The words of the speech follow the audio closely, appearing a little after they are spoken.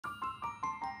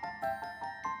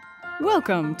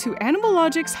Welcome to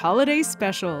Animalogic's Holiday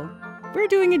Special. We're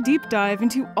doing a deep dive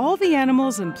into all the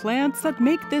animals and plants that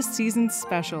make this season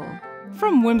special.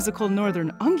 From whimsical northern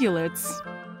ungulates,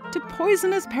 to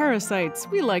poisonous parasites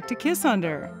we like to kiss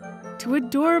under, to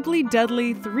adorably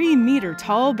deadly 3-meter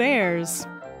tall bears.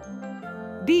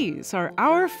 These are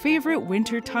our favorite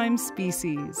wintertime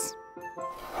species.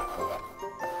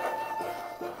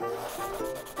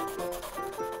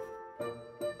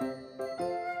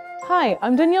 Hi,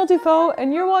 I'm Danielle Dubeau,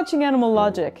 and you're watching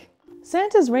Animalogic.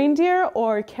 Santa's reindeer,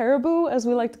 or caribou as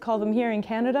we like to call them here in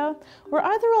Canada, were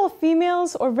either all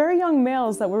females or very young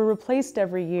males that were replaced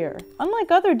every year.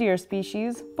 Unlike other deer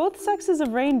species, both sexes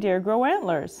of reindeer grow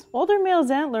antlers. Older males'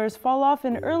 antlers fall off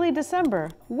in early December,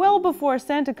 well before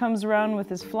Santa comes around with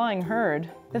his flying herd.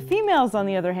 The females, on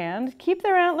the other hand, keep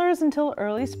their antlers until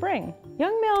early spring.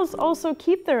 Young males also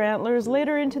keep their antlers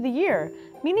later into the year,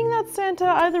 meaning that Santa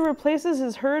either replaces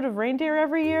his herd of reindeer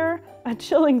every year, a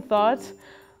chilling thought,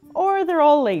 or they're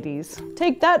all ladies.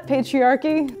 Take that,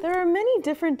 patriarchy! There are many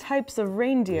different types of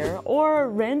reindeer, or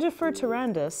Rangifer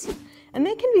tarandus, and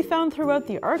they can be found throughout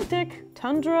the Arctic,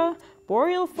 tundra,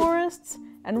 boreal forests,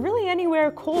 and really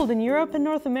anywhere cold in Europe and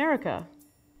North America.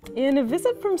 In A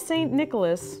Visit from St.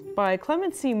 Nicholas by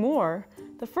Clement C. Moore,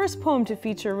 the first poem to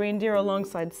feature reindeer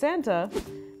alongside Santa,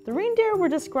 the reindeer were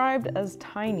described as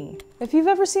tiny. If you've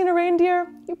ever seen a reindeer,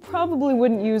 you probably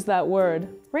wouldn't use that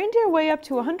word. Reindeer weigh up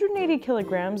to 180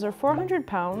 kilograms or 400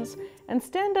 pounds and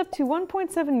stand up to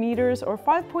 1.7 meters or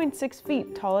 5.6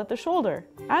 feet tall at the shoulder.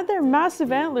 Add their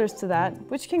massive antlers to that,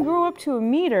 which can grow up to a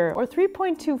meter or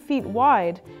 3.2 feet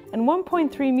wide and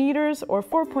 1.3 meters or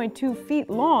 4.2 feet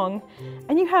long,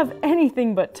 and you have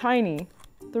anything but tiny.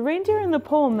 The reindeer in the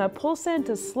poem that pull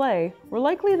Santa's sleigh were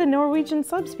likely the Norwegian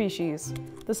subspecies,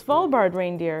 the Svalbard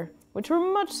reindeer, which were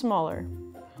much smaller.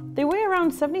 They weigh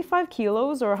around 75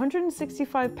 kilos or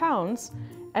 165 pounds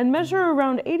and measure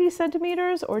around 80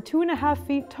 centimeters or 2.5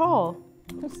 feet tall.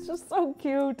 It's just so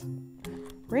cute.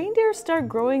 Reindeer start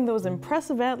growing those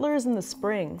impressive antlers in the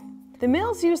spring. The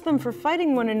males use them for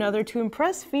fighting one another to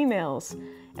impress females.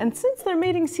 And since their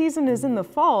mating season is in the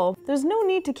fall, there's no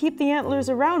need to keep the antlers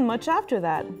around much after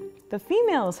that. The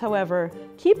females, however,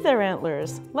 keep their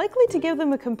antlers, likely to give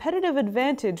them a competitive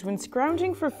advantage when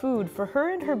scrounging for food for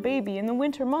her and her baby in the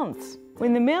winter months.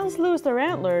 When the males lose their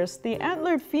antlers, the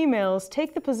antlered females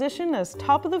take the position as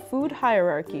top of the food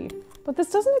hierarchy. But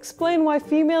this doesn't explain why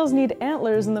females need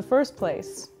antlers in the first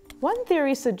place. One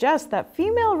theory suggests that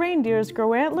female reindeers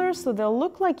grow antlers so they'll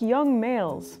look like young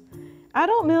males.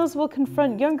 Adult males will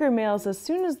confront younger males as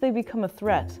soon as they become a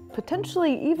threat,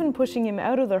 potentially even pushing him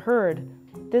out of the herd.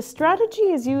 This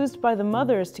strategy is used by the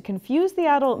mothers to confuse the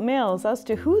adult males as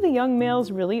to who the young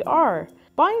males really are,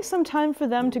 buying some time for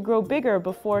them to grow bigger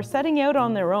before setting out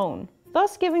on their own,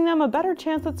 thus giving them a better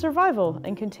chance at survival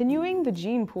and continuing the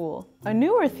gene pool. A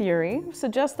newer theory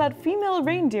suggests that female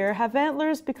reindeer have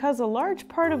antlers because a large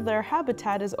part of their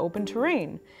habitat is open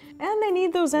terrain, and they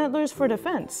need those antlers for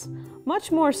defense,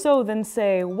 much more so than,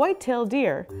 say, white-tailed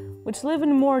deer, which live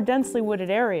in more densely wooded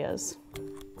areas.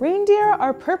 Reindeer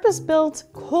are purpose-built,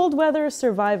 cold-weather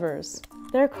survivors.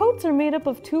 Their coats are made up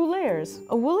of 2 layers,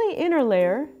 a woolly inner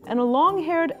layer and a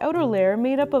long-haired outer layer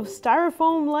made up of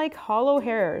styrofoam-like hollow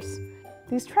hairs.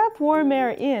 These trap warm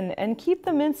air in and keep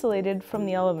them insulated from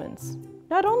the elements.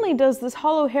 Not only does this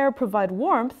hollow hair provide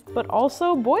warmth, but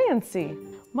also buoyancy.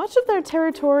 Much of their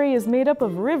territory is made up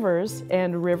of rivers,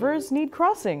 and rivers need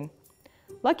crossing.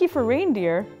 Lucky for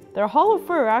reindeer, their hollow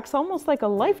fur acts almost like a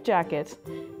life jacket,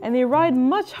 and they ride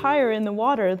much higher in the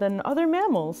water than other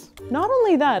mammals. Not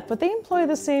only that, but they employ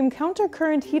the same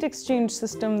counter-current heat exchange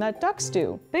system that ducks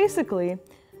do. Basically,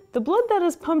 the blood that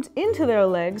is pumped into their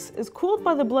legs is cooled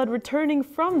by the blood returning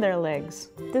from their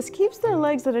legs. This keeps their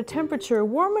legs at a temperature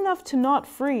warm enough to not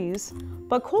freeze,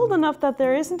 but cold enough that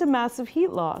there isn't a massive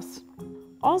heat loss.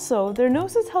 Also, their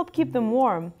noses help keep them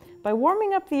warm by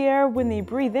warming up the air when they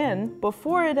breathe in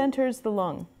before it enters the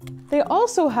lung. They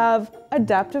also have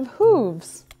adaptive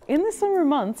hooves. In the summer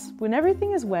months, when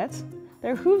everything is wet,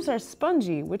 their hooves are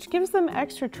spongy, which gives them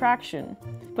extra traction.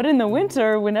 But in the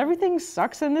winter, when everything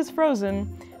sucks and is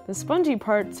frozen, the spongy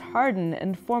parts harden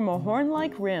and form a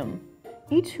horn-like rim.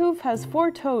 Each hoof has 4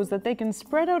 toes that they can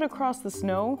spread out across the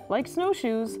snow, like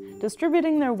snowshoes,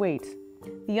 distributing their weight.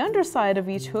 The underside of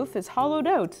each hoof is hollowed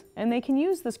out, and they can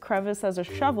use this crevice as a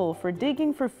shovel for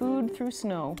digging for food through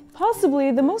snow.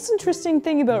 Possibly the most interesting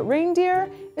thing about reindeer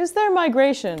is their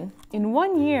migration. In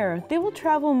 1 year, they will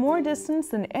travel more distance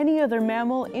than any other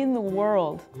mammal in the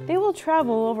world. They will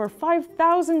travel over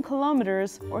 5,000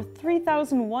 kilometers or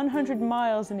 3,100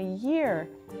 miles in a year,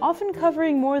 often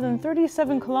covering more than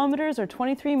 37 kilometers or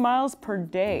 23 miles per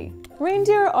day.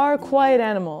 Reindeer are quiet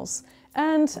animals,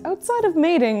 and outside of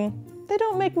mating, they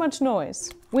don't make much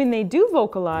noise. When they do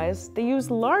vocalize, they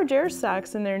use large air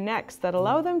sacs in their necks that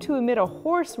allow them to emit a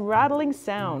hoarse, rattling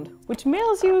sound, which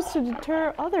males use to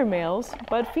deter other males,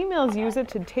 but females use it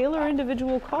to tailor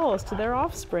individual calls to their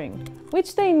offspring,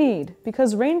 which they need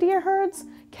because reindeer herds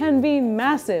can be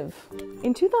massive.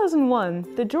 In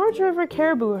 2001, the George River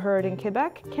caribou herd in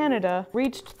Quebec, Canada,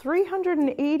 reached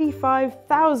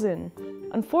 385,000.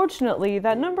 Unfortunately,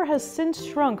 that number has since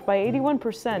shrunk by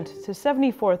 81% to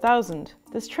 74,000.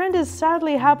 This trend is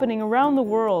sadly happening around the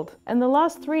world, and the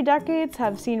last 3 decades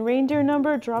have seen reindeer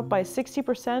number drop by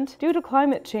 60% due to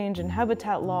climate change and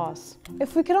habitat loss.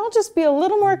 If we could all just be a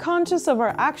little more conscious of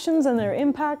our actions and their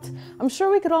impact, I'm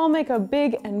sure we could all make a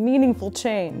big and meaningful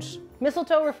change.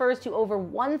 Mistletoe refers to over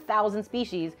 1,000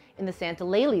 species in the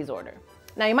Santalales order.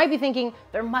 Now you might be thinking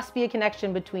there must be a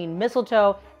connection between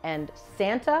mistletoe and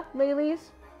Santa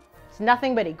Lalies. It's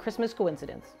nothing but a Christmas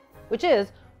coincidence, which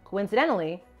is,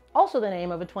 coincidentally, also the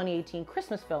name of a 2018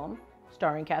 Christmas film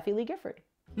starring Kathie Lee Gifford.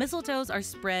 Mistletoes are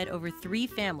spread over 3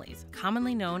 families,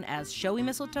 commonly known as showy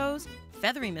mistletoes,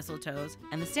 feathery mistletoes,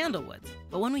 and the sandalwoods.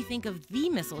 But when we think of the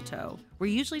mistletoe, we're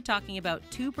usually talking about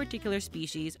 2 particular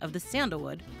species of the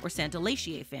sandalwood or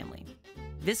Santalaceae family.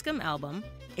 Viscum album,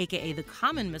 aka the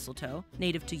common mistletoe,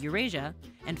 native to Eurasia,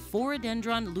 and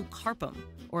Phoradendron leucarpum,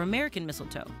 or American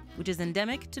mistletoe, which is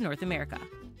endemic to North America.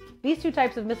 These 2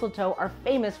 types of mistletoe are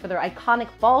famous for their iconic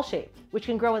ball shape, which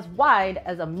can grow as wide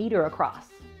as 1 meter across.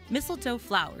 Mistletoe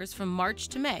flowers from March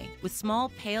to May with small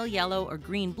pale yellow or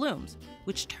green blooms,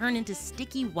 which turn into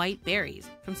sticky white berries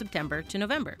from September to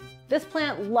November. This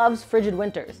plant loves frigid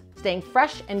winters, staying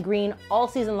fresh and green all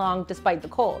season long despite the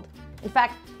cold. In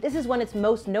fact, this is when it's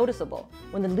most noticeable,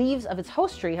 when the leaves of its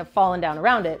host tree have fallen down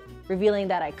around it, revealing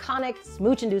that iconic,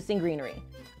 smooch-inducing greenery.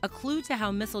 A clue to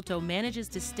how mistletoe manages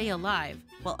to stay alive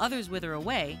while others wither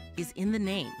away is in the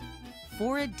name.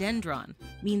 Phoradendron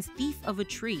means thief of a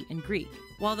tree in Greek.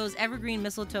 While those evergreen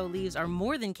mistletoe leaves are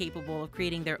more than capable of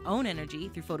creating their own energy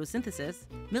through photosynthesis,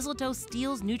 mistletoe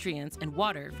steals nutrients and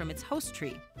water from its host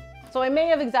tree. So I may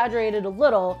have exaggerated a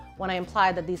little when I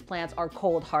implied that these plants are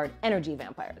cold, hard energy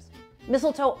vampires.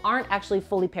 Mistletoe aren't actually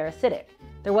fully parasitic.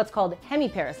 They're what's called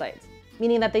hemiparasites,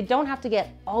 meaning that they don't have to get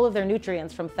all of their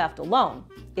nutrients from theft alone,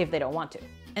 if they don't want to.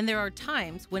 And there are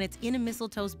times when it's in a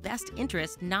mistletoe's best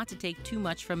interest not to take too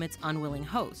much from its unwilling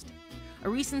host. A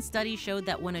recent study showed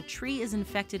that when a tree is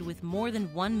infected with more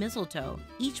than 1 mistletoe,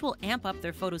 each will amp up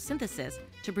their photosynthesis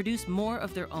to produce more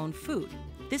of their own food.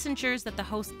 This ensures that the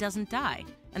host doesn't die,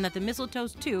 and that the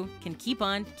mistletoes too can keep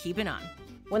on keeping on.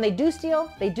 When they do steal,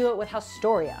 they do it with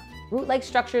haustoria, root-like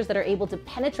structures that are able to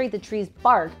penetrate the tree's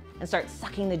bark and start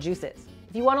sucking the juices.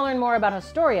 If you want to learn more about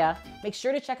haustoria, make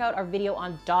sure to check out our video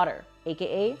on dodder,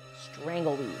 aka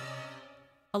strangleweed.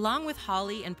 Along with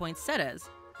holly and poinsettias,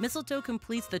 mistletoe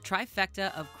completes the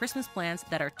trifecta of Christmas plants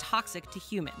that are toxic to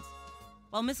humans.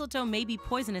 While mistletoe may be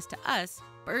poisonous to us,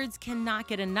 birds cannot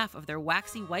get enough of their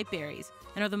waxy white berries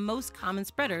and are the most common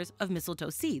spreaders of mistletoe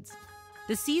seeds.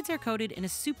 The seeds are coated in a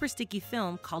super sticky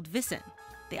film called vicin.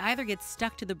 They either get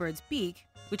stuck to the bird's beak,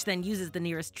 which then uses the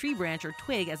nearest tree branch or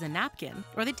twig as a napkin,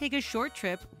 or they take a short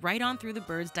trip right on through the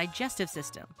bird's digestive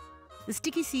system. The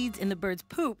sticky seeds in the bird's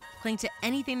poop cling to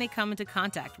anything they come into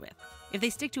contact with. If they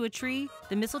stick to a tree,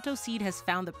 the mistletoe seed has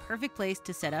found the perfect place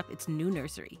to set up its new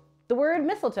nursery. The word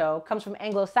mistletoe comes from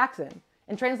Anglo-Saxon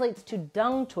and translates to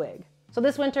dung twig. So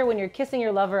this winter, when you're kissing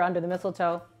your lover under the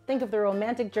mistletoe, think of the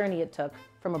romantic journey it took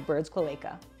from a bird's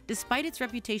cloaca. Despite its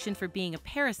reputation for being a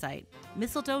parasite,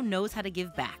 mistletoe knows how to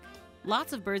give back.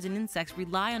 Lots of birds and insects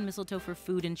rely on mistletoe for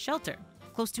food and shelter.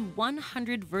 Close to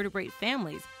 100 vertebrate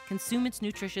families consume its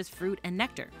nutritious fruit and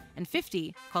nectar, and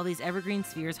 50 call these evergreen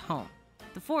spheres home.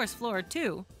 The forest floor,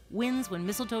 too, wins when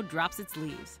mistletoe drops its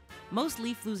leaves. Most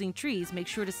leaf-losing trees make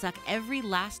sure to suck every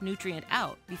last nutrient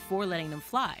out before letting them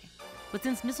fly. But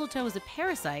since mistletoe is a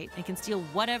parasite and can steal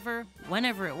whatever,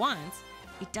 whenever it wants,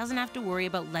 it doesn't have to worry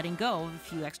about letting go of a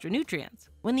few extra nutrients.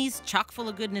 When these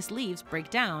chock-full-of-goodness leaves break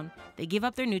down, they give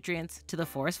up their nutrients to the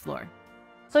forest floor.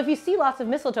 So if you see lots of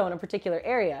mistletoe in a particular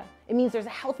area, it means there's a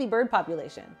healthy bird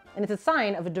population, and it's a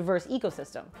sign of a diverse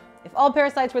ecosystem. If all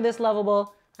parasites were this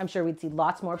lovable, I'm sure we'd see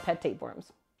lots more pet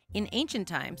tapeworms. In ancient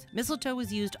times, mistletoe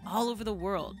was used all over the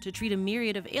world to treat a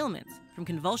myriad of ailments, from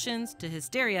convulsions to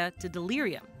hysteria to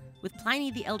delirium, with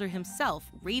Pliny the Elder himself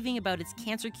raving about its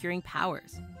cancer-curing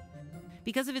powers.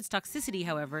 Because of its toxicity,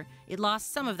 however, it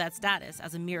lost some of that status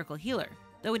as a miracle healer,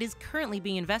 though it is currently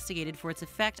being investigated for its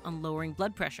effect on lowering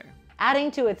blood pressure.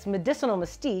 Adding to its medicinal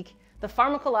mystique, the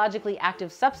pharmacologically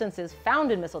active substances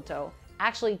found in mistletoe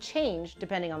actually change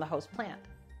depending on the host plant.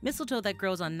 Mistletoe that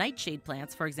grows on nightshade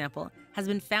plants, for example, has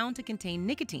been found to contain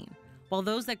nicotine, while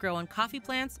those that grow on coffee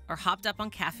plants are hopped up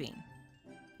on caffeine.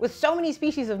 With so many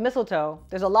species of mistletoe,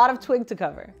 there's a lot of twig to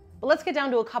cover. But let's get down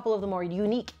to a couple of the more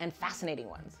unique and fascinating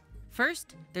ones.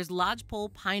 First, there's lodgepole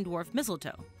pine dwarf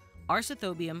mistletoe,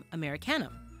 Arcithobium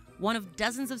americanum, one of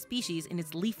dozens of species in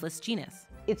its leafless genus.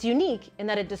 It's unique in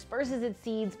that it disperses its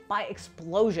seeds by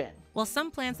explosion. While some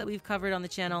plants that we've covered on the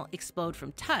channel explode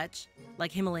from touch,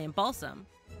 like Himalayan balsam,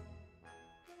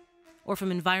 or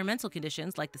from environmental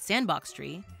conditions like the sandbox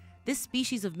tree, this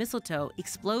species of mistletoe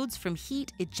explodes from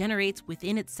heat it generates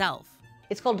within itself.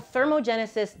 It's called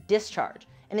thermogenesis discharge,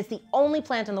 and it's the only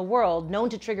plant in the world known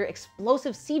to trigger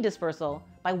explosive seed dispersal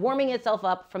by warming itself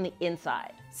up from the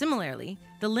inside. Similarly,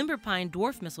 the limber pine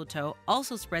dwarf mistletoe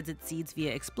also spreads its seeds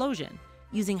via explosion,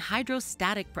 using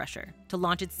hydrostatic pressure to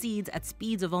launch its seeds at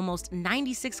speeds of almost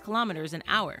 96 kilometers an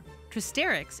hour.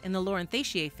 Tristerix in the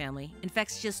Loranthaceae family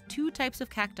infects just 2 types of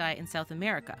cacti in South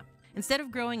America. Instead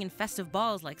of growing in festive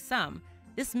balls like some,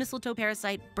 this mistletoe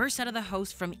parasite bursts out of the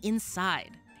host from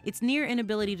inside. Its near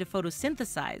inability to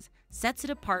photosynthesize sets it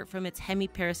apart from its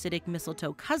hemiparasitic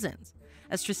mistletoe cousins,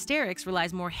 as Tristerix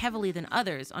relies more heavily than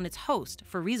others on its host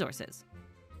for resources.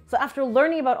 So after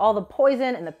learning about all the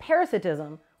poison and the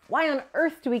parasitism, why on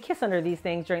earth do we kiss under these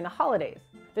things during the holidays?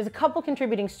 There's a couple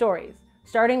contributing stories,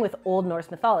 starting with Old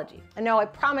Norse mythology. And no, I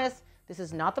promise this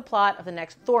is not the plot of the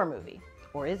next Thor movie.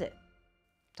 Or is it?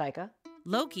 Taika?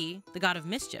 Loki, the god of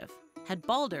mischief, had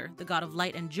Balder, the god of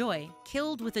light and joy,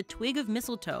 killed with a twig of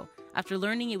mistletoe after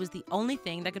learning it was the only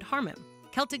thing that could harm him.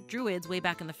 Celtic druids way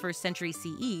back in the 1st century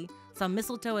CE saw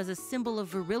mistletoe as a symbol of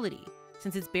virility,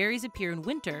 since its berries appear in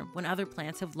winter when other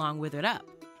plants have long withered up.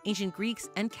 Ancient Greeks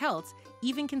and Celts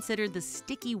even considered the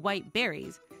sticky white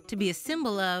berries to be a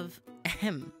symbol of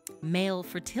male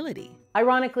fertility.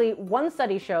 Ironically, one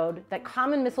study showed that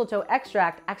common mistletoe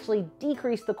extract actually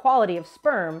decreased the quality of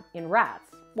sperm in rats.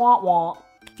 Wah wah.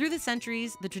 Through the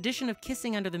centuries, the tradition of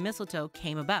kissing under the mistletoe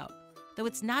came about, though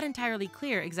it's not entirely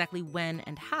clear exactly when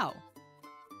and how.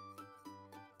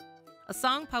 A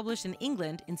song published in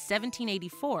England in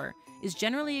 1784 is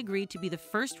generally agreed to be the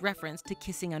first reference to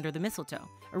kissing under the mistletoe.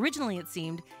 Originally, it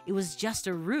seemed it was just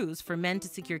a ruse for men to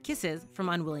secure kisses from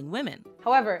unwilling women.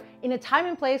 However, in a time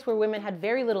and place where women had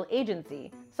very little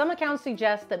agency, some accounts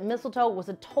suggest that mistletoe was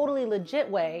a totally legit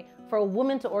way for a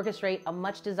woman to orchestrate a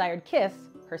much desired kiss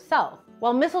herself.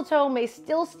 While mistletoe may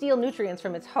still steal nutrients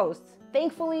from its hosts,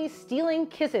 thankfully, stealing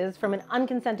kisses from an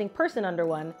unconsenting person under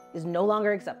one is no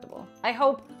longer acceptable. I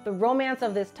hope the romance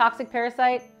of this toxic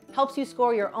parasite helps you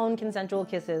score your own consensual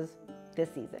kisses this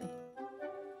season.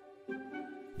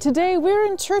 Today we're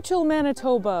in Churchill,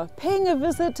 Manitoba, paying a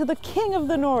visit to the King of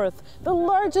the North, the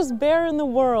largest bear in the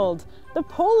world, the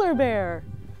polar bear.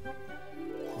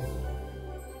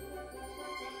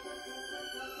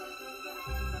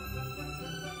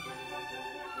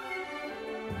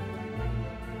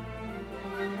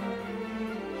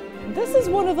 This is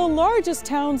one of the largest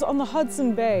towns on the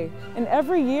Hudson Bay, and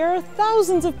every year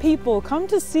thousands of people come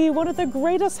to see one of the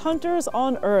greatest hunters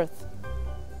on Earth.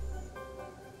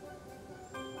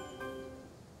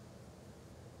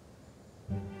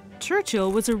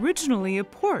 Churchill was originally a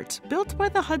port built by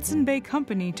the Hudson Bay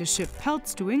Company to ship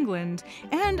pelts to England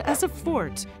and as a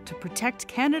fort to protect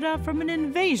Canada from an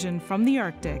invasion from the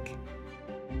Arctic.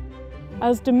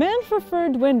 As demand for fur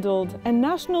dwindled and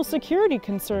national security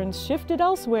concerns shifted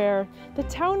elsewhere, the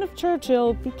town of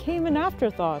Churchill became an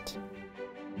afterthought.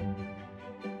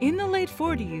 In the late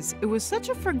 40s, it was such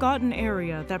a forgotten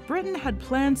area that Britain had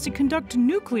plans to conduct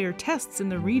nuclear tests in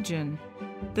the region.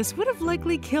 This would have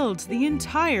likely killed the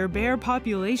entire bear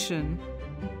population.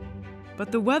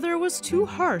 But the weather was too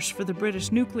harsh for the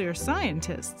British nuclear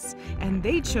scientists, and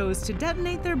they chose to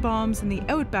detonate their bombs in the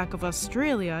outback of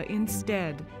Australia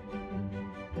instead.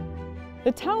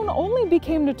 The town only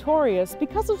became notorious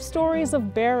because of stories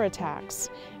of bear attacks,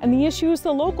 and the issues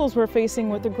the locals were facing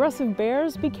with aggressive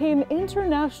bears became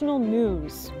international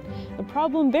news. The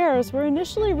problem bears were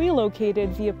initially relocated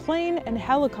via plane and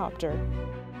helicopter.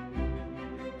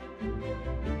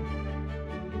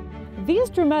 These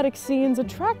dramatic scenes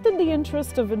attracted the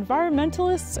interest of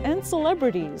environmentalists and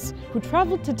celebrities who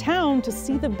traveled to town to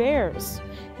see the bears.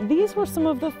 These were some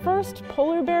of the first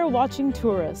polar bear watching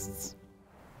tourists.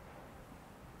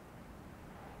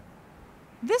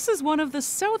 This is one of the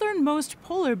southernmost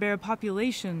polar bear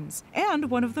populations and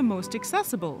one of the most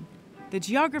accessible. The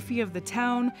geography of the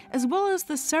town, as well as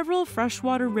the several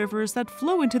freshwater rivers that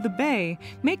flow into the bay,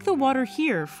 make the water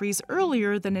here freeze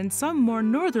earlier than in some more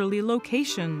northerly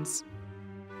locations.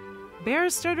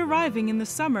 Bears start arriving in the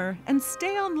summer and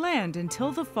stay on land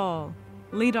until the fall.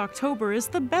 Late October is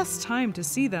the best time to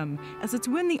see them, as it's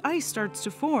when the ice starts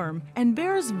to form and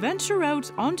bears venture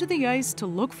out onto the ice to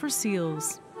look for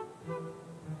seals.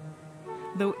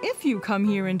 Though if you come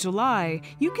here in July,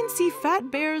 you can see fat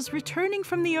bears returning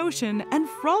from the ocean and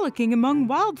frolicking among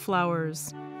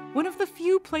wildflowers. One of the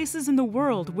few places in the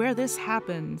world where this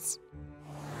happens.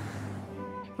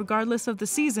 Regardless of the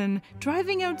season,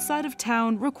 driving outside of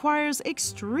town requires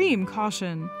extreme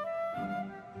caution.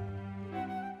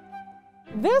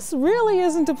 This really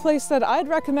isn't a place that I'd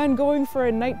recommend going for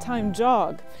a nighttime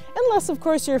jog, unless of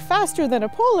course you're faster than a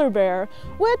polar bear,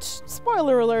 which,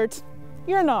 spoiler alert,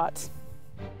 you're not.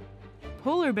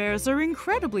 Polar bears are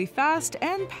incredibly fast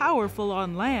and powerful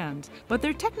on land, but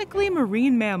they're technically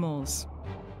marine mammals.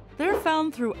 They're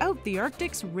found throughout the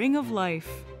Arctic's ring of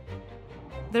life.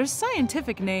 Their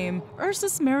scientific name,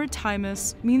 Ursus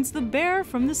maritimus, means the bear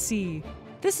from the sea.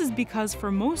 This is because for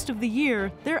most of the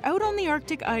year, they're out on the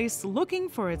Arctic ice looking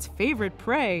for its favorite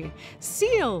prey,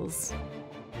 seals.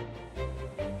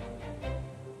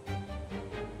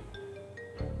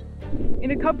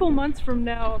 In a couple months from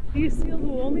now, these seals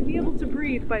will only be able to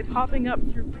breathe by popping up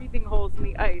through breathing holes in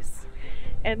the ice.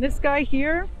 And this guy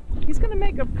here, he's gonna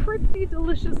make a pretty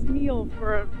delicious meal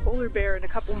for a polar bear in a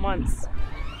couple months.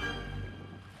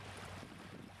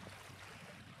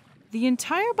 The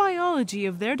entire biology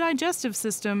of their digestive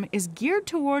system is geared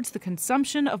towards the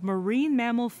consumption of marine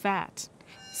mammal fat.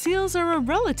 Seals are a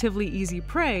relatively easy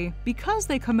prey because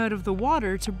they come out of the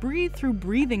water to breathe through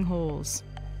breathing holes.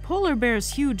 Polar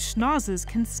bears' huge schnozzes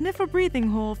can sniff a breathing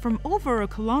hole from over 1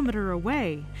 kilometer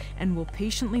away and will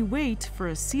patiently wait for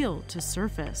a seal to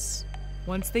surface.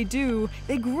 Once they do,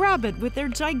 they grab it with their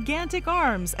gigantic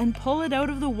arms and pull it out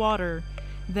of the water.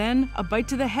 Then, a bite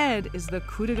to the head is the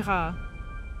coup de grace.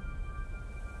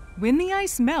 When the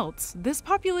ice melts, this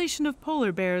population of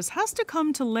polar bears has to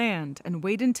come to land and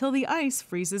wait until the ice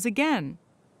freezes again.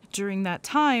 During that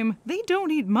time, they don't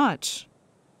eat much.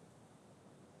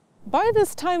 By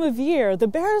this time of year, the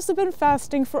bears have been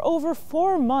fasting for over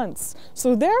 4 months,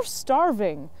 so they're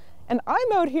starving. And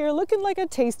I'm out here looking like a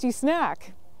tasty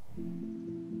snack.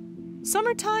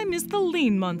 Summertime is the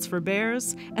lean months for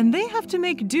bears, and they have to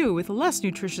make do with less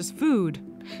nutritious food.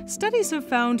 Studies have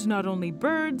found not only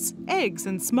birds, eggs,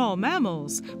 and small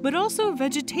mammals, but also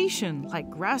vegetation like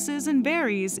grasses and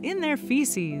berries in their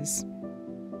feces.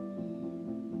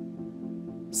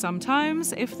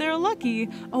 Sometimes, if they're lucky,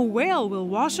 a whale will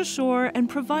wash ashore and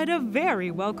provide a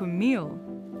very welcome meal.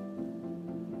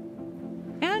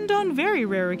 And on very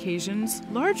rare occasions,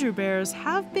 larger bears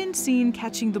have been seen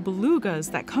catching the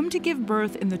belugas that come to give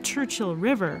birth in the Churchill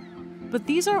River. But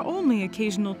these are only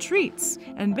occasional treats,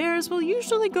 and bears will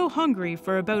usually go hungry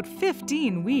for about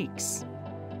 15 weeks.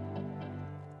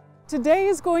 Today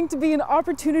is going to be an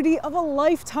opportunity of a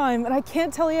lifetime, and I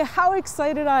can't tell you how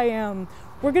excited I am.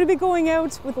 We're going to be going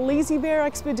out with Lazy Bear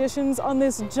Expeditions on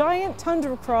this giant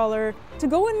tundra crawler to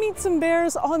go and meet some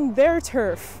bears on their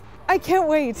turf. I can't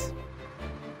wait.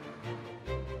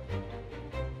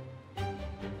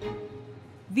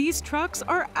 These trucks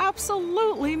are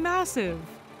absolutely massive.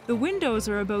 The windows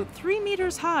are about 3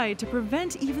 meters high to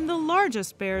prevent even the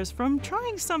largest bears from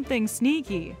trying something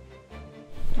sneaky.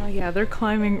 Oh yeah, they're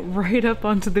climbing right up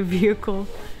onto the vehicle,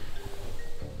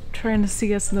 trying to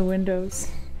see us in the windows.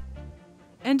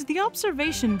 And the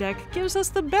observation deck gives us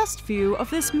the best view of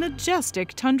this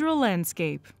majestic tundra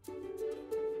landscape.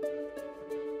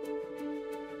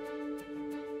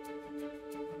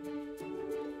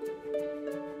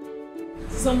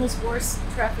 This is almost worse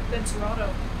traffic than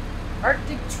Toronto.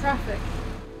 Arctic traffic.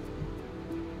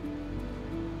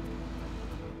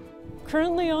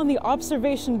 Currently on the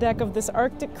observation deck of this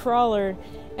Arctic crawler,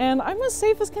 and I'm as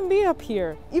safe as can be up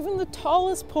here. Even the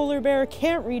tallest polar bear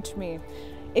can't reach me.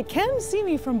 It can see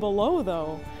me from below,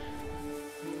 though.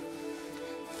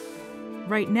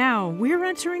 Right now, we're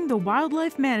entering the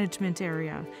wildlife management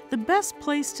area, the best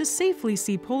place to safely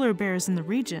see polar bears in the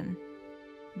region.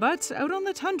 But out on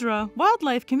the tundra,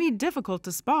 wildlife can be difficult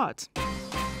to spot.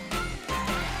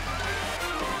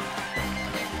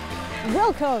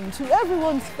 Welcome to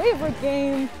everyone's favorite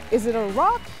game. Is it a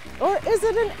rock or is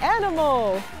it an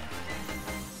animal?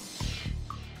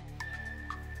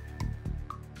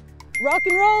 Rock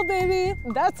and roll, baby!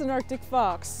 That's an Arctic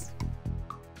fox.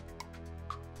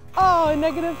 Oh,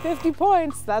 negative 50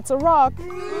 points. That's a rock.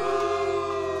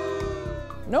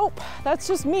 Nope, that's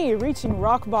just me reaching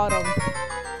rock bottom.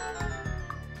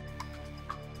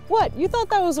 What, you thought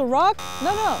that was a rock?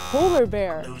 No, polar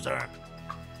bear. Loser.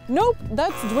 Nope,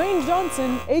 that's Dwayne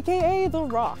Johnson, AKA The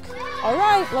Rock. All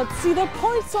right, let's see the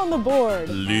points on the board.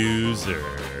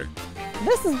 Loser.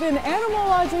 This has been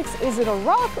Animalogic's Is It a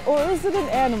Rock or Is It an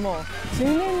Animal?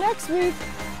 Tune in next week.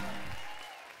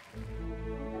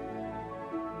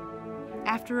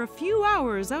 After a few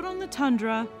hours out on the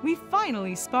tundra, we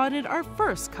finally spotted our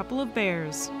first couple of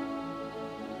bears.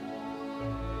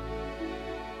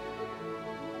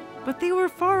 But they were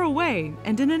far away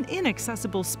and in an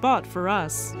inaccessible spot for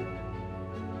us.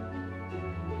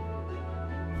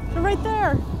 They're right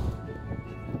there.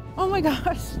 Oh my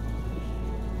gosh.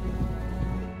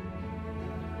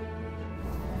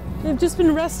 They've just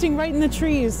been resting right in the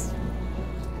trees.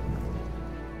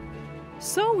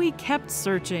 So we kept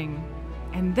searching,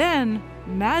 and then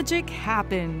magic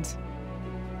happened.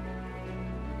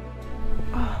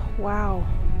 Oh, wow.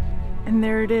 And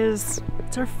there it is.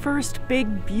 It's our first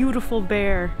big, beautiful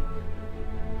bear.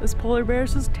 This polar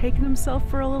bear's just taking himself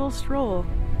for a little stroll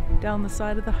down the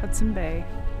side of the Hudson Bay.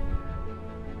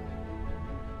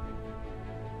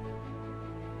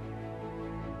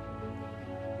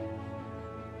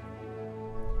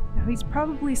 Now he's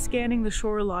probably scanning the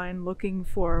shoreline looking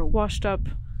for washed up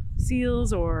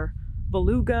seals or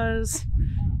belugas.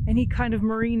 Any kind of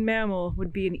marine mammal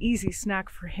would be an easy snack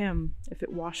for him if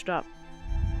it washed up.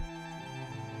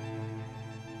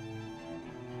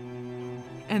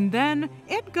 And then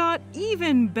it got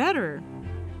even better.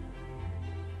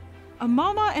 A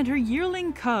mama and her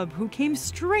yearling cub who came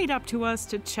straight up to us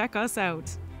to check us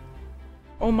out.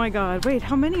 Oh my god, wait,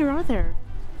 how many are there?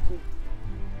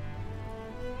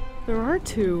 There are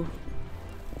two.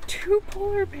 Two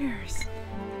polar bears.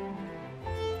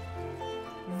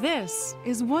 This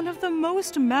is one of the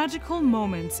most magical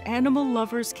moments animal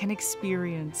lovers can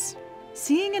experience.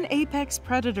 Seeing an apex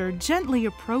predator gently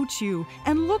approach you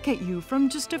and look at you from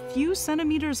just a few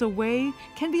centimeters away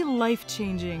can be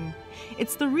life-changing.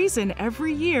 It's the reason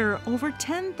every year over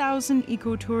 10,000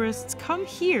 ecotourists come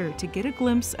here to get a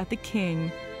glimpse at the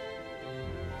king.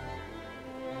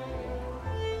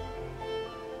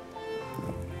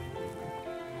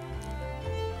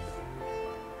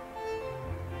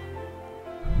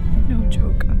 No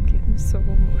joke, I'm getting so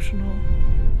emotional.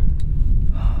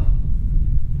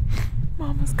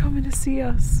 Mama's coming to see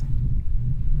us.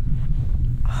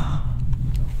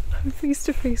 I'm face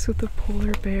to face with the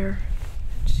polar bear.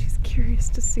 She's curious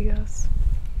to see us.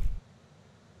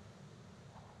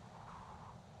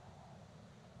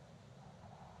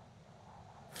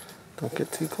 Don't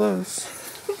get too close.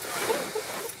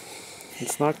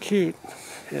 It's not cute.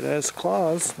 It has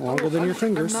claws longer than your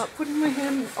fingers. I'm not putting my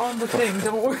hand on the thing,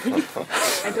 don't worry.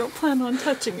 I don't plan on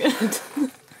touching it.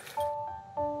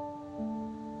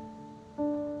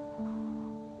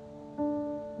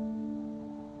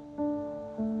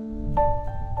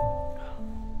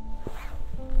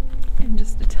 And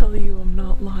just to tell you, I'm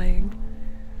not lying.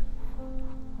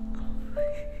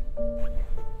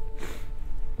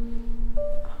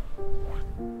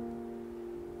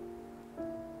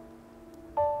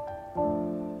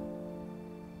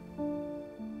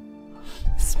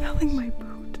 Smelling my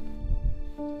boot.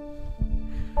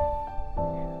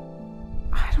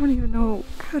 I don't even know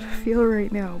how to feel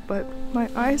right now, but my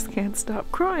eyes can't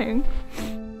stop crying.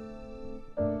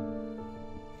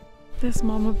 This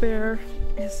mama bear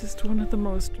is just one of the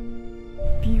most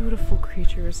beautiful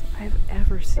creatures I've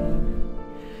ever seen.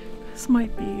 This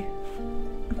might be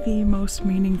the most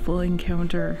meaningful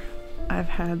encounter I've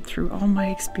had through all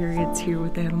my experience here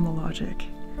with Animalogic.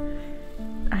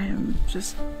 I am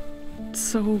just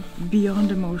so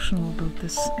beyond emotional about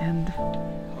this, and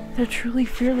they're truly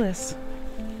fearless.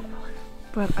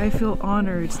 But I feel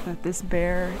honored that this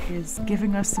bear is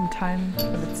giving us some time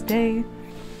of its day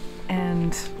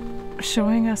and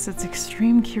showing us its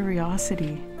extreme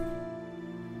curiosity.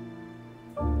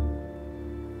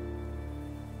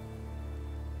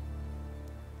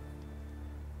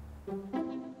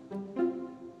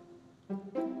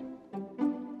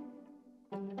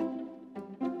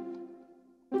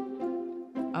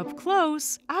 Up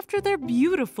close, after their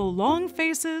beautiful long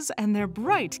faces and their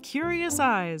bright, curious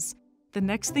eyes, the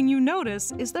next thing you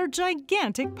notice is their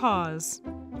gigantic paws.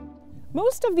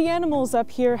 Most of the animals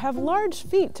up here have large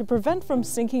feet to prevent from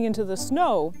sinking into the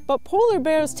snow, but polar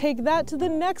bears take that to the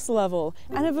next level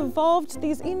and have evolved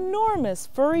these enormous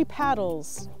furry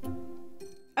paddles.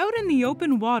 Out in the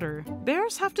open water,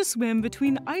 bears have to swim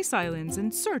between ice islands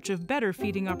in search of better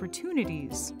feeding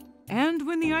opportunities. And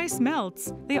when the ice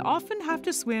melts, they often have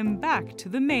to swim back to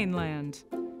the mainland.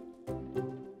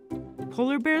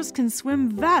 Polar bears can swim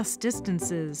vast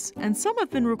distances, and some have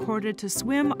been recorded to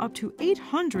swim up to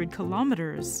 800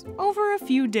 kilometers over a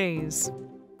few days.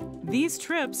 These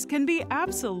trips can be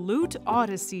absolute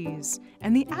odysseys,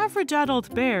 and the average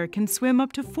adult bear can swim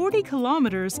up to 40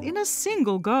 kilometers in a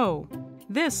single go.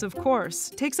 This, of course,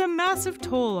 takes a massive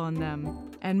toll on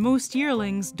them, and most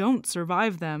yearlings don't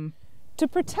survive them. To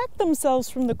protect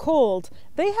themselves from the cold,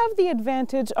 they have the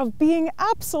advantage of being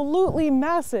absolutely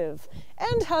massive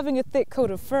and having a thick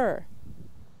coat of fur.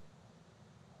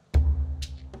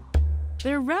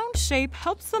 Their round shape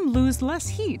helps them lose less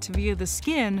heat via the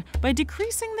skin by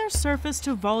decreasing their surface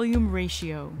to volume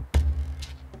ratio.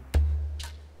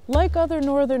 Like other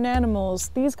northern animals,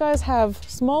 these guys have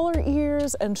smaller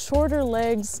ears and shorter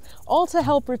legs, all to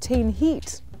help retain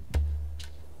heat.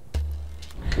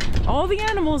 All the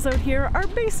animals out here are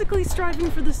basically striving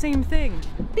for the same thing: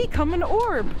 become an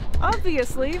orb,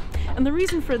 obviously. And the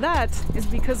reason for that is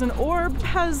because an orb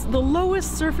has the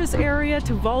lowest surface area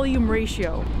to volume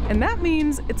ratio, and that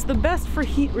means it's the best for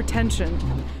heat retention.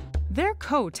 Their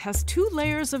coat has 2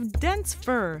 layers of dense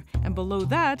fur, and below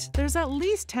that, there's at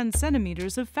least 10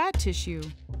 centimeters of fat tissue.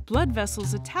 Blood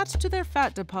vessels attached to their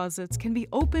fat deposits can be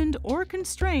opened or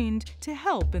constrained to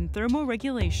help in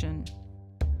thermoregulation.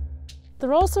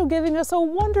 They're also giving us a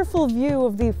wonderful view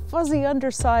of the fuzzy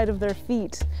underside of their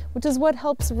feet, which is what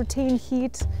helps retain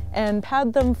heat and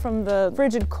pad them from the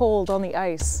frigid cold on the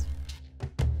ice.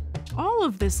 All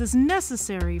of this is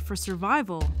necessary for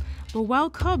survival, but while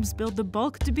cubs build the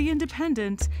bulk to be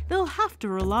independent, they'll have to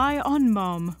rely on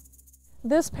mom.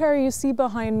 This pair you see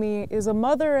behind me is a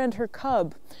mother and her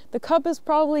cub. The cub is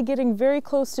probably getting very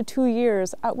close to 2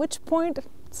 years, at which point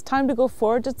it's time to go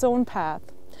forge its own path.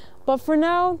 But for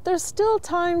now, there's still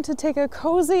time to take a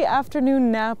cozy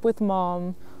afternoon nap with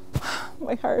mom.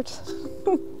 My heart.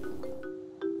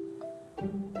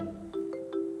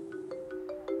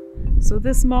 So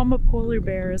this mama polar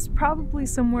bear is probably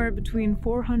somewhere between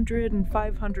 400 and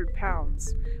 500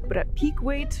 pounds, but at peak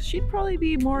weight, she'd probably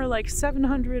be more like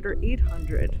 700 or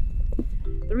 800.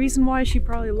 The reason why she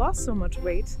probably lost so much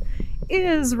weight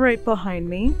is right behind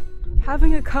me.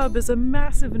 Having a cub is a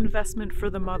massive investment for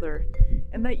the mother,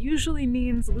 and that usually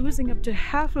means losing up to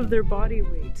half of their body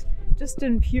weight, just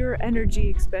in pure energy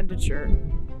expenditure.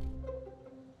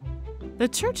 The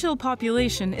Churchill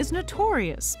population is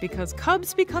notorious because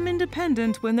cubs become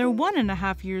independent when they're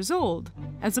 1.5 years old,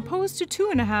 as opposed to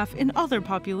 2.5 in other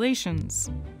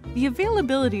populations. The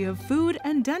availability of food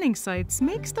and denning sites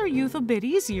makes their youth a bit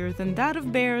easier than that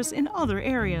of bears in other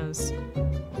areas.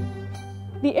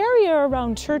 The area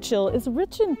around Churchill is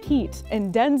rich in peat,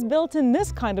 and dens built in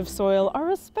this kind of soil are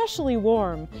especially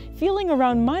warm, feeling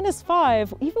around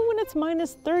 -5 even when it's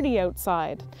 -30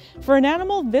 outside. For an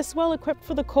animal this well equipped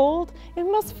for the cold, it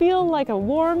must feel like a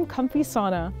warm, comfy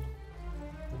sauna.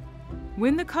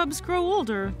 When the cubs grow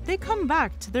older, they come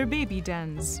back to their baby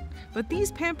dens. But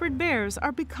these pampered bears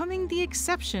are becoming the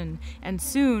exception, and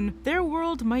soon their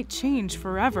world might change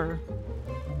forever.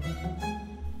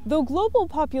 Though global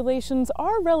populations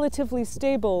are relatively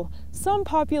stable, some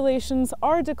populations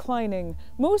are declining,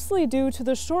 mostly due to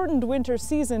the shortened winter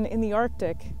season in the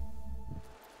Arctic.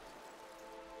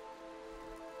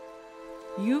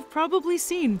 You've probably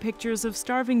seen pictures of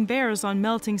starving bears on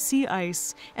melting sea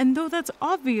ice, and though that's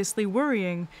obviously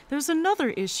worrying, there's another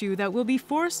issue that we'll be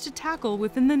forced to tackle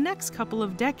within the next couple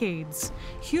of decades: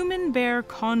 human-bear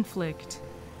conflict.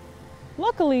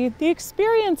 Luckily, the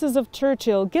experiences of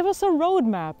Churchill give us a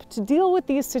roadmap to deal with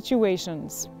these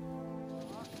situations.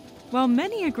 While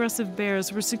many aggressive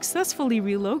bears were successfully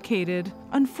relocated,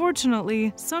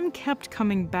 unfortunately, some kept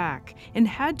coming back and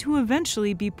had to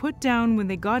eventually be put down when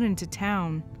they got into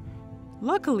town.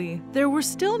 Luckily, there were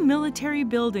still military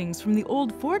buildings from the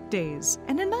old fort days,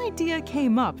 and an idea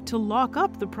came up to lock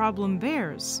up the problem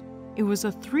bears. It was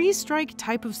a 3-strike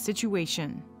type of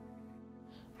situation.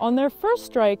 On their first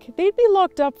strike, they'd be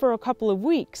locked up for a couple of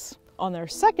weeks. On their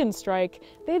second strike,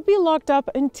 they'd be locked up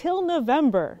until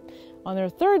November. On their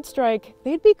third strike,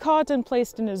 they'd be caught and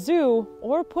placed in a zoo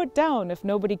or put down if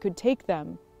nobody could take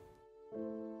them.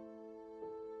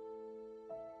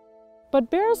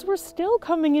 But bears were still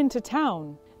coming into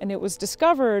town. and it was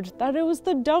discovered that it was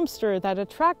the dumpster that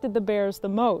attracted the bears the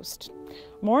most.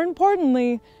 More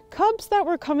importantly, cubs that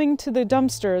were coming to the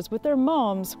dumpsters with their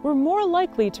moms were more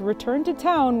likely to return to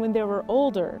town when they were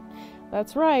older.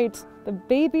 That's right, the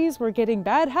babies were getting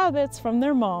bad habits from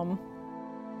their mom.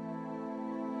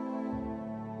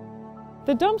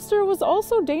 The dumpster was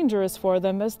also dangerous for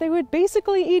them as they would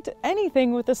basically eat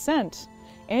anything with a scent.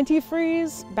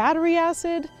 Antifreeze, battery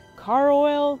acid, car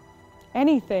oil,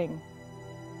 anything.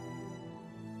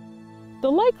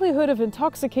 The likelihood of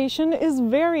intoxication is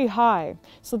very high,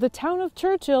 so the town of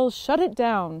Churchill shut it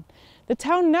down. The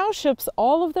town now ships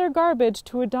all of their garbage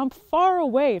to a dump far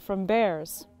away from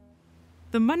bears.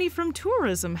 The money from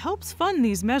tourism helps fund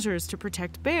these measures to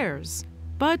protect bears.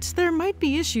 But there might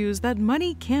be issues that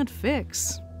money can't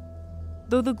fix.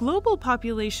 Though the global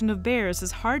population of bears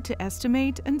is hard to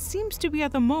estimate and seems to be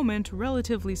at the moment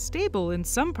relatively stable in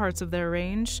some parts of their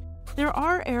range, there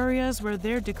are areas where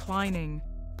they're declining.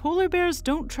 Polar bears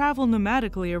don't travel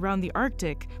nomadically around the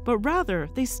Arctic, but rather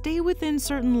they stay within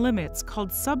certain limits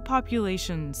called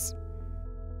subpopulations.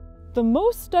 The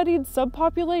most studied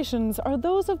subpopulations are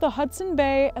those of the Hudson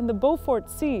Bay and the Beaufort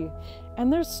Sea,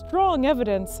 and there's strong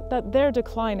evidence that they're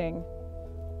declining.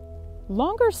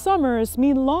 Longer summers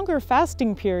mean longer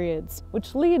fasting periods,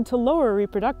 which lead to lower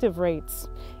reproductive rates.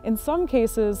 In some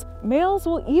cases, males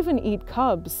will even eat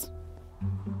cubs.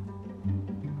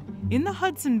 In the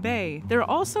Hudson Bay, they're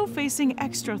also facing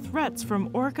extra threats from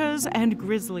orcas and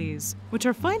grizzlies, which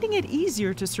are finding it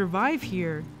easier to survive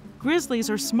here. Grizzlies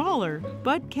are smaller,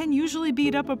 but can usually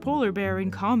beat up a polar bear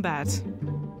in combat.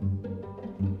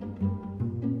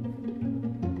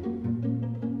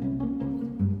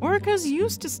 Orcas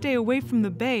used to stay away from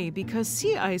the bay because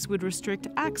sea ice would restrict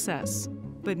access.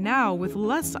 But now, with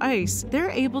less ice, they're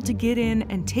able to get in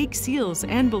and take seals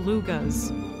and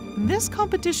belugas. This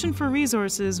competition for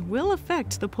resources will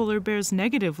affect the polar bears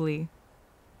negatively.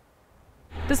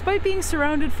 Despite being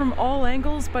surrounded from all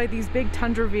angles by these big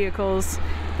tundra vehicles,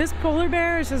 this polar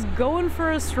bear is just going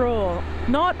for a stroll,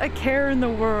 not a care in the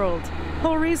world.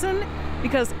 Whole reason?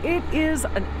 Because it is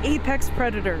an apex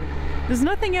predator. There's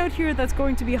nothing out here that's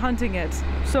going to be hunting it,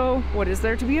 so what is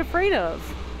there to be afraid of?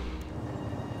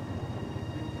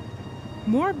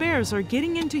 More bears are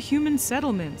getting into human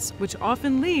settlements, which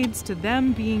often leads to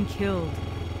them being killed.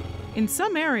 In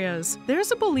some areas,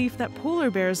 there's a belief that polar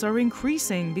bears are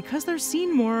increasing because they're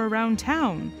seen more around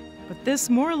town. But this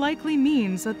more likely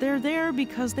means that they're there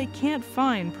because they can't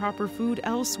find proper food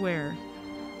elsewhere.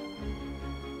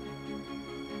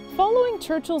 Following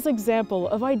Churchill's example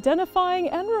of identifying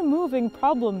and removing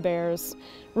problem bears,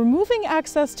 removing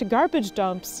access to garbage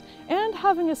dumps, and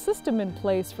having a system in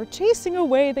place for chasing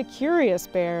away the curious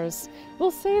bears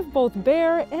will save both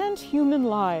bear and human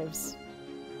lives.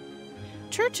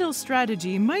 Churchill's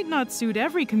strategy might not suit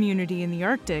every community in the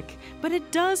Arctic, but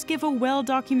it does give a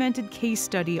well-documented case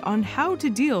study on how to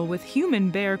deal with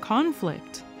human-bear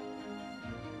conflict.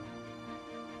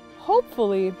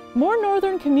 Hopefully, more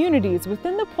northern communities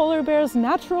within the polar bear's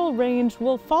natural range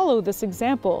will follow this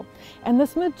example, and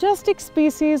this majestic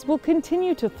species will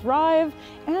continue to thrive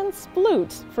and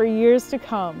sploot for years to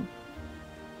come.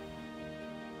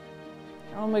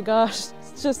 Oh my gosh,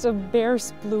 it's just a bear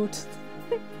sploot.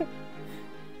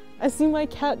 I see my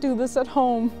cat do this at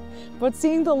home, but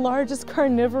seeing the largest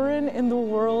carnivoran in the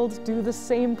world do the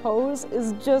same pose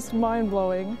is just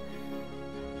mind-blowing.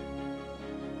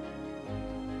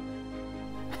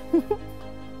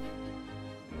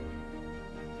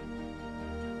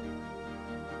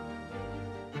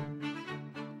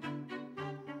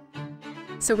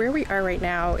 So where we are right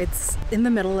now, it's in the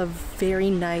middle of very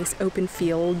nice open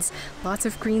fields, lots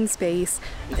of green space,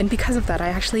 and because of that I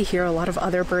actually hear a lot of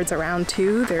other birds around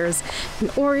too. There's an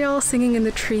oriole singing in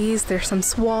the trees, there's some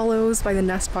swallows by the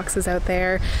nest boxes out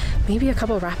there, maybe a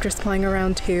couple raptors flying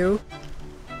around too.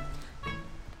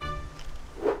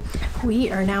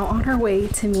 We are now on our way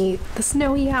to meet the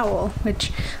snowy owl,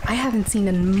 which I haven't seen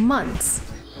in months.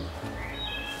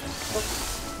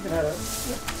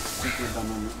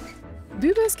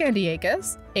 Dubeau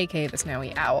scandiacus, aka the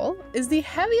snowy owl, is the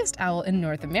heaviest owl in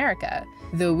North America,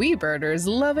 though we birders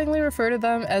lovingly refer to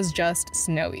them as just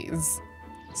snowies.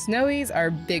 Snowies are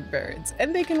big birds,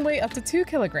 and they can weigh up to 2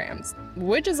 kilograms,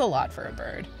 which is a lot for a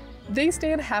bird. They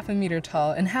stand half a meter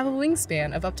tall and have a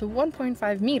wingspan of up to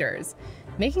 1.5 meters,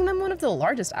 making them one of the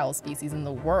largest owl species in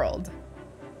the world.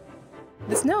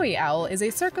 The snowy owl is a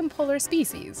circumpolar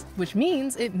species, which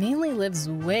means it mainly lives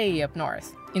way up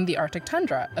north, in the Arctic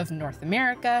tundra of North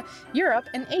America, Europe,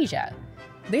 and Asia.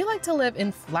 They like to live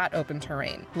in flat open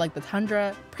terrain, like the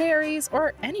tundra, prairies,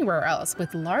 or anywhere else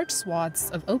with large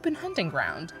swaths of open hunting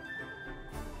ground.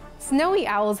 Snowy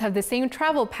owls have the same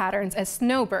travel patterns as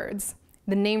snowbirds,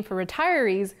 the name for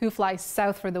retirees who fly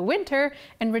south for the winter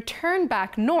and return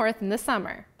back north in the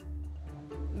summer.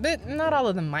 But not all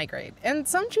of them migrate, and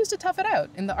some choose to tough it out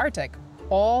in the Arctic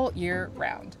all year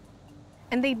round.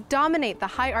 And they dominate the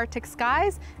high Arctic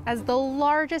skies as the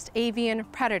largest avian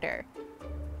predator.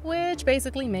 Which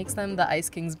basically makes them the Ice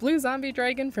King's blue zombie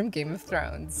dragon from Game of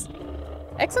Thrones.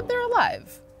 Except they're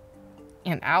alive.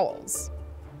 And owls.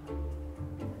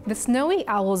 The snowy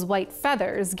owl's white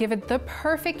feathers give it the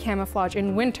perfect camouflage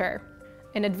in winter,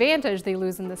 an advantage they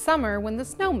lose in the summer when the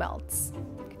snow melts.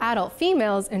 Adult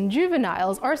females and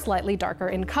juveniles are slightly darker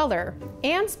in color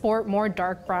and sport more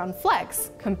dark brown flecks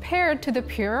compared to the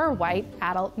purer white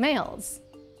adult males.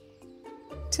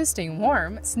 To stay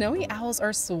warm, snowy owls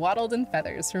are swaddled in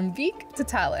feathers from beak to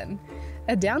talon.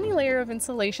 A downy layer of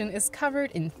insulation is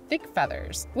covered in thick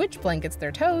feathers, which blankets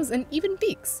their toes and even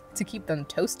beaks to keep them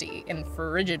toasty in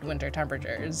frigid winter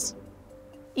temperatures.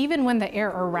 Even when the air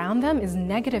around them is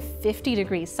 -50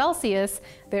 degrees Celsius,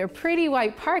 their pretty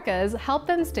white parkas help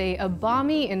them stay a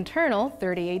balmy internal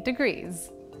 38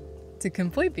 degrees. To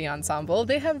complete the ensemble,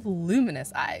 they have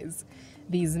luminous eyes.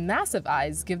 These massive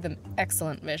eyes give them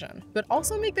excellent vision, but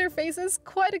also make their faces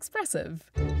quite expressive.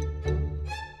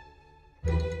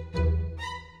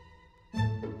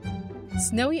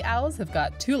 Snowy owls have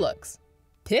got two looks: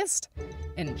 pissed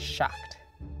and shocked.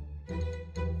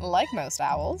 Like most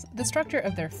owls, the structure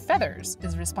of their feathers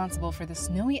is responsible for the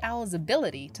snowy owl's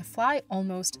ability to fly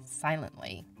almost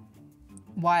silently.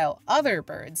 While other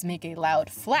birds make a loud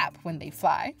flap when they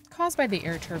fly, caused by the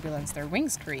air turbulence their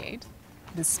wings create,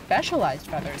 the specialized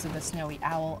feathers of the snowy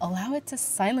owl allow it to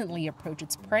silently approach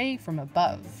its prey from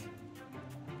above.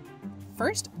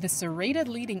 First, the serrated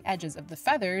leading edges of the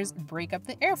feathers break up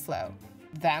the airflow.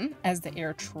 Then, as the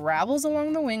air travels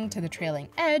along the wing to the trailing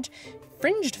edge,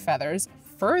 fringed feathers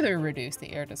further reduce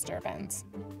the air disturbance.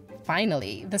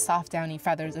 Finally, the soft downy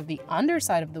feathers of the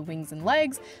underside of the wings and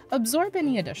legs absorb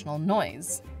any additional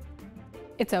noise.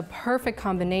 It's a perfect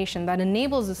combination that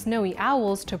enables the snowy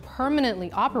owls to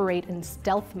permanently operate in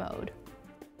stealth mode.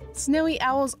 Snowy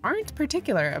owls aren't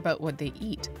particular about what they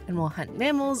eat and will hunt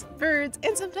mammals, birds,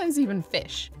 and sometimes even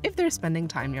fish if they're spending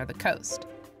time near the coast.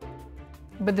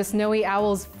 But the snowy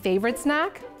owl's favorite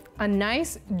snack? A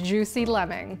nice, juicy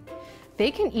lemming. They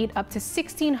can eat up to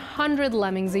 1,600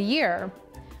 lemmings a year.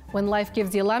 When life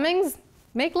gives you lemmings,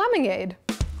 make lemonade.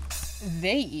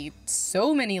 They eat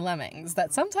so many lemmings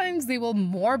that sometimes they will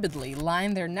morbidly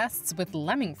line their nests with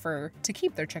lemming fur to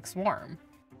keep their chicks warm.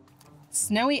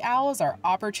 Snowy owls are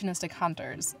opportunistic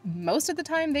hunters. Most of the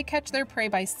time they catch their prey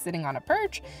by sitting on a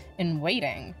perch and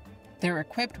waiting. They're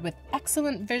equipped with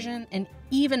excellent vision and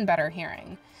even better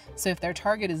hearing, so if their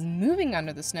target is moving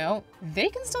under the snow, they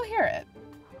can still hear it.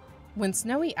 When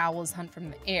snowy owls hunt from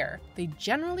the air, they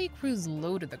generally cruise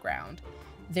low to the ground.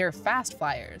 They're fast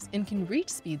flyers and can reach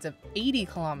speeds of 80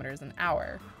 kilometers an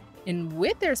hour. And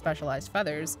with their specialized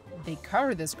feathers, they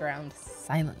cover this ground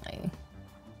silently.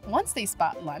 Once they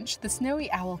spot lunch, the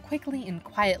snowy owl quickly and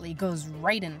quietly goes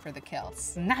right in for the kill,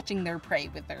 snatching their prey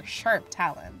with their sharp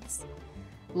talons.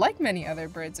 Like many other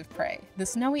birds of prey, the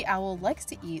snowy owl likes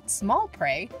to eat small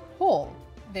prey whole.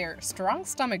 Their strong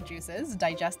stomach juices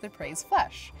digest the prey's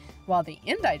flesh, while the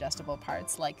indigestible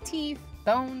parts like teeth,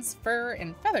 bones, fur,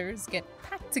 and feathers get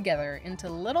packed together into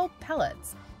little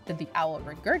pellets that the owl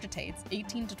regurgitates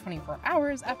 18 to 24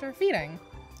 hours after feeding.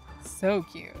 So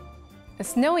cute. A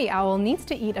snowy owl needs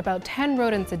to eat about 10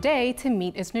 rodents a day to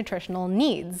meet its nutritional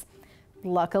needs.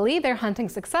 Luckily, their hunting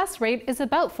success rate is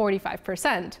about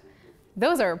 45%.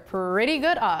 Those are pretty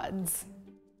good odds.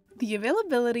 The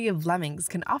availability of lemmings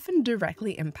can often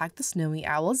directly impact the snowy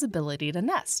owl's ability to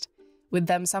nest, with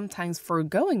them sometimes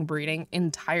foregoing breeding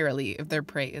entirely if their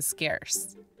prey is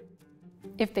scarce.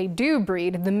 If they do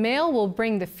breed, the male will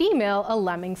bring the female a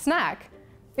lemming snack.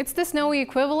 It's the snowy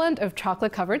equivalent of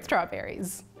chocolate-covered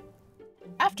strawberries.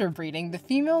 After breeding, the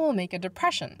female will make a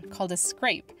depression, called a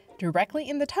scrape, directly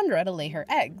in the tundra to lay her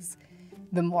eggs.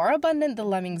 The more abundant the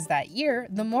lemmings that year,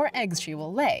 the more eggs she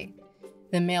will lay.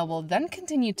 The male will then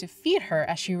continue to feed her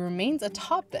as she remains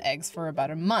atop the eggs for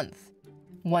about a month.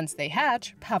 Once they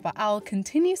hatch, Papa Owl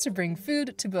continues to bring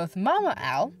food to both Mama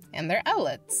Owl and their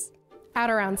owlets. At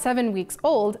around 7 weeks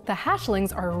old, the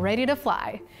hatchlings are ready to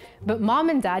fly, but Mom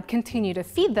and Dad continue to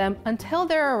feed them until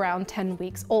they're around 10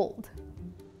 weeks old.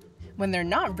 When they're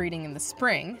not breeding in the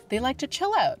spring, they like to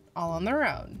chill out, all on their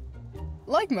own.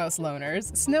 Like most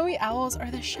loners, snowy owls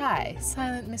are the shy,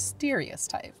 silent, mysterious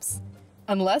types.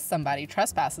 Unless somebody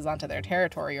trespasses onto their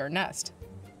territory or nest.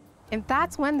 And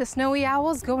that's when the snowy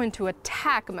owls go into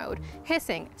attack mode,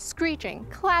 hissing, screeching,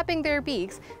 clapping their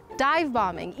beaks, dive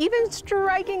bombing, even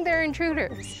striking their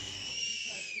intruders.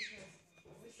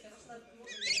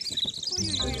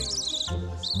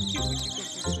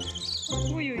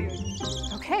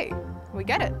 Okay, we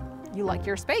get it. You like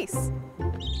your space.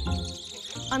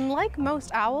 Unlike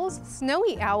most owls,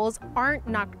 snowy owls aren't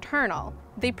nocturnal.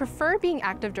 They prefer being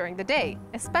active during the day,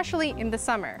 especially in the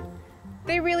summer.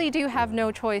 They really do have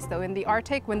no choice though in the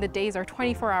Arctic when the days are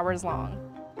 24 hours long.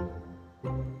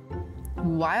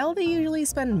 While they usually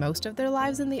spend most of their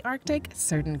lives in the Arctic,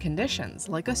 certain conditions,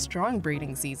 like a strong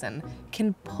breeding season,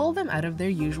 can pull them out of their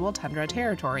usual tundra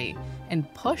territory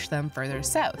and push them further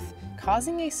south,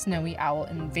 causing a snowy owl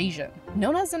invasion,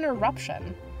 known as an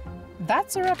eruption.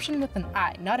 That's eruption with an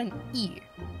I, not an E.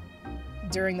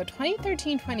 During the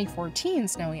 2013-2014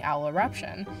 snowy owl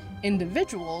eruption,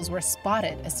 individuals were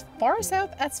spotted as far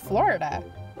south as Florida.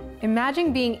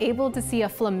 Imagine being able to see a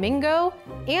flamingo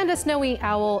and a snowy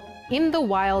owl in the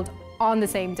wild on the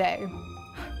same day.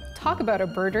 Talk about a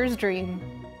birder's dream.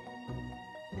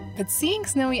 But seeing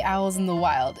snowy owls in the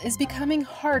wild is becoming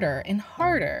harder and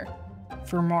harder.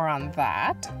 For more on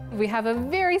that, we have a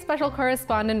very special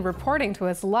correspondent reporting to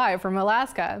us live from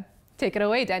Alaska. Take it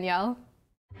away, Danielle.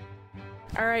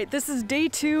 All right, this is day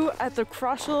 2 at the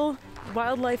Kroschel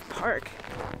Wildlife Park.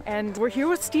 And we're here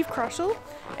with Steve Kroschel,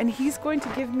 and he's going to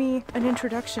give me an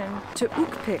introduction to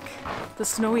Ukpik, the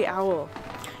snowy owl.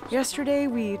 Yesterday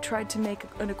we tried to make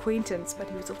an acquaintance, but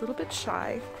he was a little bit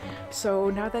shy. So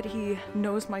now that he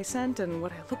knows my scent and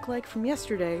what I look like from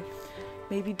yesterday,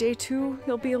 maybe day 2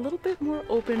 he'll be a little bit more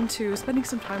open to spending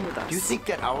some time with us. Do you think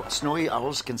that snowy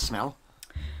owls can smell?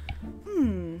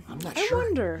 I'm not sure. I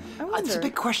wonder. It's a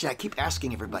big question. I keep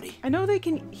asking everybody. I know they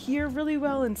can hear really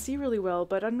well and see really well,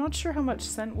 but I'm not sure how much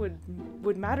scent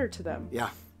would matter to them.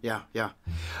 Yeah.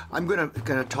 I'm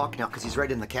gonna talk now because he's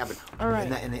right in the cabin. All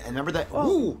right. And remember that?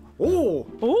 Oh.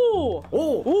 Little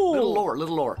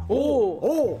lower.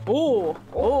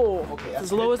 Okay,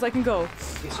 as low as I can go.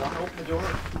 Okay, so I'm gonna open the door.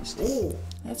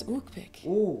 That's Ukpik.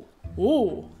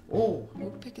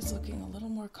 Ukpik is looking a little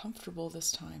more comfortable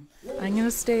this time. I'm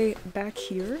gonna stay back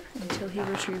here until he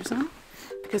retrieves them,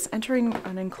 because entering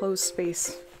an enclosed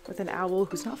space with an owl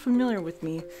who's not familiar with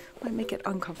me might make it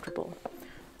uncomfortable.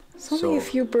 There's only a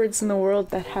few birds in the world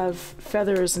that have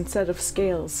feathers instead of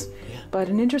scales. Yeah. But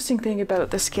an interesting thing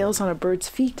about the scales on a bird's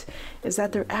feet is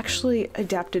that they're actually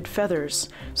adapted feathers.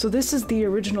 So this is the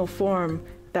original form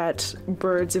that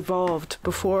birds evolved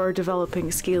before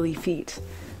developing scaly feet.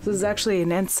 This is actually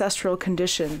an ancestral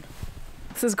condition.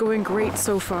 This is going great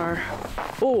so far.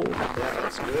 Oh. Yeah,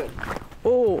 that's good.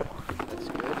 Oh. That's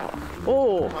good.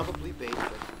 Oh. Probably bait.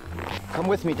 Come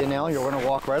with me, Danielle. You're going to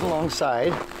walk right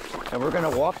alongside, and we're going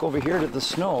to walk over here to the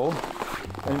snow,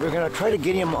 and we're going to try to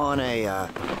get him on a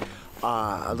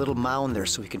little mound there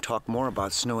so we can talk more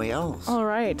about snowy owls. All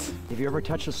right. Have you ever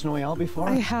touched a snowy owl before?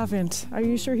 I haven't. Are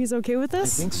you sure he's okay with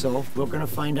this? I think so. We're going to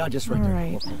find out just right All there.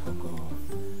 right.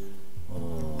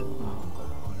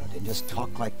 They just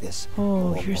talk like this.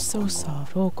 Oh, you're so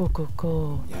soft. Oh,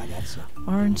 go. Yeah, that's it.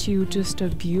 Aren't you just a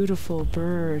beautiful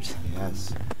bird?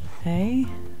 Yes. Hey?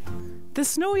 The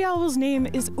snowy owl's name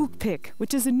is Ukpik,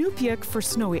 which is Inupiaq for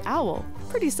snowy owl.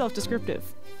 Pretty self-descriptive.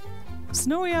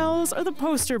 Snowy owls are the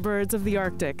poster birds of the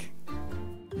Arctic.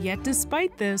 Yet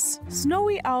despite this,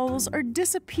 snowy owls are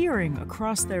disappearing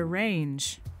across their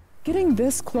range. Getting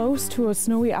this close to a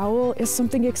snowy owl is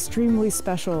something extremely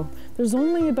special. There's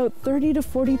only about 30 to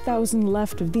 40,000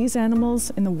 left of these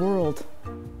animals in the world.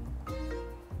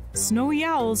 Snowy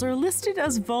owls are listed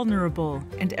as vulnerable,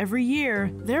 and every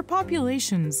year, their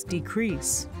populations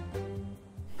decrease.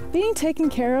 Being taken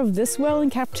care of this well in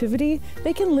captivity,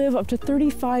 they can live up to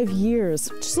 35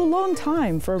 years, which is a long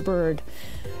time for a bird.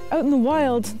 Out in the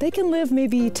wild, they can live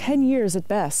maybe 10 years at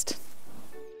best.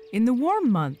 In the warm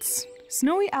months,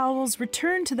 snowy owls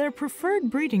return to their preferred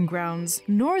breeding grounds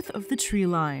north of the tree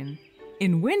line.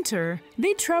 In winter,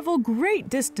 they travel great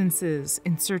distances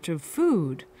in search of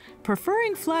food,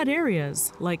 preferring flat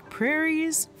areas like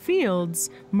prairies, fields,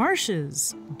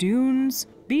 marshes, dunes,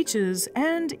 beaches,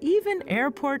 and even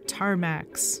airport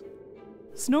tarmacs.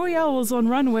 Snowy owls on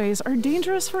runways are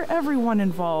dangerous for everyone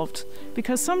involved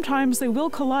because sometimes they will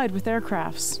collide with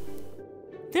aircrafts.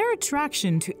 Their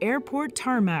attraction to airport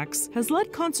tarmacs has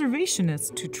led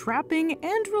conservationists to trapping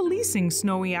and releasing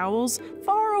snowy owls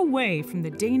far away from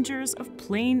the dangers of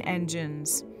plane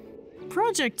engines.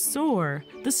 Project SOAR,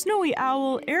 the Snowy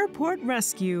Owl Airport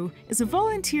Rescue, is a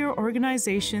volunteer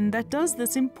organization that does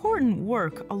this important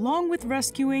work along with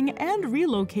rescuing and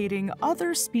relocating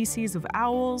other species of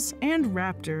owls and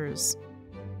raptors.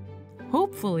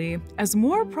 Hopefully, as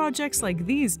more projects like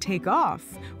these take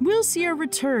off, we'll see a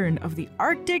return of the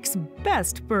Arctic's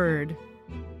best bird.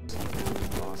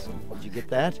 Awesome. Did you get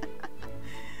that?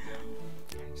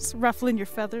 Just ruffling your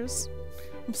feathers.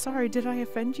 I'm sorry, did I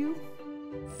offend you?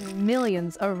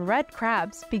 Millions of red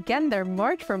crabs begin their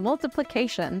march for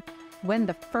multiplication. When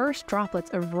the first droplets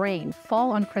of rain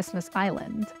fall on Christmas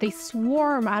Island, they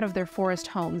swarm out of their forest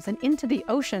homes and into the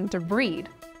ocean to breed.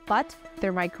 But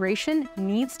their migration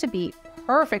needs to be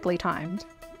perfectly timed.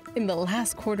 In the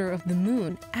last quarter of the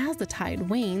moon, as the tide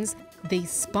wanes, they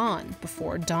spawn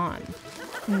before dawn.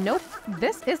 Nope,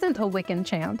 this isn't a Wiccan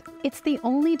chant. It's the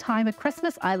only time a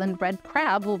Christmas Island red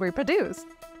crab will reproduce.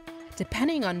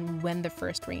 Depending on when the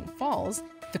first rain falls,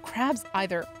 the crabs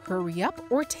either hurry up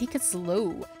or take it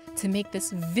slow to make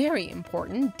this very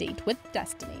important date with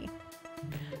destiny.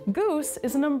 Goose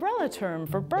is an umbrella term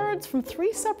for birds from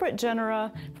 3 separate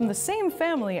genera from the same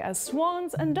family as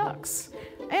swans and ducks.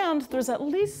 And there's at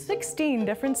least 16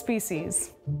 different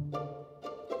species.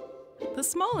 The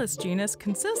smallest genus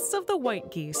consists of the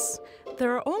white geese.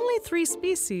 There are only 3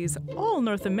 species, all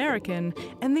North American,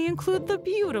 and they include the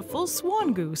beautiful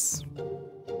swan goose.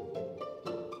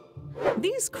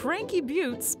 These cranky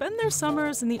buttes spend their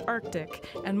summers in the Arctic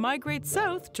and migrate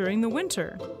south during the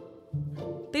winter.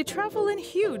 They travel in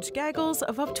huge gaggles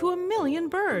of up to 1 million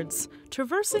birds,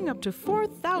 traversing up to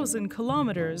 4,000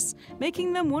 kilometers,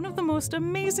 making them one of the most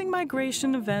amazing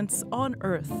migration events on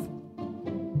Earth.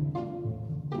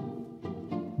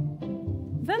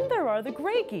 Then there are the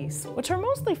gray geese, which are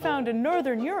mostly found in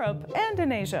northern Europe and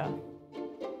in Asia.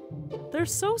 They're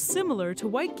so similar to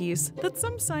white geese that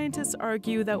some scientists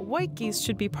argue that white geese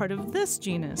should be part of this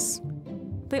genus.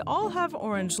 They all have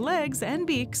orange legs and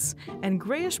beaks and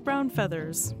grayish-brown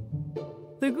feathers.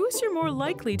 The goose you're more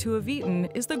likely to have eaten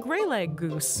is the gray-leg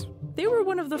goose. They were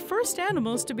one of the first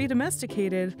animals to be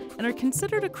domesticated and are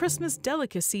considered a Christmas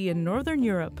delicacy in northern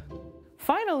Europe.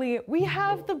 Finally, we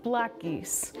have the black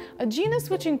geese, a genus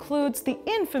which includes the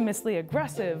infamously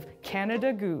aggressive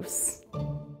Canada goose.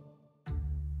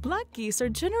 Black geese are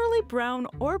generally brown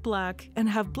or black and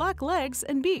have black legs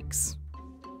and beaks.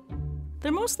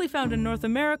 They're mostly found in North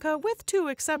America with 2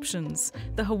 exceptions,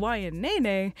 the Hawaiian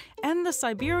nene and the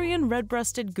Siberian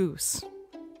red-breasted goose.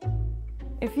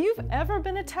 If you've ever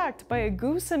been attacked by a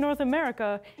goose in North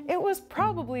America, it was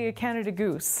probably a Canada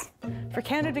goose. For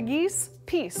Canada geese,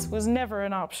 peace was never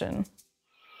an option.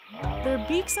 Their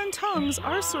beaks and tongues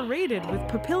are serrated with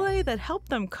papillae that help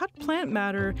them cut plant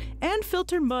matter and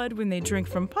filter mud when they drink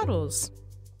from puddles.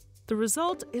 The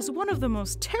result is one of the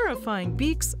most terrifying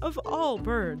beaks of all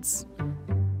birds.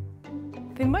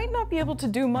 They might not be able to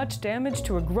do much damage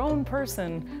to a grown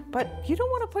person, but you don't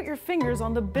want to put your fingers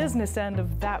on the business end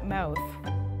of that mouth.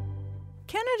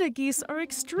 Canada geese are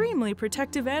extremely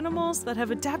protective animals that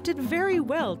have adapted very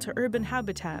well to urban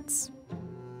habitats.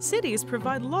 Cities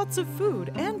provide lots of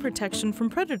food and protection from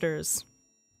predators.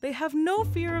 They have no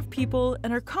fear of people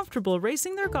and are comfortable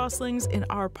racing their goslings in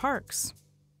our parks.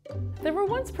 They were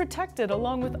once protected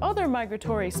along with other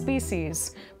migratory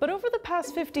species, but over the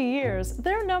past 50 years,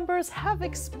 their numbers have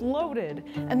exploded,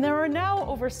 and there are now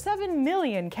over 7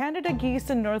 million Canada geese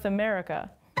in North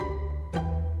America.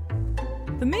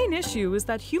 The main issue is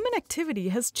that human activity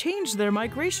has changed their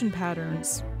migration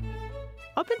patterns.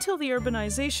 Up until the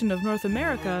urbanization of North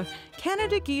America,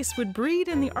 Canada geese would breed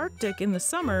in the Arctic in the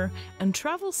summer and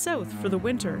travel south for the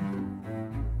winter.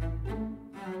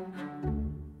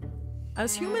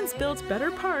 As humans built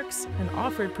better parks and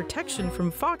offered protection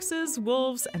from foxes,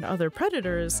 wolves, and other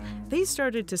predators, they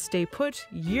started to stay put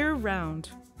year-round.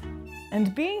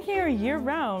 And being here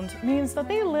year-round means that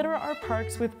they litter our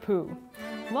parks with poo.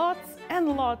 Lots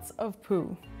and lots of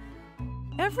poo.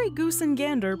 Every goose and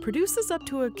gander produces up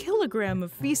to 1 kilogram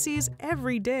of feces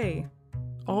every day.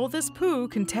 All this poo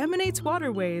contaminates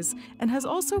waterways and has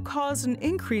also caused an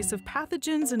increase of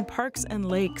pathogens in parks and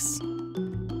lakes.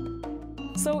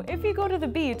 So if you go to the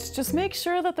beach, just make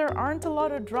sure that there aren't a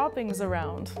lot of droppings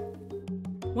around.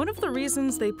 One of the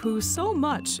reasons they poo so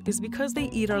much is because they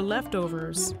eat our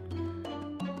leftovers.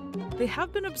 They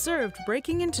have been observed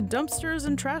breaking into dumpsters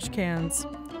and trash cans,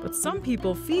 but some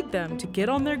people feed them to get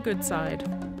on their good side.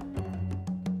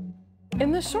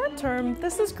 In the short term,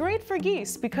 this is great for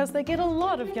geese because they get a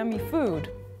lot of yummy food.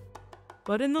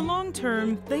 But in the long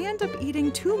term, they end up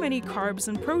eating too many carbs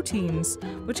and proteins,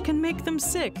 which can make them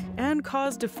sick and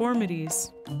cause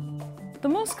deformities. The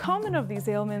most common of these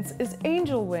ailments is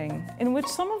angel wing, in which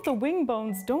some of the wing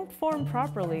bones don't form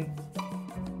properly.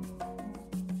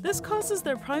 This causes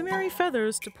their primary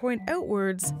feathers to point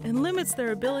outwards and limits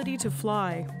their ability to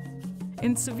fly.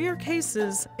 In severe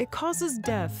cases, it causes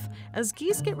death, as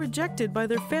geese get rejected by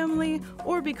their family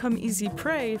or become easy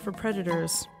prey for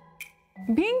predators.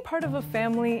 Being part of a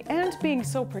family and being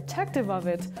so protective of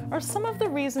it are some of the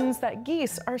reasons that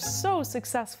geese are so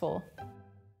successful.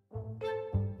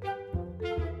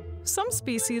 Some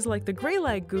species, like the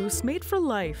gray-lag goose, mate for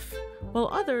life, while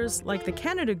others, like the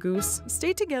Canada goose,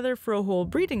 stay together for a whole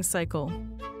breeding cycle.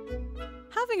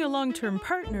 Having a long-term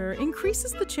partner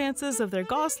increases the chances of their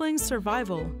gosling's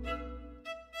survival.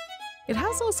 It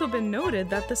has also been noted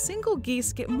that the single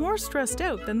geese get more stressed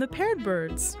out than the paired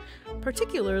birds,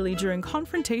 particularly during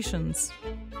confrontations.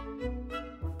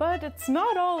 But it's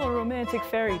not all a romantic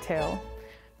fairy tale.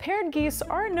 Paired geese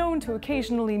are known to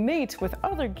occasionally mate with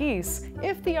other geese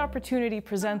if the opportunity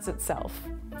presents itself.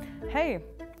 Hey,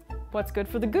 what's good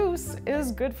for the goose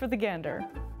is good for the gander.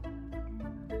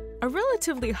 A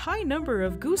relatively high number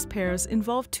of goose pairs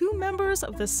involve two members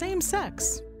of the same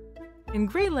sex. In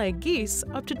gray-lag geese,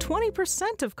 up to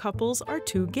 20% of couples are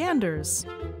two ganders.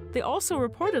 They also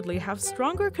reportedly have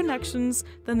stronger connections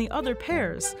than the other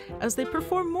pairs, as they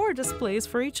perform more displays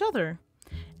for each other.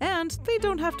 And they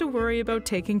don't have to worry about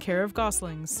taking care of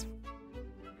goslings.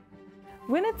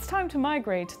 When it's time to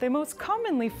migrate, they most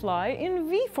commonly fly in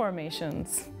V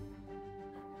formations.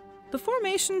 The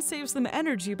formation saves them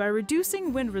energy by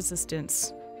reducing wind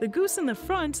resistance. The goose in the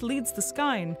front leads the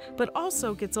skein, but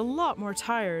also gets a lot more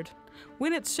tired.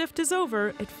 When its shift is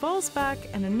over, it falls back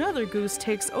and another goose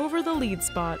takes over the lead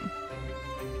spot.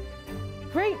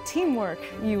 Great teamwork,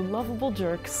 you lovable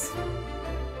jerks.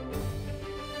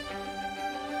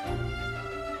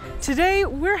 Today,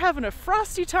 we're having a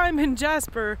frosty time in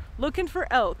Jasper looking for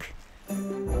elk.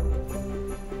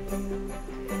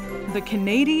 The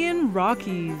Canadian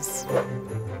Rockies.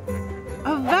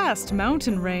 A vast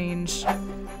mountain range,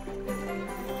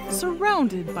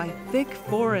 surrounded by thick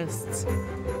forests,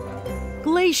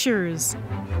 glaciers,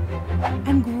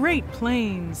 and great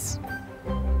plains.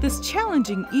 This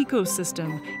challenging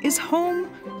ecosystem is home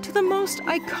to the most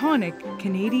iconic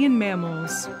Canadian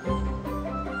mammals.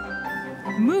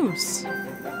 Moose,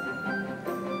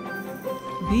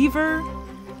 beaver,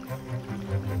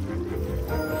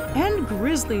 and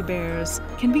grizzly bears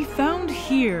can be found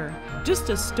here, just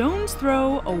a stone's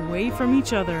throw away from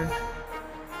each other.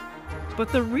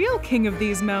 But the real king of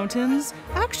these mountains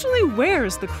actually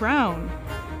wears the crown.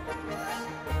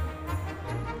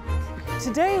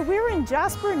 Today we're in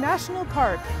Jasper National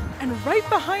Park, and right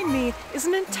behind me is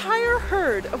an entire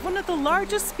herd of one of the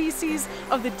largest species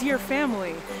of the deer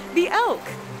family, the elk.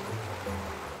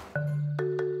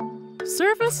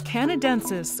 Cervus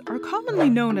canadensis are commonly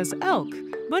known as elk,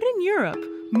 but in Europe,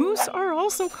 moose are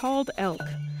also called elk.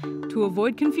 To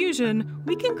avoid confusion,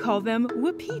 we can call them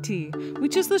Wapiti,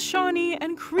 which is the Shawnee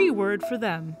and Cree word for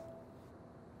them.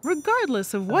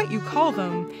 Regardless of what you call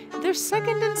them, they're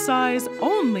second in size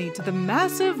only to the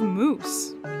massive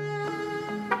moose.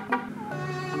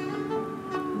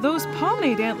 Those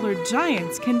pomade-antlered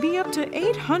giants can be up to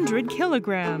 800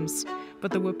 kilograms,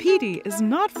 but the Wapiti is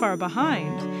not far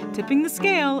behind, tipping the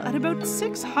scale at about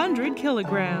 600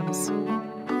 kilograms.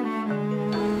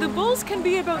 The bulls can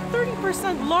be about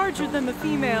 30% larger than the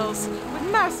females,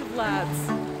 with massive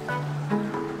lads.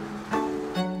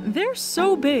 They're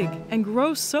so big and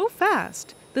grow so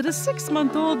fast that a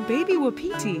 6-month-old baby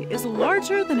Wapiti is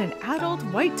larger than an adult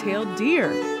white-tailed deer.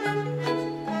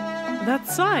 That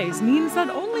size means that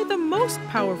only the most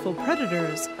powerful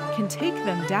predators can take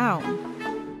them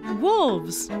down.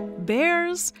 Wolves,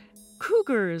 bears,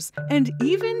 cougars, and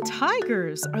even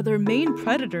tigers are their main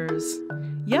predators.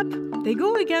 Yep, they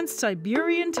go against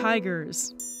Siberian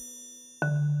tigers.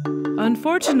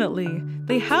 Unfortunately,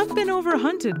 they have been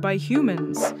overhunted by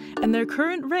humans, and their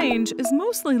current range is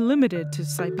mostly limited to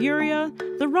Siberia,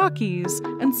 the Rockies,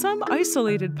 and some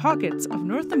isolated pockets of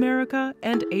North America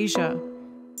and Asia.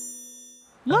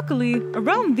 Luckily,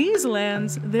 around these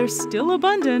lands, they're still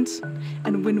abundant,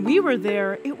 and when we were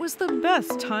there, it was the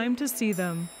best time to see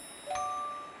them.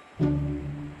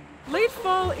 Late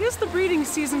fall is the breeding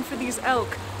season for these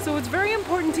elk, so it's very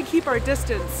important to keep our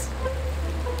distance.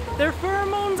 Their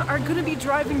pheromones are going to be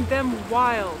driving them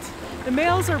wild. The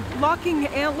males are blocking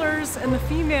antlers, and the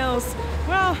females,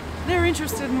 well, they're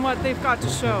interested in what they've got to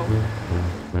show.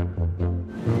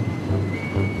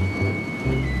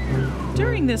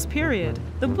 During this period,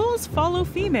 the bulls follow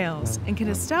females and can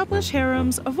establish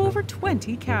harems of over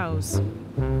 20 cows.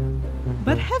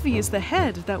 But heavy is the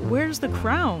head that wears the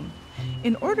crown.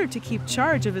 In order to keep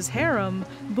charge of his harem,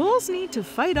 bulls need to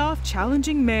fight off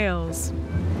challenging males.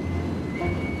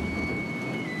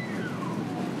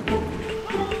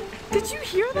 Did you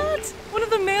hear that? One of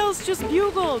the males just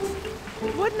bugled.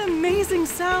 What an amazing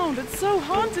sound. It's so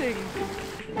haunting.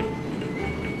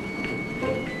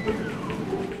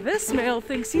 This male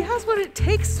thinks he has what it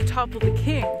takes to topple the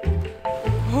king.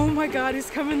 Oh my god,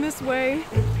 he's coming this way.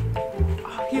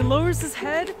 Oh, he lowers his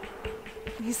head.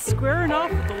 And he's squaring off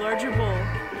with the larger bull.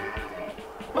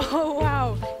 Oh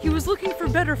wow, he was looking for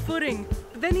better footing,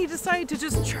 but then he decided to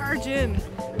just charge in.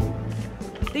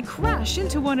 They crash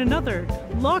into one another,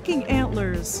 locking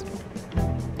antlers.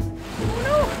 Oh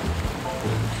no!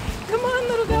 Come on,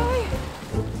 little guy!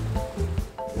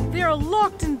 They are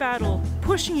locked in battle,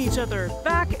 pushing each other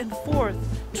back and forth,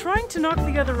 trying to knock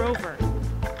the other over.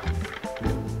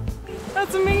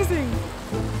 That's amazing!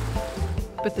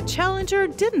 But the challenger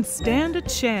didn't stand a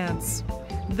chance.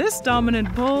 This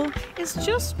dominant bull is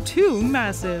just too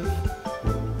massive.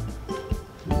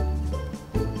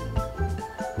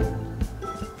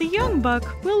 The young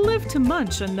buck will live to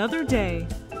munch another day.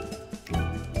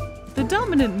 The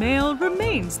dominant male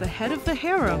remains the head of the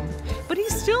harem, but he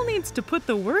still needs to put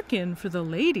the work in for the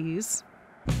ladies.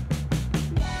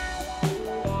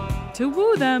 To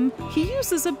woo them, he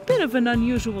uses a bit of an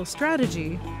unusual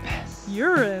strategy.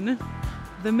 Urine.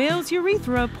 The male's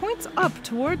urethra points up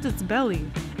towards its belly,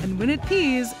 and when it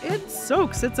pees, it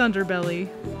soaks its underbelly.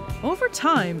 Over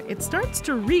time, it starts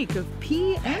to reek of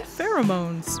pee and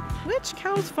pheromones, which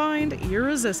cows find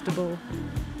irresistible.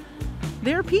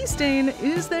 Their pee stain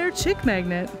is their chick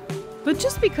magnet. But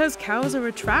just because cows are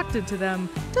attracted to them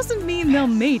doesn't mean they'll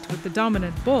mate with the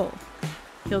dominant bull.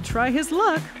 He'll try his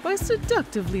luck by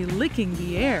seductively licking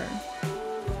the air.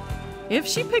 If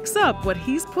she picks up what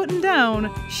he's putting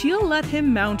down, she'll let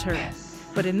him mount her.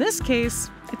 But in this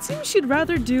case, it seems she'd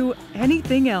rather do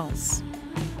anything else.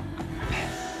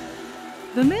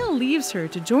 The male leaves her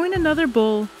to join another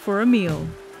bull for a meal.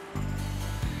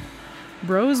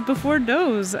 Bros before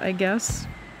does, I guess.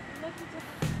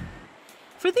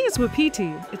 For these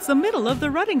Wapiti, it's the middle of the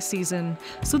rutting season,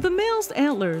 so the male's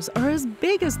antlers are as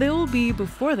big as they will be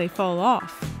before they fall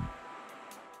off.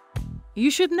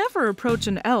 You should never approach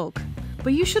an elk,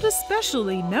 but you should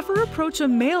especially never approach a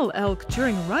male elk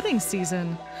during rutting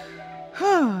season.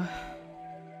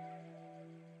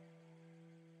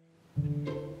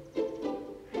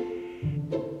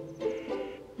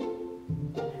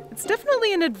 It's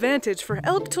definitely an advantage for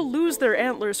elk to lose their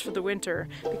antlers for the winter,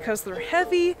 because they're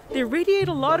heavy, they radiate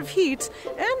a lot of heat,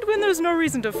 and when there's no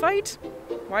reason to fight,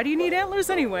 why do you need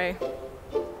antlers anyway?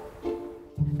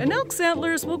 An elk's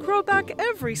antlers will grow back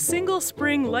every single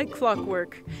spring like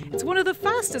clockwork. It's one of the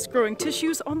fastest growing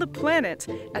tissues on the planet,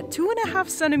 at 2.5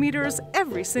 centimeters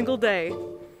every single day.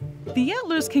 The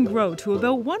antlers can grow to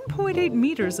about 1.8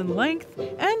 meters in length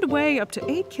and weigh up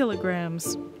to 8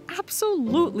 kilograms.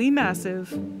 Absolutely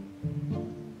massive.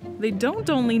 They don't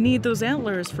only need those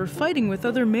antlers for fighting with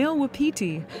other male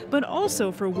Wapiti, but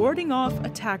also for warding off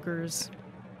attackers.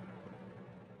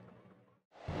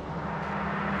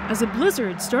 As a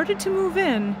blizzard started to move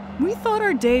in, we thought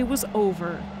our day was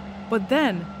over. But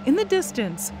then, in the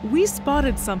distance, we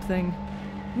spotted something.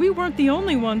 We weren't the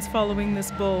only ones following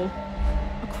this bull.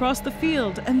 Across the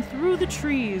field and through the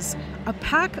trees, a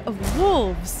pack of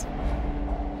wolves.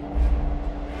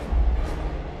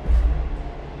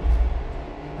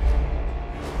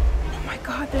 Oh my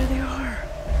God, there they are.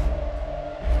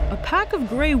 A pack of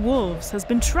gray wolves has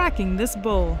been tracking this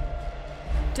bull.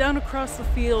 Down across the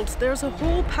field, there's a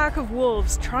whole pack of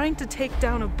wolves trying to take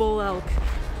down a bull elk.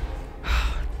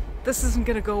 This isn't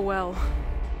gonna go well.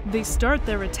 They start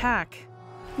their attack.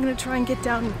 I'm gonna try and get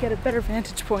down and get a better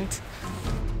vantage point.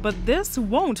 But this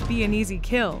won't be an easy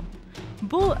kill.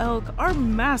 Bull elk are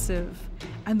massive,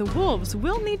 and the wolves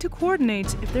will need to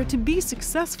coordinate if they're to be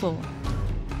successful.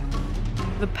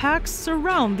 The packs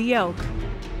surround the elk.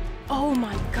 Oh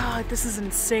my God, this is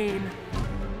insane.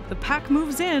 The pack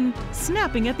moves in,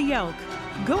 snapping at the elk,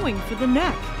 going for the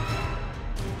neck.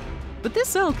 But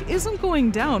this elk isn't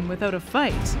going down without a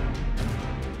fight.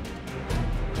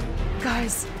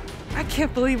 Guys, I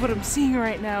can't believe what I'm seeing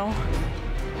right now.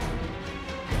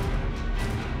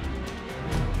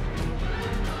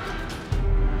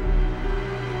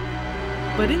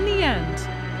 But in the end,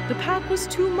 the pack was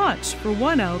too much for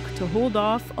one elk to hold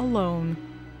off alone.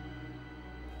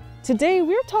 Today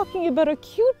we're talking about a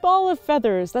cute ball of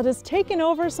feathers that has taken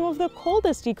over some of the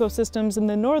coldest ecosystems in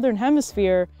the northern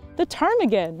hemisphere, the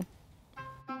ptarmigan.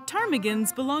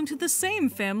 Ptarmigans belong to the same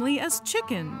family as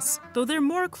chickens, though they're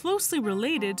more closely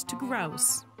related to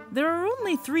grouse. There are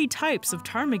only 3 types of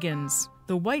ptarmigans: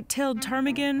 the white-tailed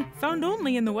ptarmigan, found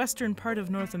only in the western part of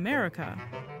North America,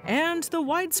 and the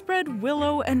widespread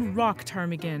willow and rock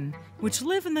ptarmigan, which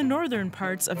live in the northern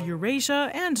parts of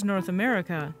Eurasia and North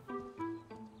America.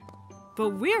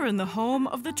 But we're in the home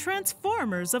of the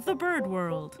transformers of the bird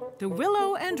world, the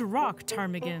willow and rock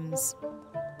ptarmigans.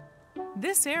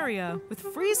 This area, with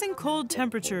freezing cold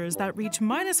temperatures that reach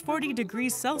 -40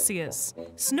 degrees Celsius,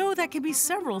 snow that can be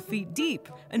several feet deep,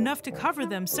 enough to cover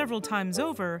them several times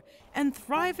over, and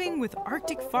thriving with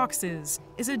Arctic foxes,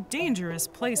 is a dangerous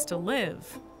place to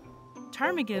live.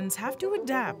 Ptarmigans have to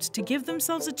adapt to give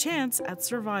themselves a chance at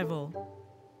survival.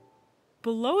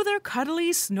 Below their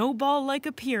cuddly, snowball-like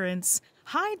appearance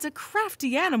hides a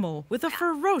crafty animal with a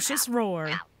ferocious roar.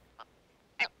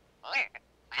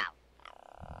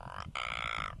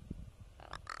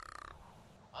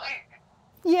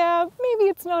 Yeah, maybe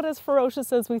it's not as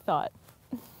ferocious as we thought.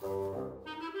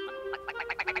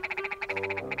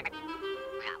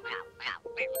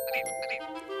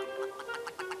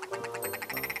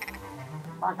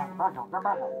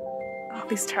 Oh,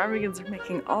 these ptarmigans are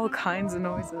making all kinds of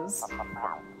noises.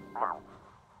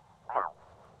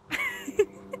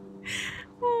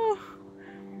 Oh,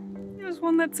 there's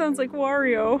one that sounds like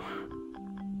Wario.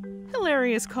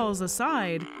 Hilarious calls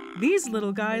aside, these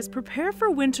little guys prepare for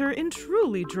winter in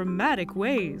truly dramatic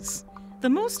ways. The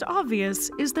most obvious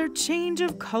is their change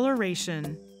of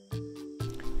coloration.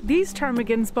 These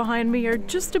ptarmigans behind me are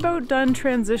just about done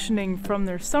transitioning from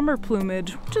their summer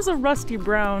plumage, which is a rusty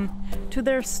brown, to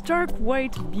their stark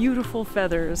white, beautiful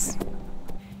feathers.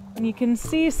 And you can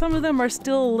see some of them are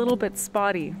still a little bit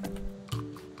spotty.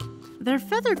 Their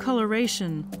feather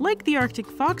coloration, like the Arctic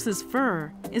fox's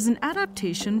fur, is an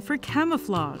adaptation for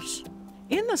camouflage.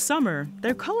 In the summer,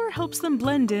 their color helps them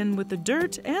blend in with the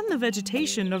dirt and the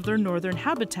vegetation of their northern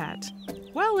habitat,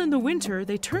 while in the winter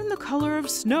they turn the color of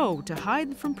snow to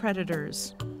hide from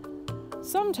predators.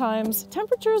 Sometimes,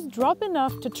 temperatures drop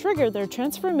enough to trigger their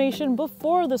transformation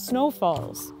before the snow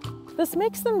falls. This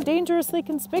makes them dangerously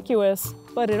conspicuous,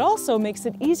 but it also makes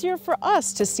it easier for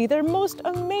us to see their most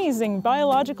amazing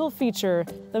biological feature,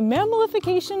 the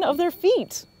mammalification of their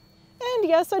feet. And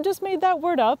yes, I just made that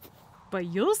word up. But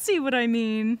you'll see what I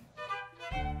mean.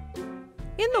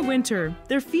 In the winter,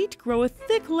 their feet grow a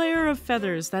thick layer of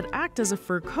feathers that act as a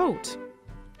fur coat.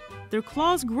 Their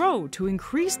claws grow to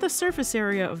increase the surface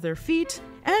area of their feet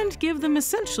and give them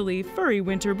essentially furry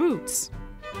winter boots.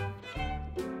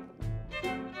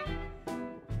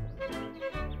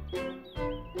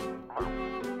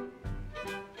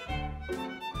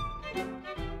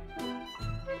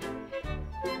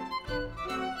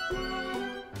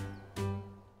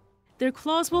 Their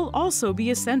claws will also be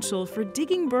essential for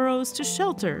digging burrows to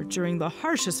shelter during the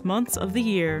harshest months of the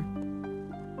year.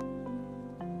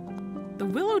 The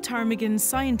willow ptarmigan's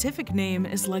scientific name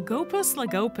is Lagopus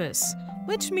lagopus,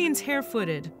 which means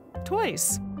hare-footed,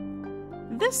 twice.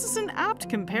 This is an apt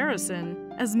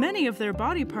comparison, as many of their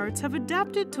body parts have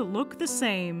adapted to look the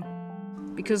same.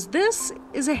 Because this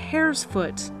is a hare's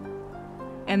foot,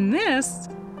 and this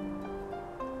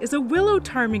is a willow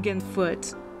ptarmigan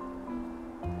foot.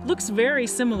 Looks very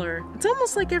similar. It's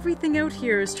almost like everything out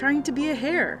here is trying to be a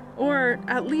hare, or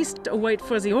at least a white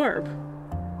fuzzy orb.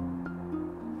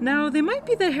 Now, they might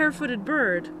be the hare-footed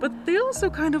bird, but they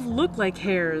also kind of look like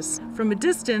hares. From a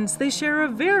distance, they share a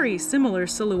very similar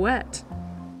silhouette.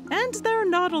 And they're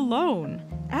not alone.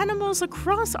 Animals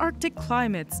across Arctic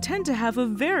climates tend to have a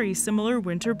very similar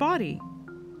winter body.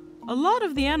 A lot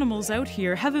of the animals out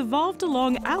here have evolved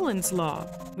along Allen's law,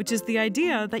 which is the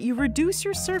idea that you reduce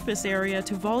your surface area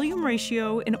to volume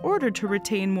ratio in order to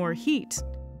retain more heat.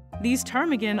 These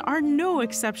ptarmigan are no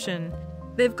exception.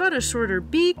 They've got a shorter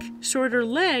beak, shorter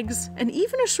legs, and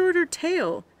even a shorter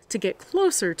tail to get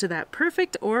closer to that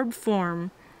perfect orb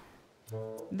form.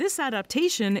 This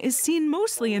adaptation is seen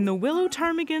mostly in the willow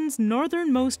ptarmigan's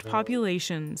northernmost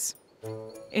populations.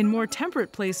 In more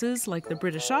temperate places, like the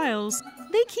British Isles,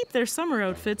 they keep their summer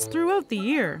outfits throughout the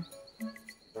year.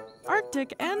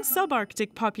 Arctic and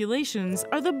subarctic populations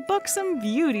are the buxom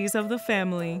beauties of the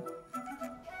family.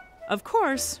 Of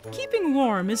course, keeping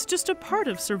warm is just a part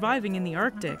of surviving in the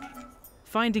Arctic.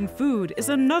 Finding food is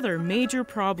another major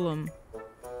problem.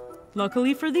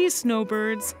 Luckily for these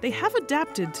snowbirds, they have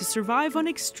adapted to survive on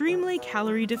extremely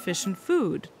calorie-deficient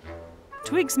food.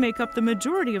 Twigs make up the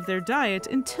majority of their diet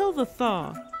until the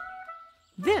thaw.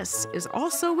 This is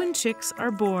also when chicks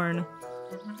are born.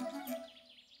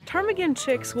 Ptarmigan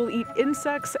chicks will eat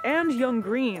insects and young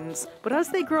greens, but as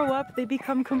they grow up, they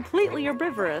become completely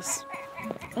herbivorous.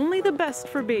 Only the best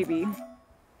for baby.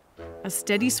 A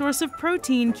steady source of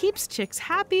protein keeps chicks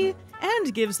happy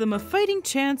and gives them a fighting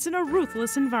chance in a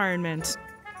ruthless environment.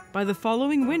 By the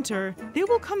following winter, they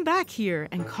will come back here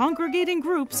and congregate in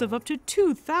groups of up to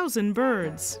 2,000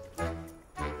 birds.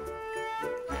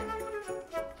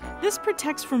 This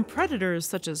protects from predators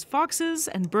such as foxes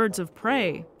and birds of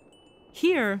prey.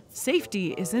 Here,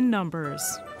 safety is in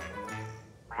numbers.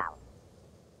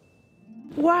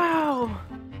 Wow!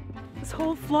 This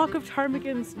whole flock of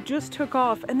ptarmigans just took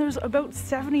off, and there's about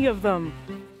 70 of them.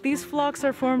 These flocks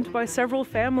are formed by several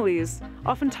families.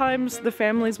 Oftentimes, the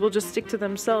families will just stick to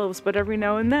themselves, but every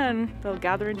now and then, they'll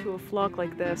gather into a flock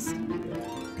like this.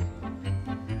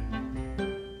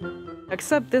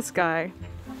 Except this guy.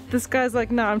 This guy's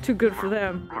like, nah, I'm too good for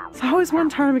them. It's always one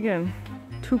ptarmigan.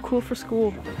 Too cool for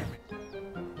school.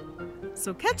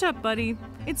 So catch up, buddy.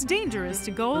 It's dangerous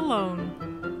to go alone.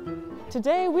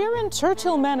 Today we're in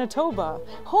Churchill, Manitoba,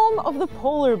 home of the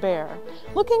polar bear,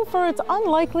 looking for its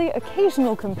unlikely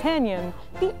occasional companion,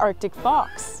 the Arctic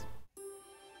fox.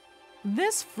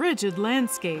 This frigid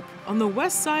landscape on the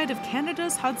west side of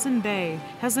Canada's Hudson Bay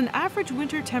has an average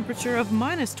winter temperature of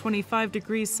 -25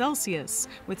 degrees Celsius,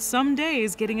 with some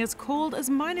days getting as cold as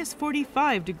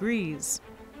 -45 degrees.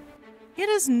 It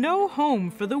is no home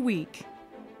for the weak.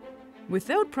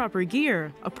 Without proper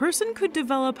gear, a person could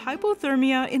develop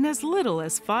hypothermia in as little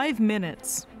as 5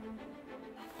 minutes.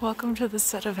 Welcome to the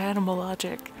set of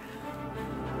Animalogic.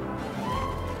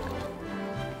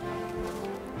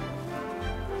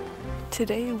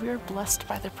 Today we're blessed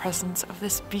by the presence of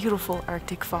this beautiful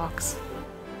Arctic fox.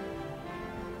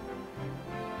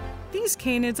 These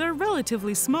canids are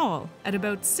relatively small, at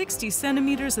about 60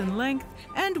 centimeters in length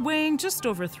and weighing just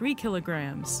over 3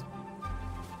 kilograms.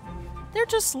 They're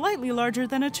just slightly larger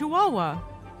than a Chihuahua.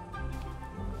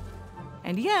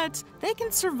 And yet, they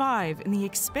can survive in the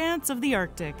expanse of the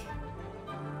Arctic.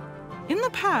 In the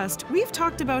past, we've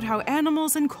talked about how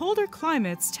animals in colder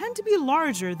climates tend to be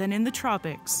larger than in the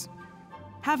tropics.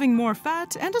 Having more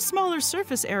fat and a smaller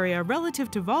surface area relative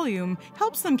to volume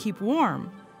helps them keep warm.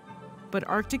 But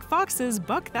Arctic foxes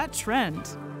buck that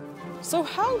trend. So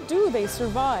how do they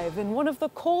survive in one of the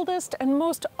coldest and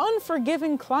most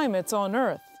unforgiving climates on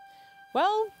Earth?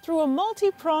 Well, through a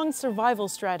multi-pronged survival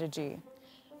strategy.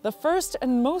 The first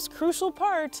and most crucial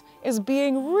part is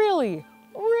being really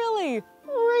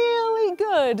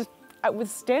good at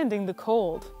withstanding the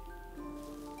cold.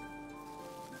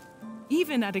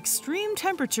 Even at extreme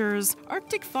temperatures,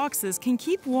 Arctic foxes can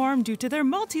keep warm due to their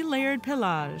multi-layered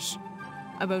pelage.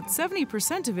 About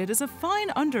 70% of it is a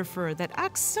fine underfur that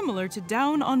acts similar to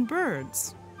down on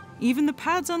birds. Even the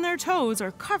pads on their toes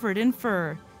are covered in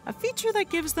fur, a feature that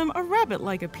gives them a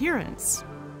rabbit-like appearance.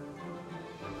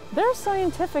 Their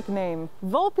scientific name,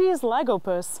 Vulpes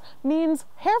lagopus, means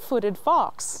hare-footed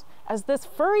fox, as this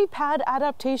furry pad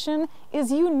adaptation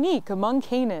is unique among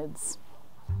canids.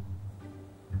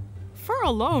 Fur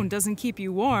alone doesn't keep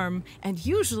you warm, and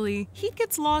usually heat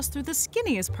gets lost through the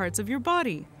skinniest parts of your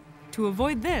body. To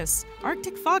avoid this,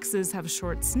 Arctic foxes have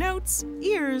short snouts,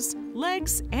 ears,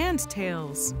 legs, and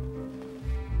tails.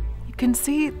 You can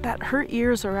see that her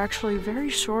ears are actually very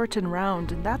short and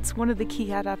round, and that's one of the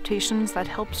key adaptations that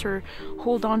helps her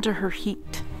hold on to her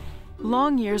heat.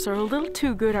 Long ears are a little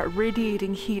too good at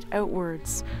radiating heat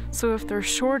outwards, so if they're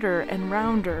shorter and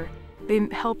rounder, they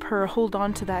help her hold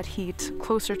on to that heat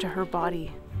closer to her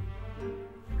body.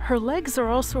 Her legs are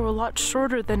also a lot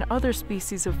shorter than other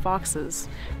species of foxes,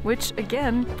 which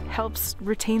again helps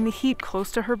retain the heat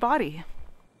close to her body.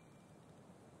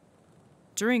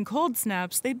 During cold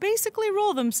snaps, they basically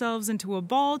roll themselves into a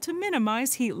ball to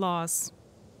minimize heat loss.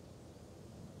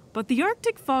 But the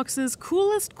Arctic fox's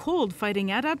coolest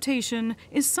cold-fighting adaptation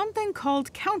is something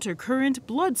called countercurrent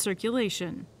blood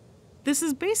circulation. This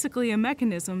is basically a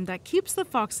mechanism that keeps the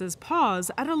fox's paws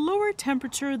at a lower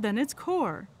temperature than its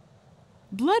core.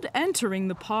 Blood entering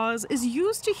the paws is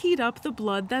used to heat up the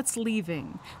blood that's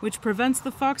leaving, which prevents the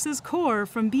fox's core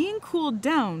from being cooled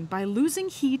down by losing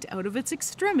heat out of its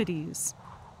extremities.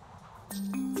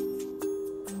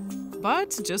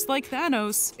 But just like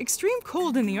Thanos, extreme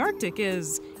cold in the Arctic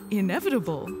is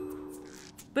inevitable.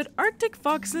 But Arctic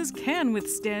foxes can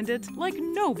withstand it like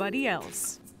nobody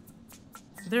else.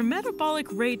 Their metabolic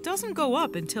rate doesn't go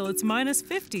up until it's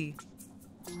 -50.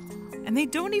 And they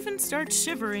don't even start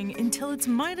shivering until it's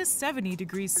 -70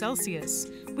 degrees Celsius,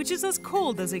 which is as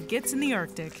cold as it gets in the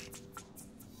Arctic.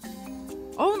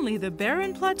 Only the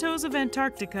barren plateaus of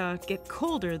Antarctica get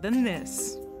colder than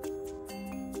this.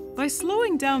 By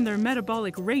slowing down their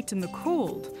metabolic rate in the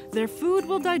cold, their food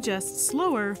will digest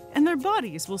slower and their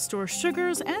bodies will store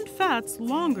sugars and fats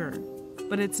longer.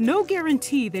 But it's no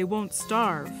guarantee they won't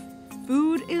starve.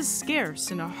 Food is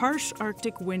scarce in a harsh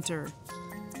Arctic winter.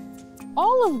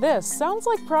 All of this sounds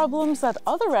like problems that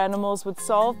other animals would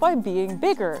solve by being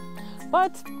bigger.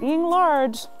 But being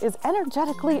large is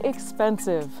energetically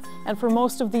expensive, and for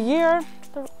most of the year,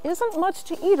 there isn't much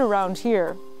to eat around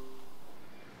here.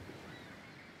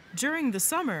 During the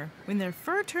summer, when their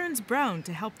fur turns brown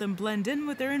to help them blend in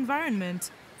with their environment,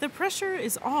 the pressure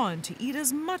is on to eat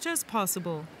as much as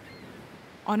possible.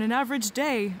 On an average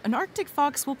day, an Arctic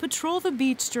fox will patrol the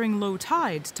beach during low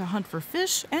tide to hunt for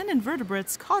fish and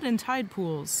invertebrates caught in tide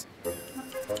pools.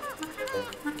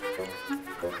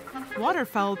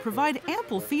 Waterfowl provide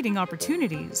ample feeding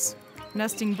opportunities.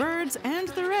 Nesting birds and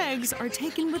their eggs are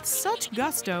taken with such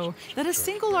gusto that a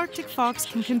single Arctic fox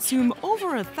can consume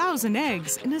over 1,000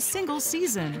 eggs in a single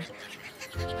season.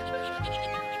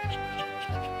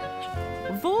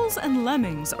 Voles and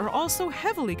lemmings are also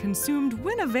heavily consumed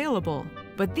when available,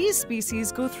 but these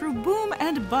species go through boom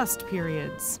and bust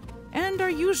periods and are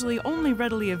usually only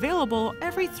readily available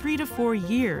every 3 to 4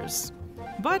 years.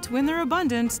 But when they're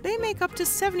abundant, they make up to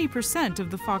 70% of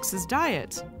the fox's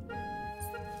diet.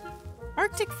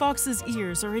 Arctic foxes'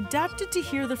 ears are adapted to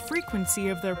hear the frequency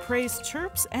of their prey's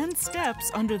chirps and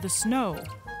steps under the snow.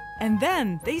 And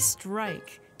then they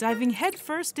strike, diving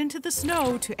headfirst into the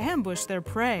snow to ambush their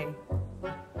prey.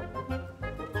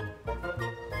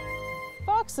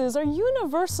 Foxes are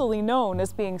universally known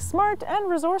as being smart and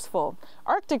resourceful.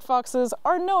 Arctic foxes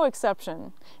are no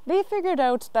exception. They figured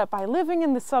out that by living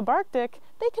in the subarctic,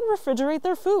 they can refrigerate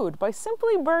their food by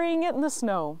simply burying it in the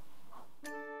snow.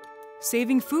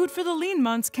 Saving food for the lean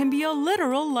months can be a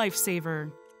literal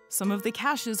lifesaver. Some of the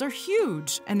caches are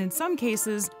huge, and in some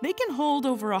cases, they can hold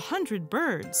over 100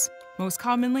 birds, most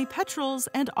commonly petrels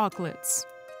and auklets.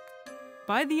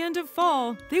 By the end of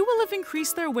fall, they will have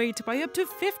increased their weight by up to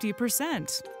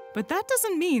 50%. But that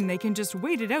doesn't mean they can just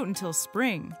wait it out until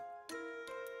spring.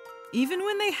 Even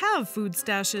when they have food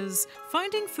stashes,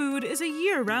 finding food is a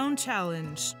year-round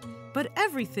challenge. But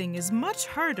everything is much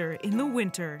harder in the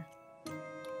winter.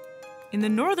 In the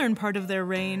northern part of their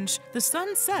range, the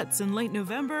sun sets in late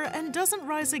November and doesn't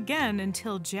rise again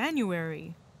until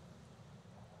January.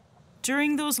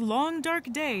 During those long,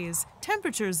 dark days,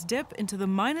 temperatures dip into the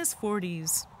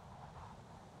 -40s.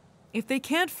 If they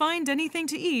can't find anything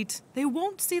to eat, they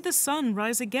won't see the sun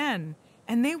rise again,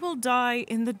 and they will die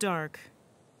in the dark.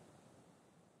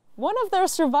 One of their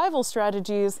survival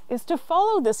strategies is to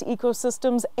follow this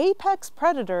ecosystem's apex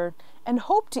predator and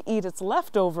hope to eat its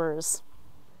leftovers.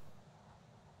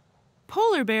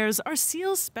 Polar bears are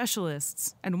seal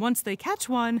specialists, and once they catch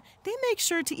one, they make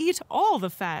sure to eat all the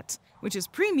fat, which is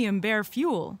premium bear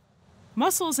fuel.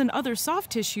 Muscles and other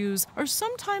soft tissues are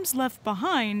sometimes left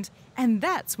behind, and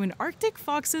that's when Arctic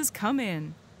foxes come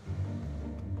in.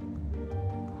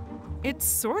 It's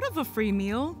sort of a free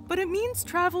meal, but it means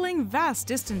traveling vast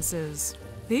distances.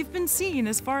 They've been seen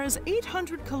as far as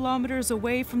 800 kilometers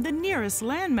away from the nearest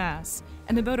landmass,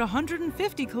 and about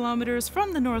 150 kilometers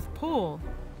from the North Pole.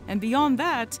 And beyond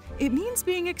that, it means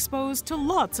being exposed to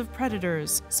lots of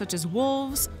predators, such as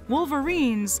wolves,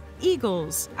 wolverines,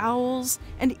 eagles, owls,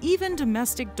 and even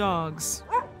domestic dogs.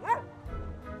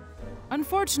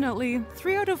 Unfortunately,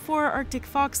 3 out of 4 Arctic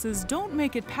foxes don't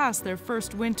make it past their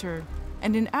first winter,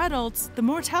 and in adults, the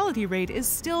mortality rate is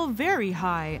still very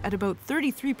high at about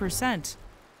 33%.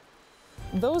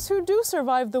 Those who do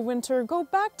survive the winter go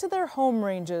back to their home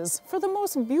ranges for the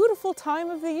most beautiful time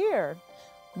of the year.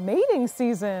 Mating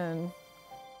season!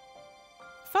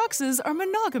 Foxes are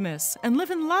monogamous and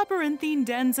live in labyrinthine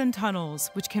dens and tunnels,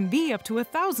 which can be up to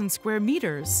 1,000 square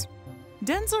meters.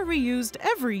 Dens are reused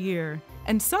every year,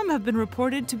 and some have been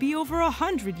reported to be over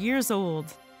 100 years old.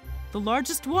 The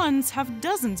largest ones have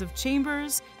dozens of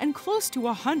chambers and close to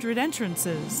 100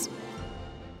 entrances.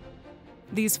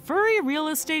 These furry real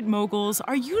estate moguls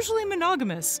are usually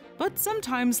monogamous, but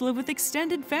sometimes live with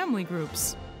extended family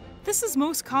groups. This is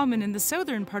most common in the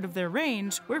southern part of their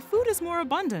range, where food is more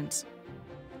abundant.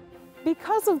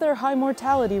 Because of their high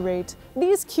mortality rate,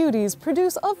 these cuties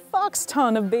produce a fox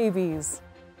ton of babies.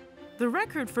 The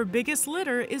record for biggest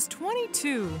litter is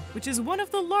 22, which is one of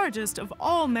the largest of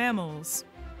all mammals.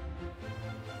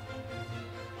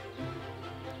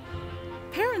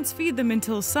 Parents feed them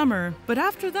until summer, but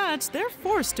after that, they're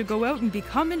forced to go out and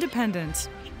become independent.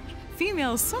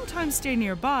 Females sometimes stay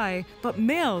nearby, but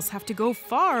males have to go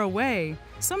far away,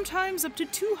 sometimes up to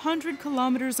 200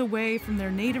 kilometers away from their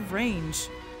native range.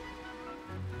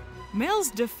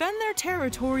 Males defend their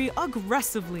territory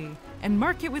aggressively and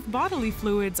mark it with bodily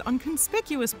fluids on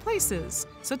conspicuous places,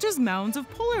 such as mounds of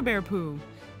polar bear poo,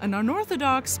 an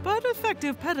unorthodox but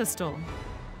effective pedestal.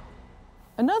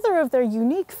 Another of their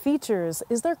unique features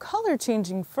is their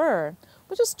color-changing fur,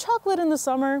 which is chocolate in the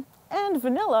summer and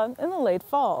vanilla in the late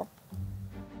fall.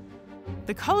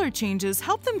 The color changes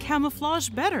help them camouflage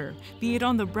better, be it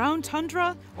on the brown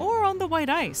tundra or on the white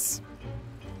ice.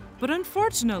 But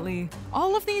unfortunately,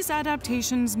 all of these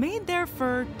adaptations made their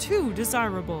fur too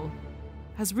desirable.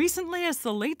 As recently as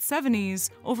the late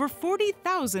 70s, over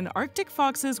 40,000 Arctic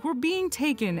foxes were being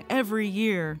taken every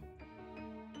year.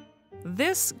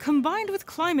 This, combined with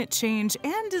climate change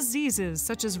and diseases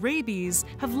such as rabies,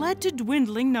 have led to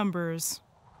dwindling numbers.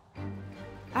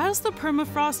 As the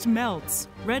permafrost melts,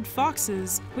 red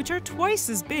foxes, which are twice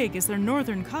as big as their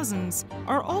northern cousins,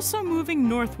 are also moving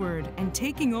northward and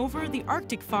taking over the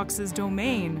Arctic fox's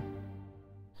domain.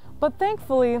 But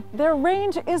thankfully, their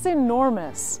range is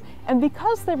enormous. And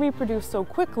because they reproduce so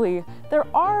quickly, there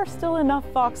are still enough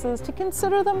foxes to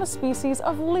consider them a species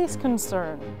of least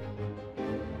concern.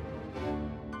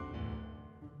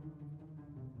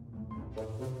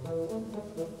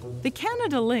 The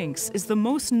Canada lynx is the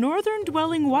most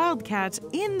northern-dwelling wildcat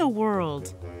in the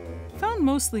world. Found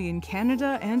mostly in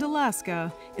Canada and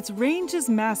Alaska, its range is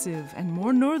massive and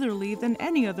more northerly than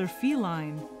any other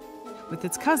feline, with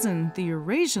its cousin, the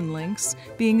Eurasian lynx,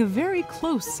 being a very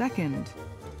close second.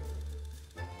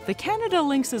 The Canada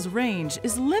lynx's range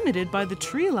is limited by the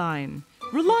tree line,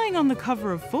 relying on the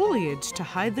cover of foliage to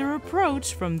hide their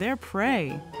approach from their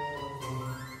prey.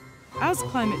 As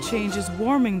climate change is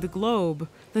warming the globe,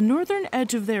 the northern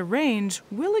edge of their range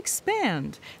will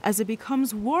expand as it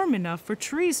becomes warm enough for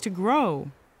trees to grow,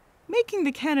 making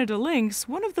the Canada lynx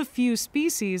one of the few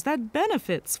species that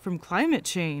benefits from climate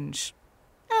change,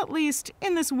 at least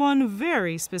in this one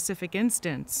very specific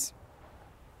instance.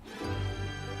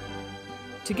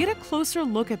 To get a closer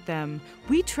look at them,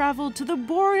 we traveled to the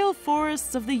boreal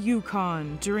forests of the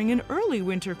Yukon during an early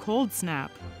winter cold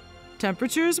snap.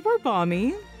 Temperatures were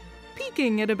balmy,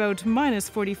 peaking at about minus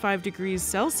 45 degrees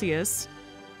Celsius,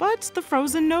 but the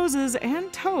frozen noses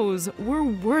and toes were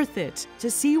worth it to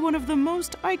see one of the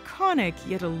most iconic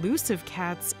yet elusive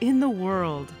cats in the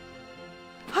world.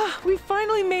 We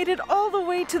finally made it all the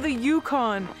way to the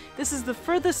Yukon. This is the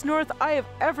furthest north I have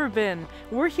ever been.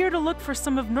 We're here to look for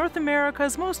some of North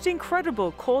America's most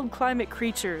incredible cold climate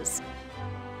creatures.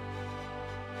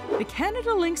 The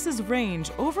Canada lynx's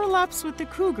range overlaps with the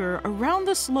cougar around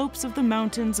the slopes of the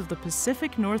mountains of the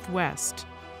Pacific Northwest.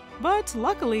 But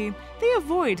luckily, they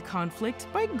avoid conflict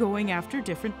by going after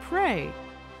different prey.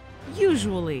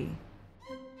 Usually.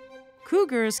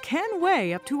 Cougars can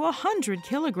weigh up to 100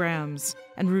 kilograms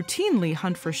and routinely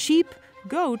hunt for sheep,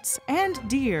 goats, and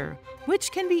deer,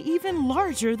 which can be even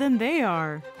larger than they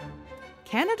are.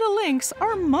 Canada lynx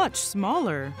are much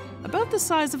smaller, about the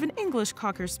size of an English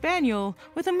Cocker Spaniel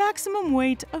with a maximum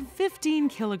weight of 15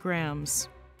 kilograms.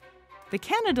 The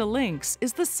Canada lynx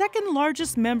is the second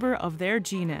largest member of their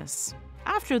genus,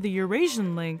 after the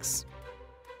Eurasian lynx.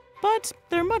 But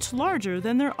they're much larger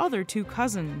than their other two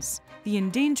cousins, the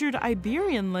endangered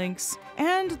Iberian lynx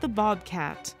and the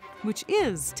bobcat, which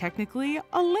is technically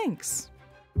a lynx.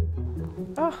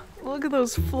 Oh, look at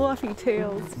those fluffy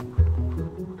tails.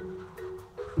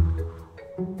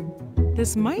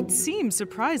 This might seem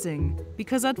surprising,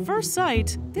 because at first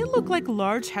sight, they look like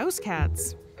large house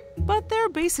cats. But they're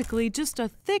basically just a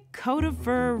thick coat of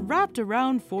fur wrapped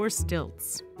around four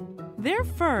stilts. Their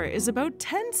fur is about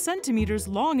 10 centimeters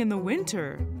long in the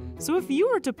winter, so if you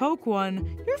were to poke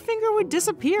one, your finger would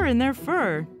disappear in their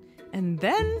fur, and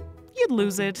then you'd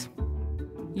lose it.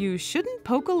 You shouldn't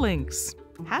poke a lynx.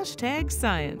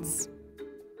 #science.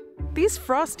 These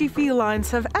frosty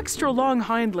felines have extra long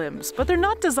hind limbs, but they're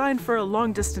not designed for a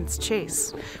long-distance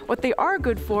chase. What they are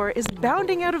good for is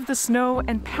bounding out of the snow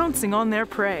and pouncing on their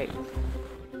prey.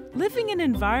 Living in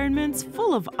environments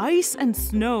full of ice and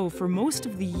snow for most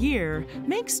of the year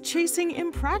makes chasing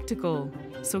impractical.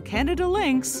 So Canada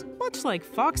lynx, much like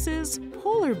foxes,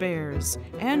 polar bears,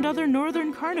 and other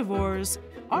northern carnivores,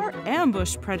 are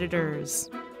ambush predators.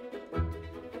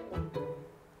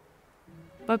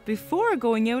 But before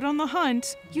going out on the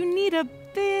hunt, you need a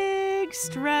big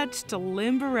stretch to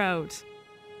limber out.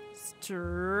 Stretch.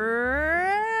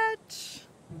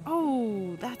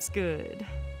 Oh, that's good.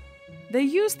 They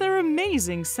use their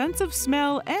amazing sense of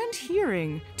smell and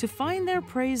hearing to find their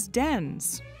prey's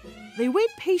dens. They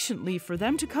wait patiently for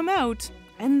them to come out,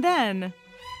 and then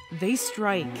they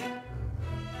strike.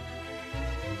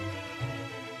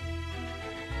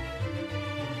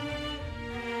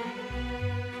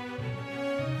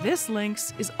 This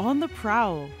lynx is on the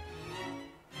prowl.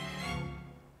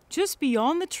 Just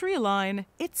beyond the tree line,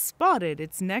 it spotted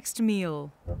its next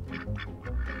meal.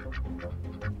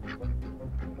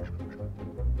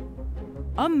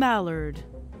 A mallard.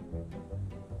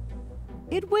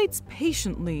 It waits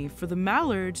patiently for the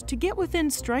mallard to get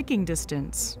within striking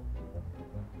distance.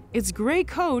 Its gray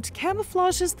coat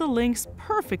camouflages the lynx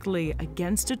perfectly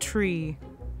against a tree.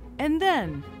 And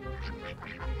then,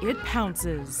 it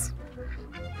pounces.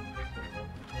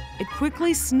 It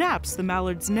quickly snaps the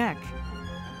mallard's neck.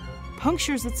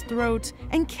 punctures its throat,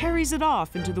 and carries it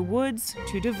off into the woods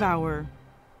to devour.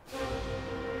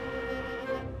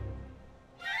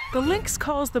 The lynx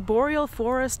calls the boreal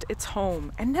forest its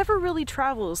home and never really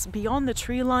travels beyond the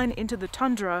tree line into the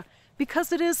tundra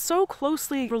because it is so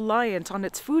closely reliant on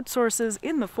its food sources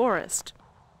in the forest.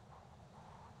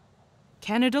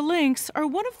 Canada lynx are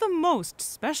one of the most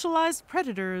specialized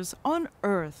predators on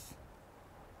Earth.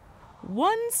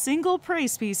 One single prey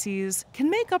species can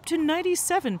make up to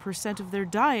 97% of their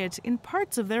diet in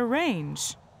parts of their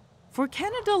range. For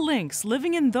Canada lynx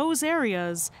living in those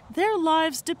areas, their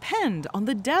lives depend on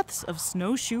the deaths of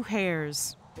snowshoe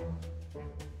hares.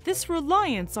 This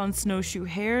reliance on snowshoe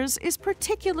hares is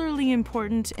particularly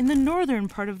important in the northern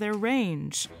part of their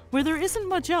range, where there isn't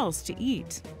much else to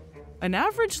eat. An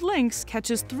average lynx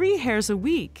catches 3 hares a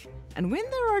week, and when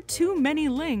there are too many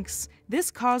lynx, this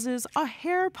causes a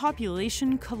hare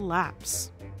population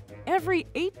collapse. Every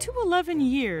 8 to 11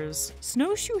 years,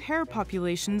 snowshoe hare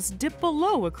populations dip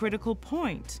below a critical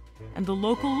point, and the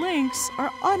local lynx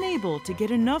are unable to get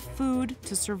enough food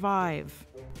to survive.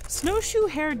 Snowshoe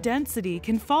hare density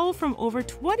can fall from over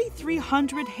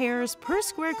 2,300 hares per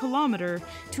square kilometer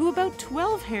to about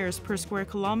 12 hares per square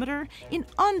kilometer in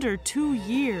under 2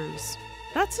 years.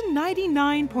 That's a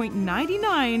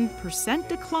 99.99%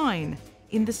 decline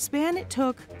in the span it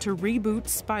took to reboot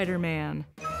Spider-Man.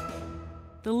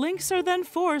 The lynx are then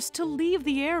forced to leave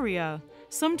the area,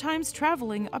 sometimes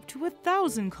traveling up to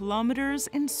 1,000 kilometers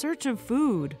in search of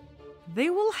food.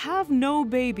 They will have no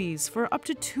babies for up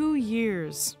to 2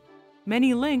 years.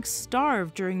 Many lynx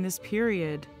starve during this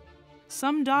period.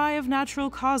 Some die of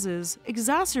natural causes,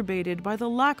 exacerbated by the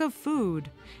lack of food,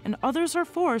 and others are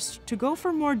forced to go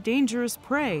for more dangerous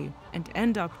prey and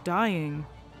end up dying.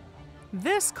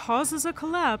 This causes a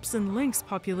collapse in lynx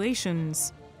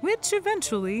populations, which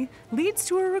eventually leads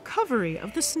to a recovery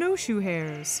of the snowshoe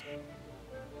hares.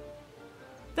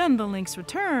 Then the lynx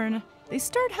return, they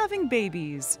start having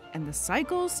babies, and the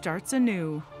cycle starts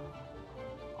anew.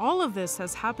 All of this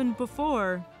has happened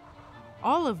before.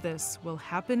 All of this will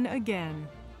happen again.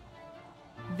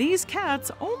 These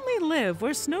cats only live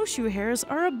where snowshoe hares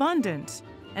are abundant,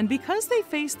 and because they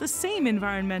face the same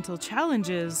environmental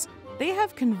challenges, they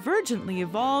have convergently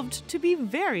evolved to be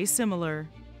very similar.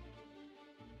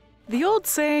 The old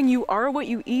saying, "you are what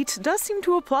you eat," does seem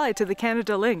to apply to the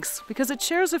Canada lynx because it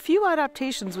shares a few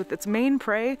adaptations with its main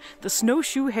prey, the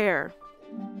snowshoe hare.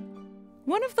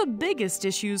 One of the biggest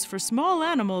issues for small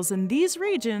animals in these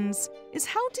regions is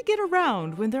how to get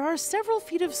around when there are several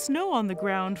feet of snow on the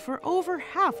ground for over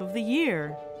half of the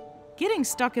year. Getting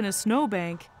stuck in a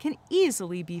snowbank can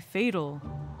easily be fatal.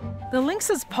 The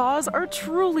lynx's paws are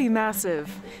truly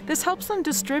massive. This helps them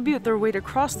distribute their weight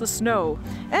across the snow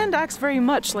and acts very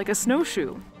much like a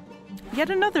snowshoe. Yet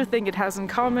another thing it has in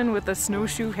common with the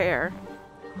snowshoe hare.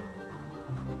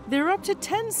 They're up to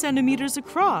 10 centimeters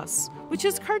across, which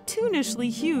is cartoonishly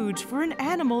huge for an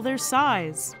animal their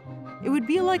size. It would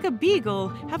be like a beagle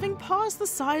having paws the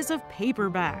size of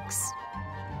paperbacks.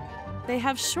 They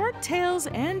have short tails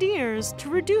and ears to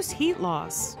reduce heat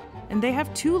loss, and they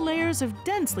have 2 layers of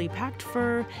densely packed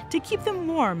fur to keep them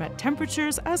warm at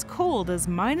temperatures as cold as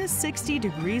 -60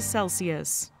 degrees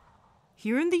Celsius.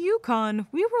 Here in the Yukon,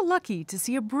 we were lucky to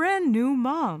see a brand new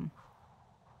mom.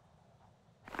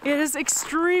 It is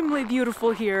extremely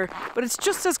beautiful here, but it's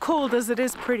just as cold as it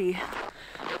is pretty.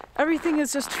 Everything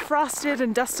is just frosted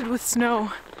and dusted with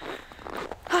snow.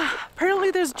 Apparently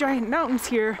there's giant mountains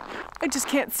here. I just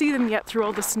can't see them yet through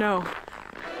all the snow.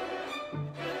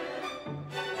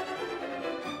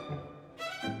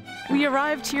 We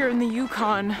arrived here in the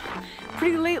Yukon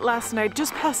pretty late last night,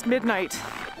 just past midnight.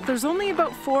 There's only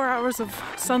about 4 hours of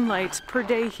sunlight per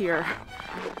day here,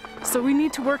 so we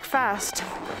need to work fast.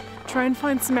 Try and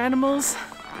find some animals,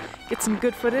 get some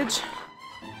good footage.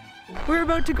 We're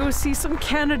about to go see some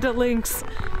Canada lynx,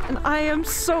 and I am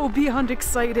so beyond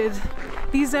excited.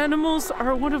 These animals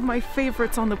are one of my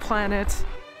favorites on the planet.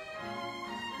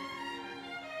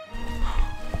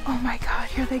 Oh my God,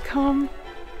 here they come.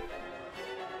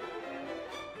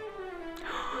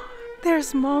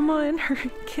 There's Mama and her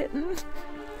kitten.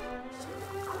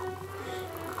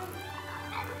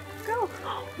 Go.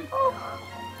 Oh.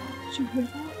 Did you hear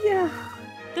that? Yeah.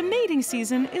 The mating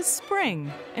season is spring,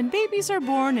 and babies are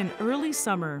born in early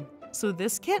summer, so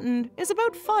this kitten is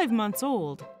about 5 months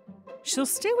old. She'll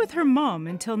stay with her mom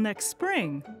until next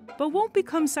spring, but won't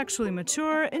become sexually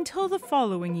mature until the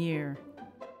following year.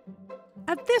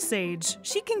 At this age,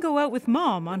 she can go out with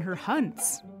mom on her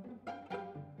hunts.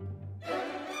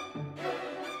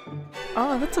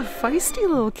 Oh, that's a feisty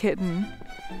little kitten.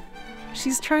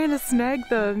 She's trying to snag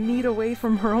the meat away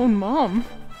from her own mom.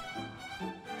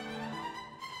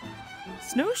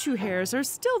 Snowshoe hares are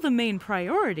still the main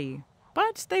priority,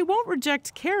 but they won't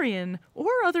reject carrion or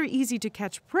other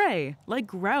easy-to-catch prey like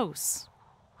grouse.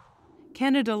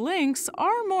 Canada lynx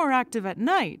are more active at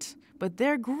night, but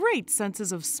their great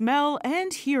senses of smell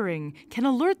and hearing can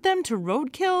alert them to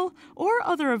roadkill or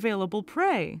other available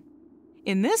prey.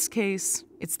 In this case,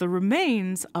 it's the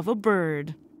remains of a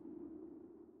bird.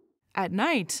 At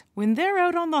night, when they're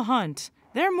out on the hunt,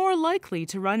 they're more likely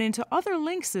to run into other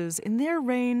lynxes in their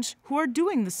range who are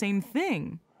doing the same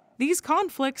thing. These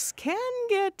conflicts can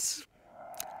get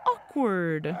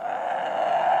awkward.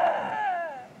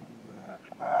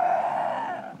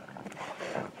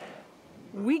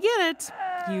 We get it.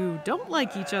 You don't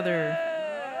like each other.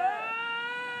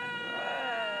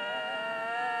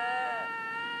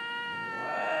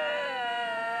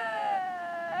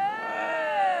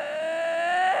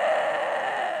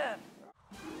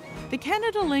 The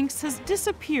Canada lynx has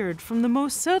disappeared from the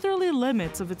most southerly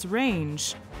limits of its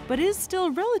range, but is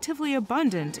still relatively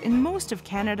abundant in most of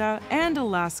Canada and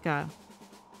Alaska.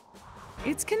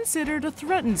 It's considered a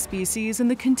threatened species in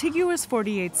the contiguous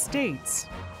 48 states,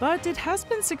 but it has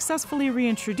been successfully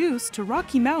reintroduced to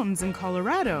Rocky Mountains in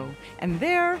Colorado, and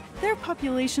there, their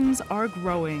populations are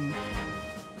growing.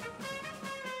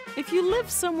 If you live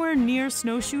somewhere near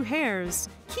snowshoe hares,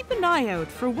 keep an eye out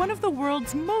for one of the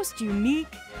world's most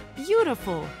unique,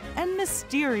 beautiful, and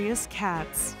mysterious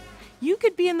cats. You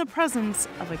could be in the presence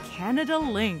of a Canada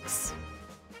lynx.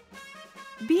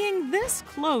 Being this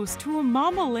close to a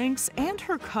mama lynx and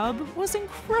her cub was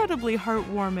incredibly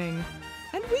heartwarming,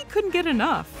 and we couldn't get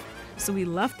enough. So we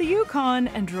left the Yukon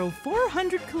and drove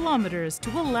 400 kilometers to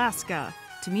Alaska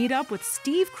to meet up with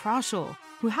Steve Kroschel,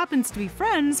 who happens to be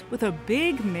friends with a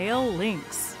big male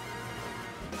lynx.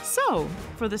 So,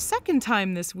 for the second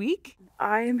time this week,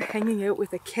 I'm hanging out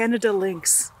with a Canada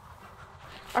lynx.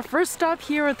 Our first stop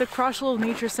here at the Kroschel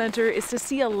Nature Center is to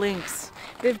see a lynx.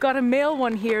 They've got a male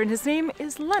one here, and his name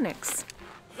is Lennox.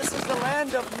 This is the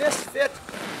land of misfit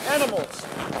animals.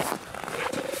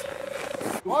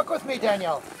 Walk with me,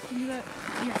 Danielle.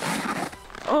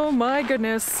 Oh my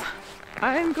goodness.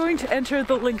 I'm going to enter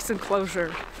the lynx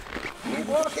enclosure. Keep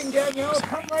walking, Danielle.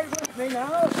 Come right with me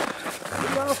now.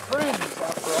 We are friends,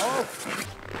 after all.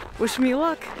 Wish me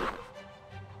luck.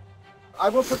 I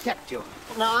will protect you.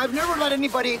 Now, I've never let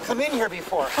anybody come in here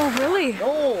before. Oh, really?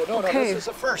 No, Okay. this is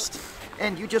a first.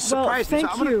 And you just Well, surprised me.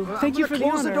 thank So you. Thank you for the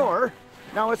close the honor. door.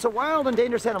 Now, it's a wild and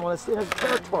dangerous animal. It's in a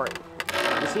territory.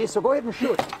 You see, so go ahead and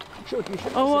shoot. Shoot. You should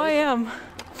be Oh, safe. I am.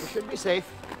 You should be safe.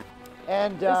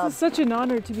 And This is such an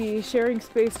honor to be sharing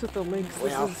space with the lynx.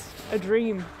 Well. This is a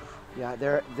dream. yeah,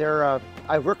 they're.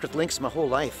 I've worked with lynx my whole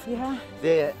life. Yeah.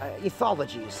 The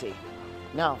ethology, you see.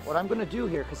 Now, what I'm going to do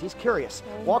here, because he's curious,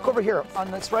 walk over here on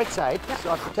this right side, so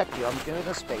I'll protect you. I'm giving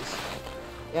this space.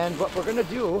 And what we're going to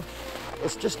do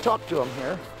is just talk to him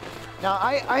here. Now,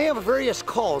 I have various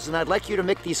calls, and I'd like you to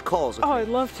make these calls with Oh, me. I'd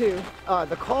love to.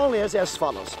 The call is as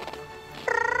follows.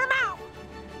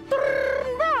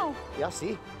 Yeah,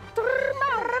 see?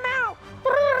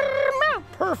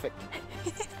 Perfect.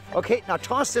 Okay, now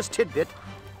toss this tidbit,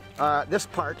 this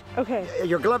part. Okay.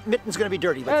 Your glove mitten's going to be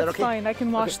dirty, but is that That's okay? fine. I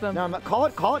can wash them. Now, call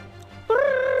it.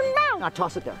 Now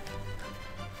toss it there.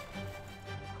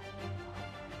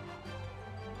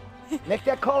 Make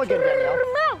that call again,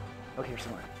 Danielle. Okay, here's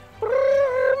some more.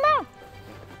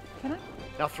 Can I?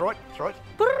 Now throw it.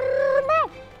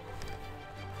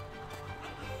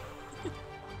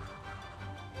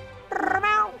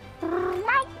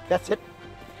 That's it.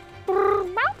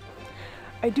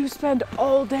 I do spend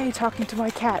all day talking to my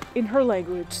cat in her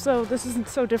language, so this isn't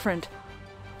so different.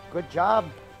 Good job,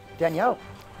 Danielle.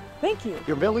 Thank you.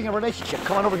 You're building a relationship.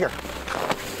 Come on over here.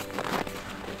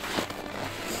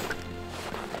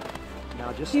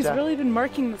 Now just. He's really been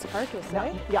marking this carcass, Now,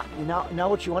 eh? yeah. Now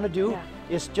what you want to do Yeah.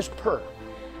 is just purr,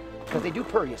 because they do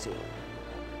purr. You see.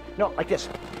 No, like this.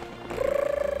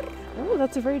 Oh,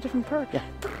 that's a very different perk. Yeah.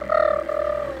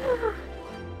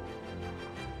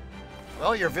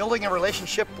 Well, you're building a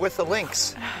relationship with the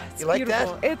lynx. It's You like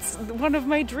beautiful. that? It's one of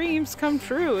my dreams come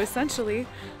true, essentially.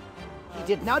 He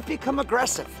did not become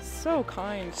aggressive. So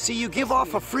kind. See, you give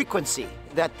off a frequency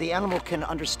that the animal can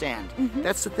understand.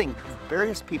 That's the thing.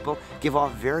 Various people give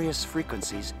off various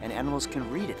frequencies, and animals can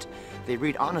read it. They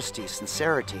read honesty,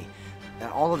 sincerity,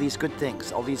 and all of these good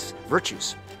things, all these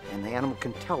virtues, and the animal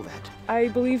can tell that. I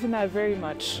believe in that very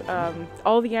much.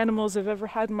 All the animals I've ever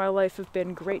had in my life have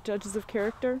been great judges of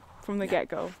character from the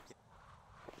get-go.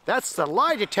 That's the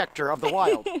lie detector of the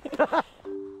wild.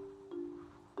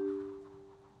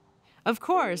 Of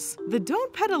course, the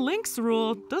don't pet a lynx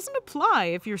rule doesn't apply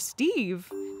if you're Steve.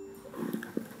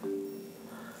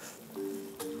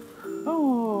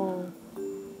 Oh,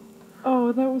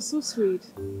 Oh, that was so sweet.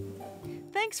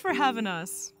 Thanks for having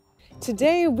us.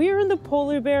 Today, we're in the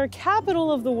polar bear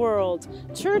capital of the world,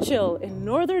 Churchill in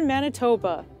northern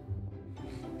Manitoba.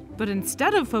 But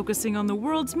instead of focusing on the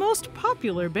world's most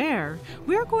popular bear,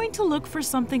 we're going to look for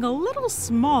something a little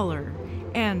smaller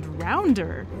and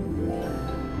rounder.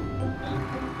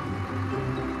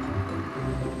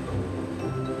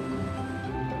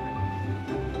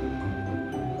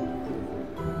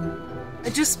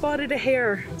 I just spotted a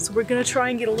hare, so we're gonna try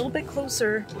and get a little bit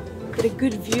closer, get a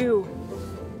good view.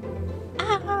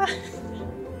 Ah!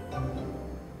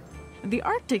 The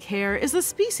Arctic hare is a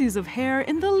species of hare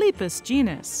in the Lepus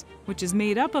genus, which is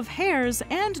made up of hares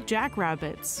and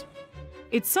jackrabbits.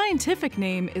 Its scientific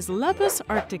name is Lepus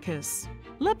arcticus.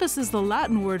 Lepus is the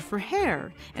Latin word for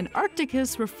hare, and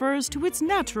arcticus refers to its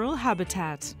natural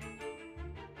habitat.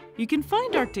 You can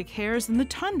find Arctic hares in the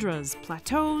tundras,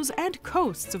 plateaus, and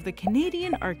coasts of the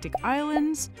Canadian Arctic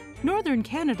Islands, northern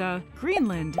Canada,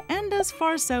 Greenland, and as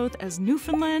far south as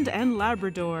Newfoundland and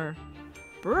Labrador.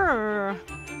 Brrr.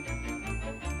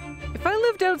 If I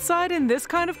lived outside in this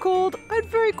kind of cold, I'd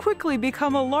very quickly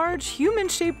become a large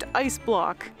human-shaped ice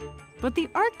block. But the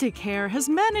Arctic hare has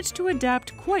managed to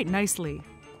adapt quite nicely.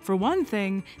 For one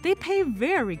thing, they pay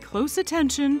very close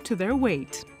attention to their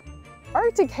weight.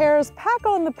 Arctic hares pack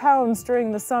on the pounds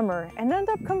during the summer and end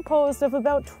up composed of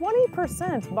about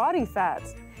 20% body fat.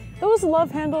 Those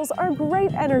love handles are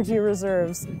great energy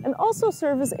reserves and also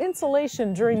serve as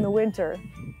insulation during the winter.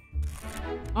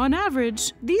 On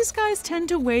average, these guys tend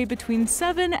to weigh between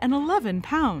 7 and 11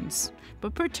 pounds,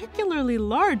 but particularly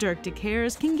large Arctic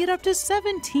hares can get up to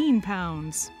 17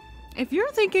 pounds. If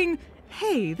you're thinking,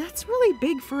 hey, that's really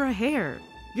big for a hare,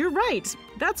 you're right,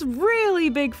 that's really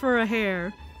big for a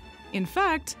hare. In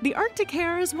fact, the Arctic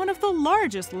hare is one of the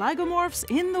largest lagomorphs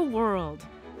in the world.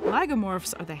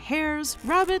 Lagomorphs are the hares,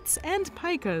 rabbits, and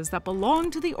pikas that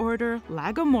belong to the order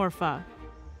Lagomorpha.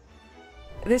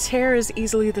 This hare is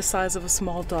easily the size of a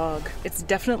small dog. It's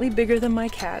definitely bigger than my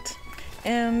cat.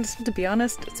 And to be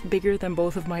honest, it's bigger than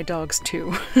both of my dogs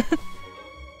too.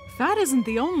 Fat isn't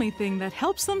the only thing that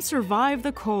helps them survive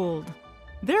the cold.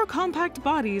 Their compact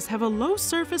bodies have a low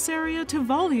surface area to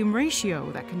volume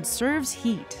ratio that conserves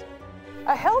heat.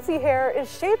 A healthy hare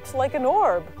is shaped like an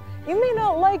orb. You may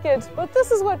not like it, but this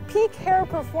is what peak hare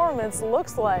performance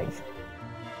looks like.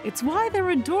 It's why their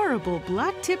adorable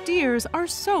black-tipped ears are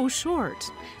so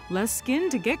short, less skin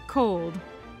to get cold.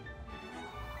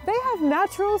 They have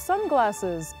natural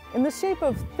sunglasses in the shape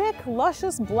of thick,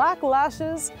 luscious black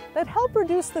lashes that help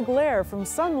reduce the glare from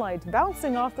sunlight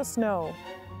bouncing off the snow.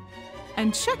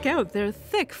 And check out their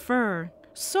thick fur,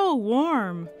 so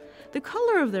warm. The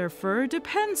color of their fur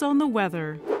depends on the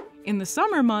weather. In the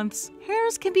summer months,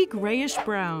 hares can be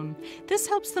grayish-brown. This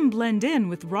helps them blend in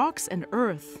with rocks and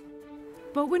earth.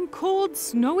 But when cold,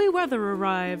 snowy weather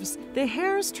arrives, the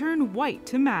hares turn white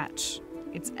to match.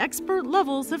 It's expert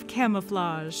levels of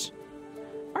camouflage.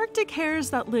 Arctic hares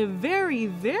that live very,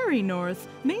 very north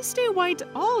may stay white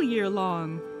all year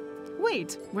long.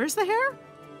 Wait, where's the hare?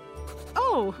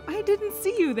 Oh, I didn't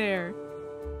see you there.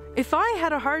 If I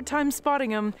had a hard time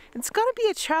spotting him, it's gotta be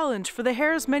a challenge for the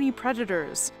hare's many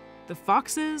predators. The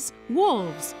foxes,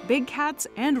 wolves, big cats,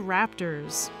 and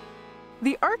raptors.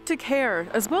 The Arctic hare,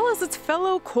 as well as its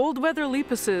fellow cold-weather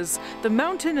lepuses, the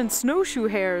mountain and snowshoe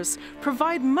hares,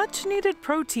 provide much-needed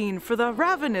protein for the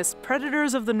ravenous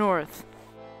predators of the north.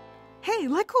 Hey,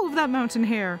 let go of that mountain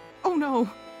hare. Oh no,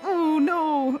 oh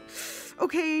no.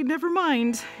 Okay, never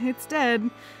mind, it's dead.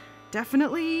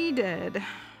 Definitely dead.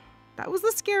 That was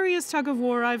the scariest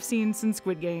tug-of-war I've seen since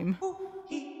Squid Game.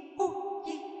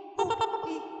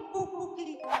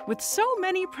 With so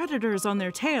many predators on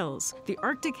their tails, the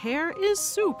Arctic hare is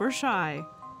super shy.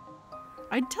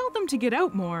 I'd tell them to get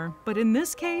out more, but in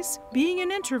this case, being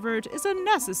an introvert is a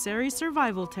necessary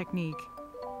survival technique.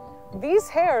 These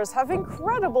hares have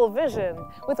incredible vision.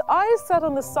 With eyes set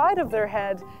on the side of their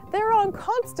head, they're on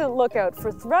constant lookout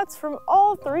for threats from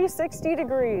all 360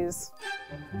 degrees.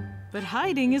 But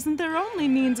hiding isn't their only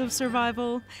means of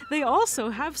survival. They also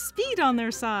have speed on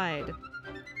their side.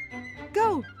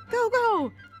 Go, go,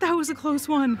 go! That was a close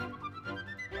one.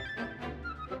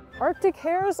 Arctic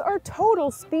hares are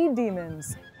total speed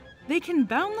demons. They can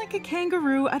bound like a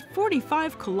kangaroo at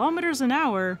 45 kilometers an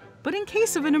hour, but in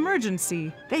case of an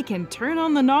emergency, they can turn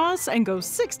on the nos and go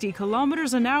 60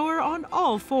 kilometers an hour on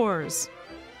all fours.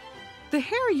 The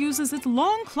hare uses its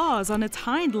long claws on its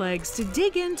hind legs to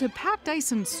dig into packed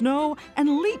ice and snow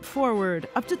and leap forward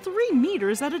up to 3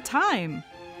 meters at a time.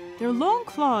 Their long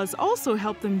claws also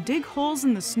help them dig holes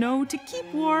in the snow to keep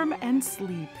warm and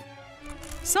sleep.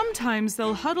 Sometimes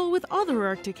they'll huddle with other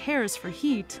Arctic hares for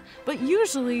heat, but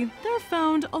usually they're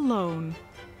found alone.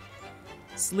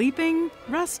 Sleeping,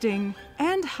 resting,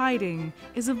 and hiding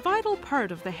is a vital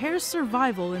part of the hare's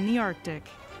survival in the Arctic.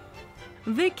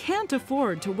 They can't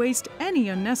afford to waste any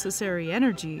unnecessary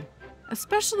energy,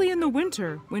 especially in the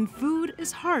winter when food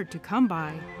is hard to come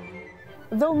by.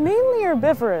 Though mainly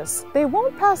herbivorous, they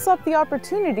won't pass up the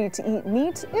opportunity to eat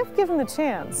meat if given the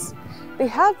chance. They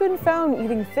have been found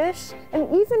eating fish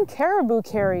and even caribou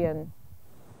carrion.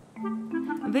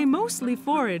 They mostly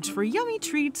forage for yummy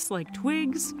treats like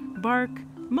twigs, bark,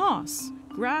 moss,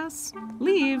 grass,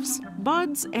 leaves,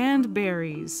 buds, and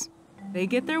berries. They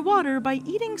get their water by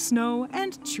eating snow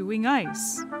and chewing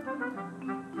ice.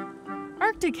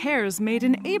 Arctic hares mate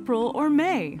in April or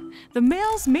May. The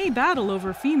males may battle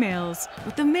over females,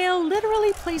 with the male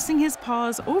literally placing his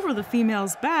paws over the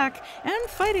female's back and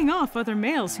fighting off other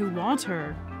males who want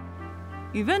her.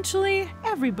 Eventually,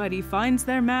 everybody finds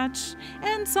their match,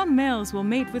 and some males will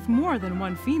mate with more than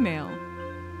one female.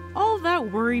 All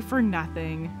that worry for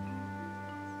nothing.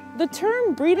 The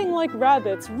term breeding like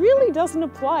rabbits really doesn't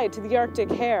apply to the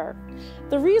Arctic hare.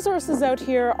 The resources out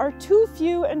here are too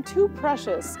few and too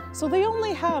precious, so they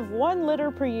only have one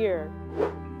litter per year.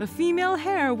 The female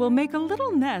hare will make a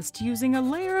little nest using a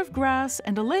layer of grass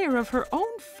and a layer of her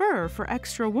own fur for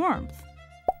extra warmth.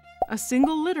 A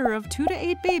single litter of 2 to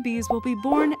 8 babies will be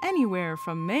born anywhere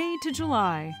from May to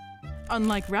July.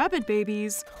 Unlike rabbit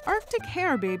babies, Arctic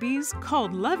hare babies,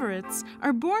 called leverets,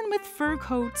 are born with fur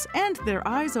coats and their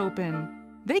eyes open.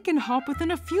 They can hop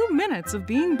within a few minutes of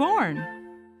being born.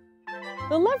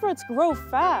 The leverets grow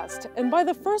fast, and by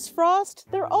the first frost,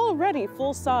 they're already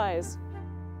full size.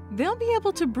 They'll be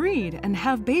able to breed and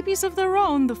have babies of their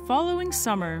own the following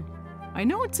summer. I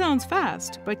know it sounds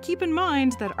fast, but keep in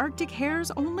mind that Arctic hares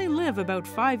only live about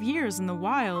 5 years in the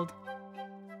wild.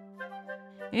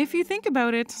 If you think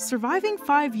about it, surviving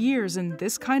 5 years in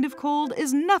this kind of cold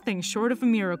is nothing short of a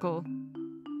miracle.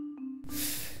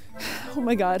 Oh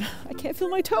my god, I can't feel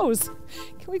my toes.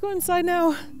 Can we go inside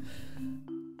now?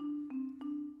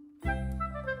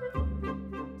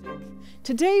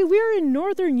 Today we're in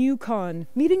northern Yukon,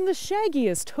 meeting the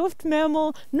shaggiest hoofed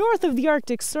mammal north of the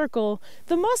Arctic Circle,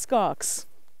 the muskox.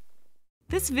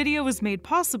 This video was made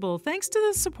possible thanks to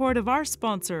the support of our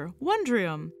sponsor,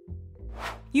 Wondrium.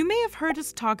 You may have heard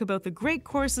us talk about the Great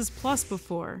Courses Plus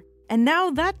before, and now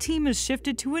that team has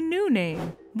shifted to a new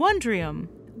name, Wondrium.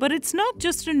 But it's not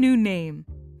just a new name.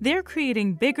 They're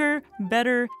creating bigger,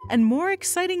 better, and more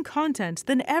exciting content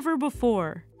than ever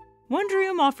before.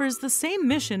 Wondrium offers the same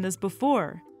mission as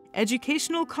before,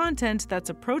 educational content that's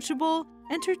approachable,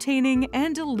 entertaining,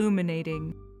 and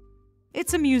illuminating.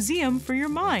 It's a museum for your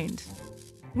mind.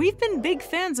 We've been big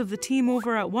fans of the team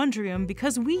over at Wondrium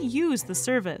because we use the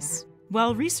service.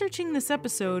 While researching this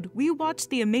episode, we watched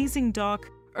the amazing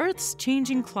doc, Earth's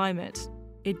Changing Climate.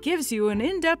 It gives you an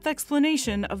in-depth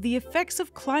explanation of the effects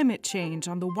of climate change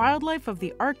on the wildlife of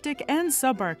the Arctic and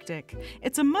subarctic.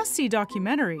 It's a must-see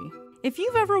documentary. If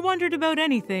you've ever wondered about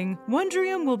anything,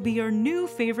 Wondrium will be your new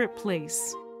favorite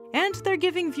place. And they're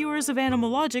giving viewers of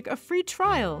Animalogic a free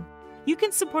trial. You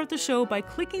can support the show by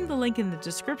clicking the link in the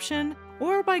description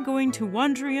or by going to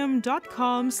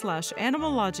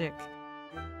wondrium.com/animalogic.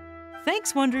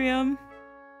 Thanks, Wondrium!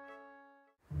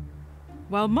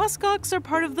 While muskox are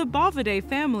part of the Bovidae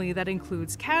family that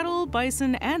includes cattle,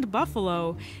 bison, and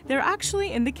buffalo, they're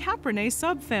actually in the Caprinae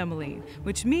subfamily,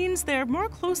 which means they're more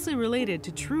closely related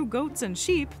to true goats and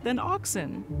sheep than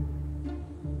oxen.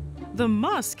 The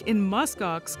musk in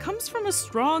muskox comes from a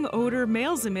strong odor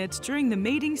males emit during the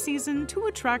mating season to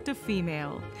attract a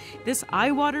female. This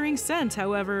eye-watering scent,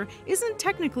 however, isn't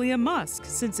technically a musk,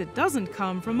 since it doesn't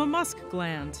come from a musk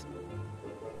gland.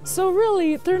 So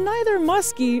really, they're neither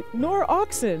musky nor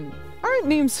oxen. Aren't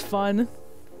names fun?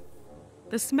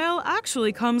 The smell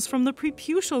actually comes from the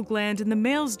preputial gland in the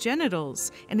male's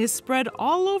genitals and is spread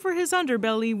all over his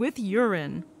underbelly with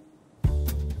urine.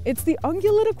 It's the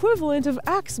ungulate equivalent of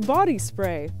Axe body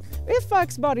spray, if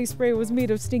Axe body spray was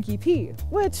made of stinky pee,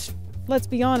 which, let's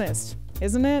be honest,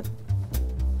 isn't it?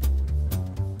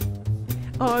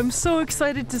 Oh, I'm so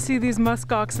excited to see these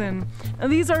muskoxen.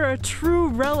 And these are a true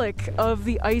relic of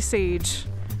the Ice Age.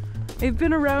 They've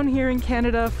been around here in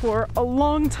Canada for a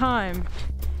long time,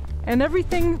 and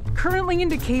everything currently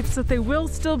indicates that they will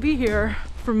still be here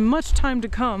for much time to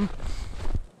come.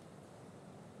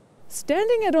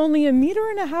 Standing at only 1.5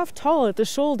 meters tall at the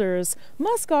shoulders,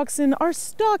 muskoxen are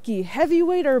stocky,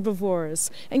 heavyweight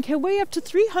herbivores and can weigh up to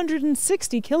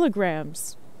 360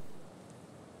 kilograms.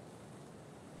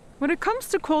 When it comes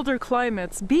to colder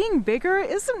climates, being bigger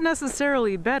isn't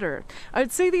necessarily better.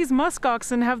 I'd say these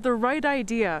muskoxen have the right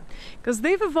idea, because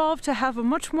they've evolved to have a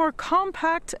much more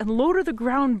compact and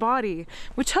low-to-the-ground body,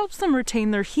 which helps them retain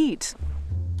their heat.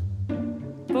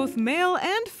 Both male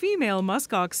and female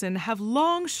muskoxen have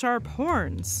long, sharp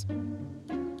horns.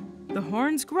 The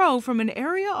horns grow from an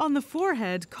area on the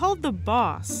forehead called the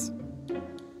boss.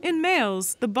 In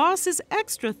males, the boss is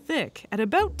extra thick at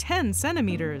about 10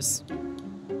 centimeters.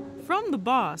 From the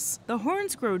boss, the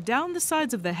horns grow down the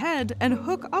sides of the head and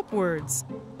hook upwards,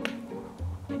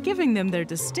 giving them their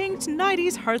distinct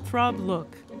 90s heartthrob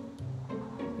look.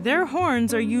 Their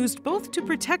horns are used both to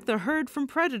protect the herd from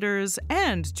predators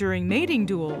and during mating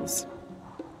duels.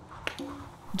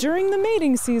 During the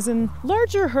mating season,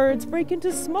 larger herds break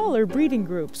into smaller breeding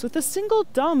groups with a single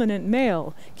dominant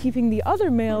male, keeping the other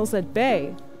males at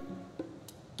bay.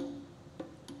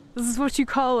 This is what you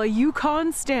call a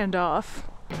Yukon standoff.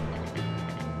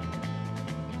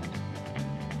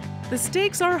 The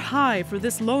stakes are high for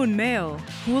this lone male,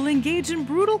 who will engage in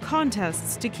brutal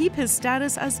contests to keep his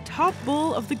status as top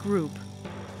bull of the group.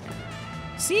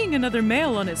 Seeing another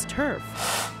male on his turf,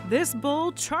 this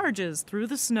bull charges through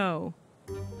the snow.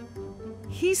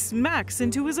 He smacks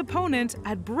into his opponent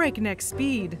at breakneck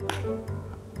speed.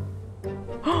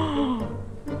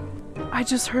 I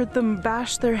just heard them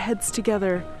bash their heads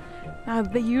together.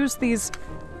 They use these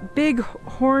big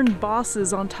horned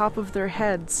bosses on top of their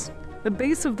heads. The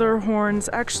base of their horns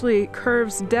actually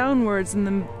curves downwards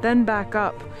and then back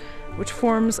up, which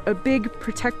forms a big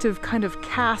protective kind of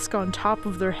casque on top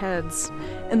of their heads.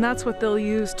 And that's what they'll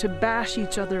use to bash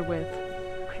each other with.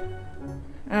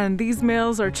 And these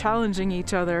males are challenging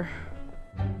each other.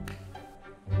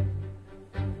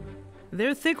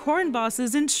 Their thick horn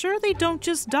bosses ensure they don't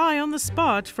just die on the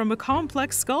spot from a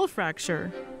complex skull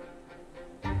fracture.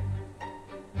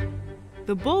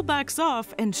 The bull backs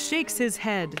off and shakes his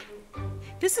head.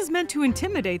 This is meant to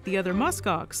intimidate the other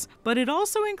muskox, but it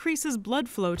also increases blood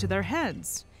flow to their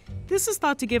heads. This is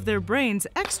thought to give their brains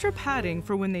extra padding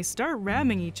for when they start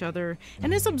ramming each other,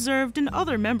 and is observed in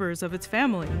other members of its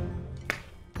family.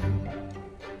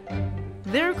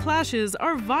 Their clashes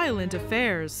are violent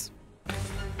affairs.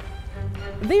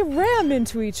 They ram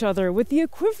into each other with the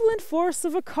equivalent force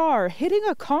of a car hitting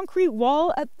a concrete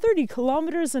wall at 30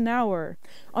 kilometers an hour.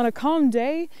 On a calm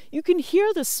day, you can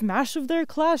hear the smash of their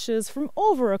clashes from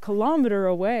over a kilometer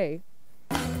away.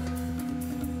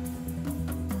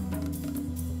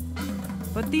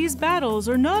 But these battles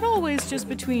are not always just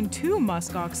between two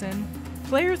muskoxen.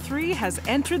 Player 3 has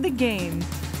entered the game.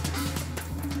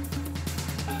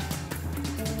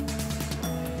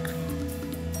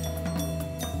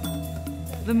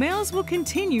 The males will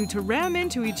continue to ram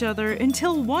into each other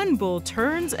until one bull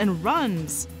turns and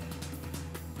runs.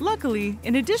 Luckily,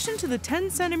 in addition to the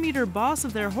 10-centimeter boss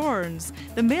of their horns,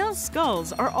 the males'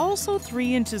 skulls are also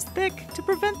 3 inches thick to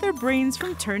prevent their brains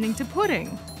from turning to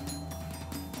pudding.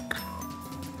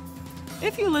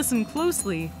 If you listen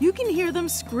closely, you can hear them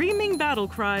screaming battle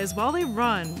cries while they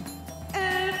run.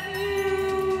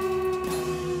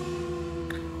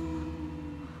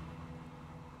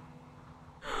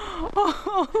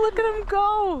 Oh, look at them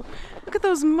go! Look at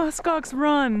those muskox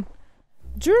run!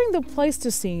 During the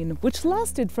Pleistocene, which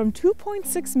lasted from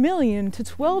 2.6 million to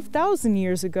 12,000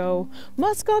 years ago,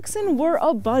 muskoxen were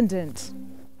abundant.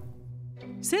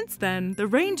 Since then, the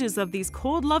ranges of these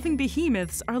cold-loving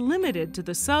behemoths are limited to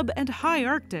the sub- and high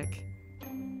Arctic.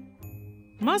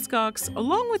 Muskox,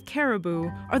 along with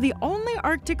caribou, are the only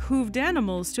Arctic hooved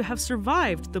animals to have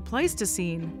survived the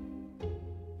Pleistocene.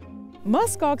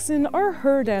 Muskoxen are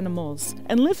herd animals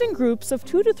and live in groups of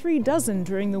 2 to 3 dozen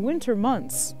during the winter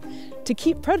months. To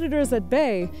keep predators at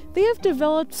bay, they have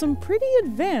developed some pretty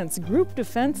advanced group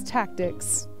defense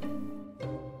tactics.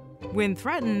 When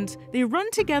threatened, they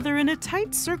run together in a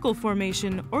tight circle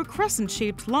formation or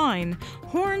crescent-shaped line,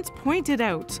 horns pointed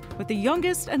out, with the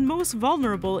youngest and most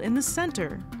vulnerable in the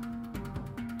center.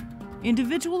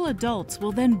 Individual adults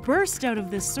will then burst out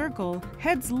of this circle,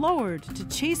 heads lowered to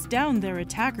chase down their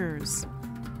attackers.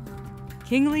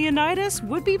 King Leonidas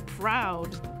would be proud.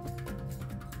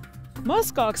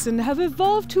 Muskoxen have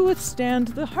evolved to withstand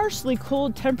the harshly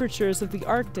cold temperatures of the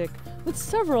Arctic with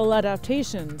several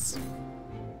adaptations.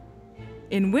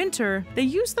 In winter, they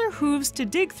use their hooves to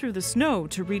dig through the snow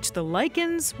to reach the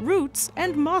lichens, roots,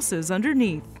 and mosses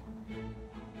underneath.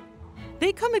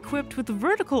 They come equipped with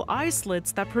vertical eye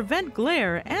slits that prevent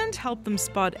glare and help them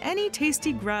spot any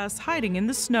tasty grass hiding in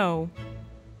the snow.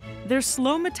 Their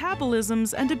slow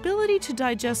metabolisms and ability to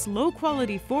digest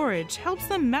low-quality forage helps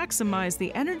them maximize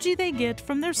the energy they get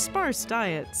from their sparse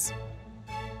diets.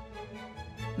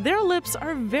 Their lips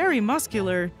are very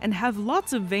muscular and have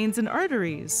lots of veins and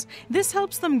arteries. This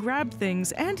helps them grab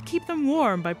things and keep them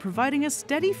warm by providing a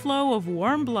steady flow of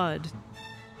warm blood.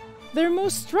 Their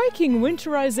most striking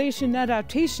winterization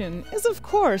adaptation is, of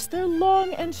course, their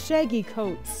long and shaggy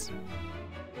coats.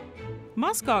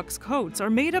 Muskox coats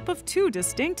are made up of two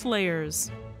distinct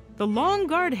layers: the long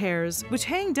guard hairs, which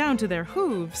hang down to their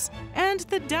hooves, and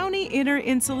the downy inner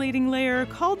insulating layer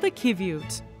called the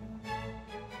kivute.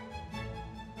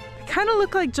 They kind of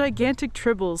look like gigantic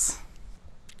tribbles.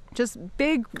 Just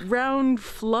big, round,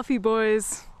 fluffy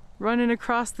boys running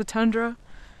across the tundra.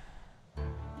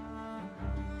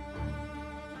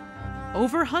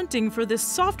 Overhunting for this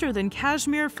softer than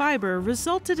cashmere fiber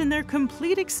resulted in their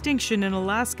complete extinction in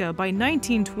Alaska by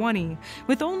 1920,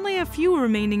 with only a few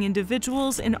remaining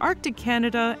individuals in Arctic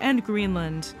Canada and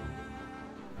Greenland.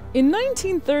 In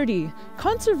 1930,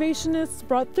 conservationists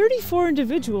brought 34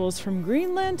 individuals from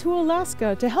Greenland to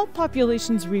Alaska to help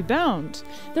populations rebound.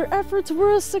 Their efforts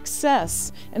were a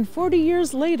success, and 40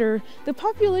 years later, the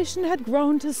population had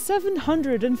grown to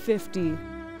 750.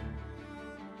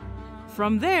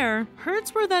 From there,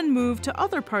 herds were then moved to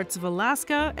other parts of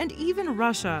Alaska and even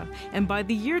Russia, and by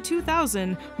the year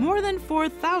 2000, more than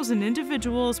 4,000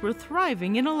 individuals were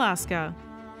thriving in Alaska.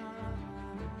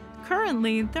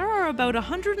 Currently, there are about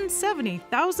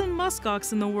 170,000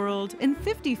 muskox in the world in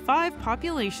 55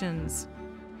 populations.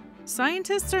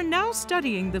 Scientists are now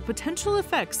studying the potential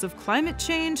effects of climate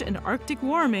change and Arctic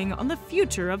warming on the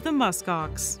future of the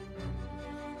muskox.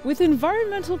 With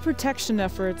environmental protection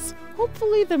efforts,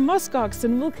 hopefully the musk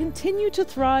oxen will continue to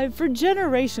thrive for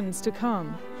generations to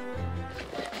come.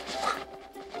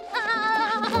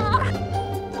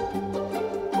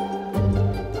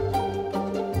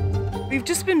 We've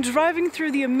just been driving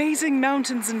through the amazing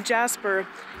mountains in Jasper,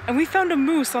 and we found a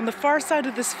moose on the far side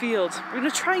of this field. We're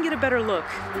gonna try and get a better look.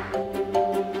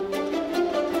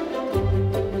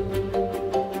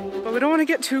 But we don't want to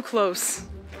get too close.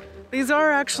 These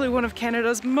are actually one of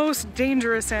Canada's most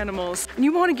dangerous animals, and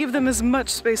you want to give them as much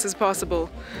space as possible.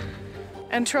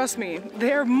 And trust me,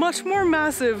 they are much more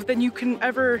massive than you can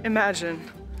ever imagine.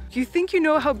 If you think you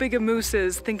know how big a moose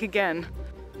is, think again.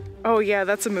 Oh yeah,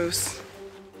 that's a moose.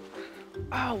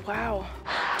 Oh wow.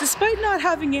 Despite not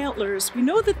having antlers, we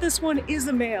know that this one is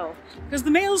a male, because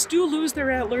the males do lose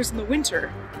their antlers in the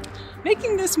winter,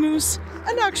 making this moose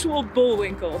an actual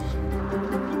bullwinkle.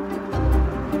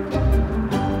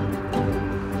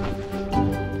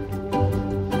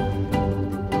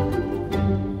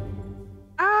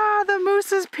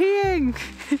 Is peeing.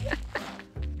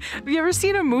 Have you ever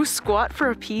seen a moose squat for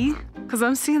a pee? Because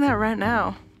I'm seeing that right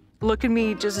now. Look at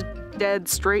me just dead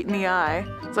straight in the eye.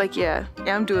 It's like, yeah,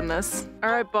 I'm doing this.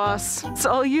 All right, boss, it's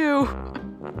all you.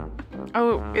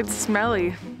 Oh, it's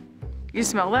smelly. You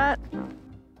smell that?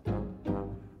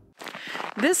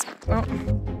 This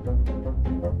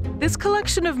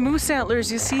collection of moose antlers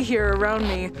you see here around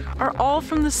me are all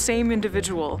from the same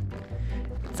individual.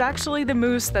 It's actually the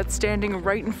moose that's standing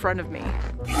right in front of me.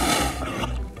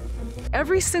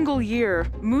 Every single year,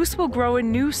 moose will grow a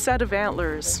new set of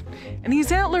antlers. And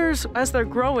these antlers, as they're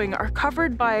growing, are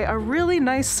covered by a really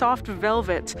nice soft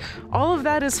velvet. All of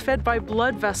that is fed by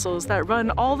blood vessels that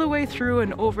run all the way through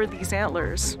and over these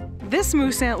antlers. This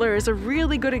moose antler is a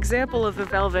really good example of the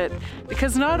velvet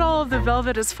because not all of the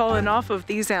velvet has fallen off of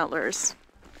these antlers.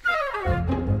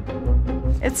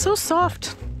 It's so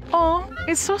soft. Oh,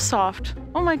 it's so soft.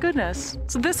 Oh my goodness.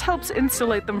 So this helps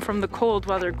insulate them from the cold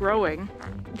while they're growing.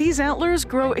 These antlers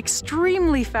grow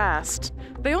extremely fast.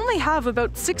 They only have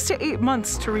about 6 to 8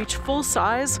 months to reach full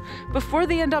size before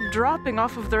they end up dropping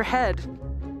off of their head.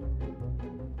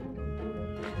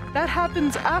 That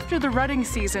happens after the rutting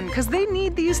season because they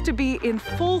need these to be in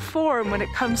full form when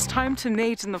it comes time to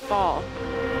mate in the fall.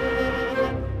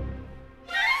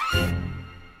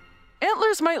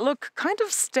 Antlers might look kind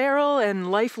of sterile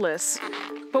and lifeless,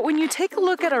 but when you take a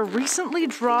look at a recently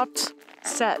dropped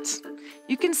set,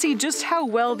 you can see just how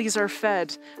well these are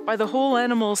fed by the whole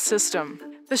animal's system.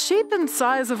 The shape and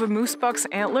size of a moose buck's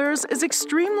antlers is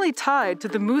extremely tied to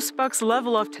the moose buck's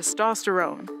level of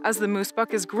testosterone. As the moose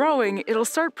buck is growing, it'll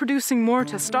start producing more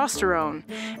testosterone.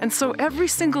 And so every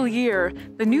single year,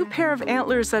 the new pair of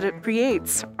antlers that it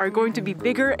creates are going to be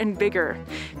bigger and bigger.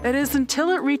 That is until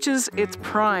it reaches its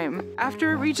prime.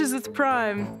 After it reaches its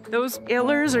prime, those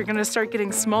antlers are going to start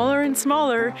getting smaller and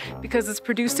smaller because it's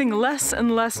producing less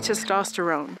and less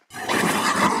testosterone.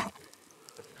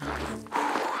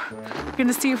 We're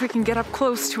gonna see if we can get up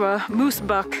close to a moose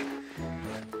buck.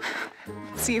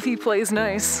 See if he plays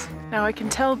nice. Now I can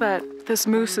tell that this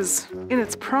moose is in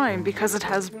its prime because it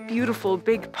has beautiful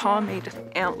big pomade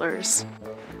antlers.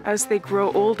 as they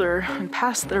grow older and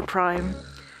past their prime,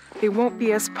 they won't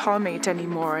be as palmate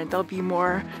anymore and they'll be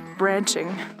more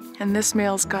branching. And this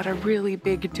male's got a really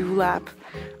big dewlap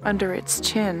under its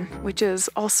chin, which is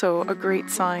also a great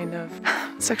sign of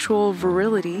sexual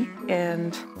virility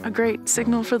and a great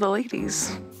signal for the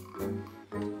ladies.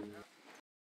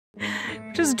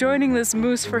 Just joining this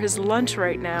moose for his lunch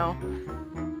right now,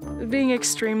 being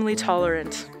extremely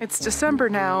tolerant. It's December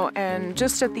now and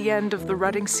just at the end of the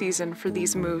rutting season for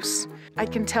these moose. I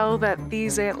can tell that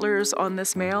these antlers on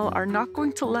this male are not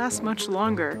going to last much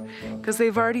longer because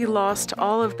they've already lost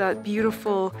all of that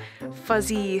beautiful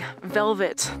fuzzy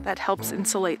velvet that helps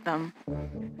insulate them.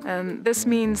 And this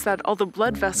means that all the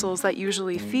blood vessels that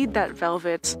usually feed that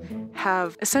velvet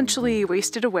have essentially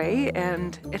wasted away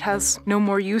and it has no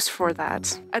more use for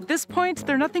that. At this point,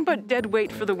 they're nothing but dead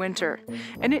weight for the winter,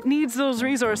 and it needs those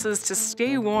resources to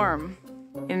stay warm.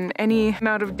 In any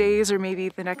amount of days or maybe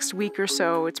the next week or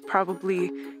so, it's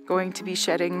probably going to be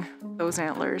shedding those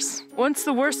antlers. Once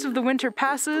the worst of the winter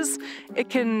passes, it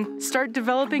can start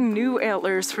developing new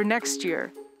antlers for next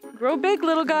year. Grow big,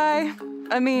 little guy.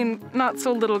 I mean, not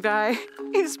so little guy.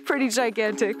 He's pretty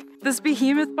gigantic. This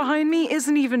behemoth behind me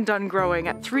isn't even done growing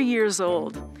at 3 years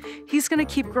old. He's gonna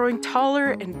keep growing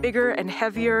taller and bigger and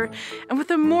heavier, and with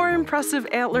a more impressive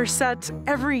antler set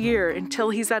every year until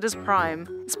he's at his prime.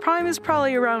 His prime is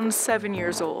probably around 7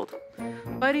 years old.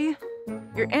 Buddy,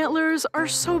 your antlers are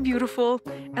so beautiful,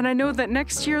 and I know that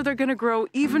next year they're gonna grow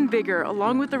even bigger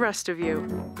along with the rest of you.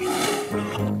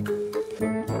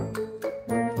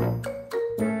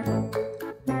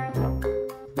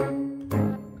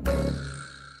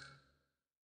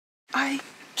 I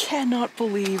cannot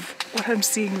believe what I'm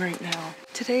seeing right now.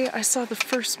 Today I saw the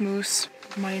first moose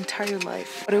of my entire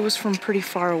life, but it was from pretty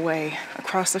far away,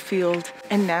 across a field.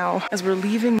 And now, as we're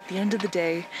leaving at the end of the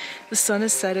day, the sun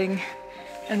is setting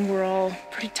and we're all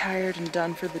pretty tired and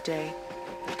done for the day.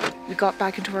 We got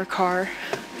back into our car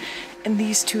and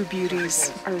these two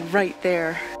beauties are right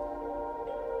there.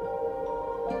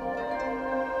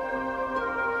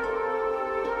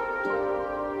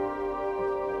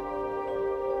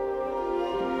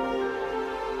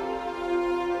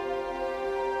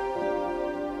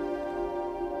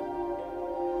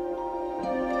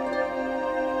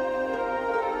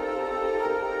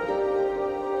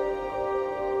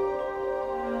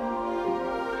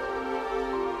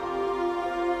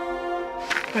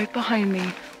 Right behind me,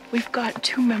 we've got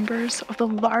two members of the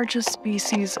largest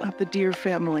species of the deer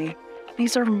family.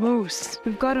 These are moose.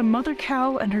 We've got a mother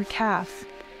cow and her calf.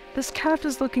 This calf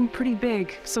is looking pretty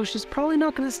big, so she's probably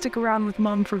not going to stick around with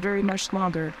mom for very much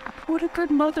longer. What a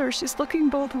good mother. She's looking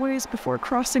both ways before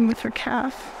crossing with her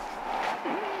calf.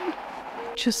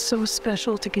 Just so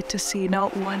special to get to see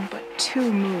not one, but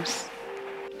two moose.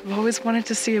 I've always wanted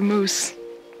to see a moose.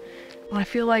 And I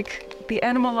feel like the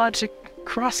Animalogic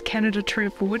cross-Canada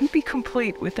trip wouldn't be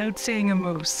complete without seeing a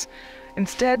moose.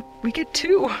 Instead, we get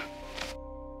two.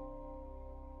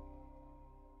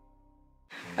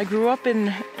 I grew up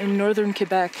in northern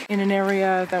Quebec in an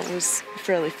area that was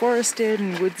fairly forested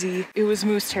and woodsy. It was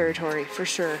moose territory for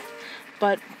sure,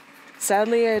 but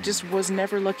sadly I just was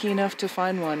never lucky enough to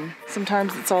find one.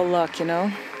 Sometimes it's all luck, you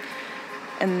know?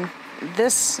 And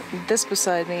this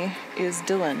beside me is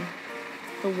Dylan,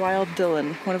 the wild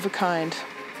Dylan, one of a kind.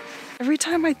 Every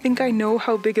time I think I know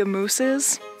how big a moose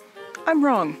is, I'm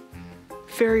wrong.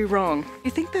 Very wrong. You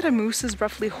think that a moose is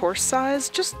roughly horse size?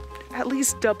 Just at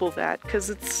least double that, because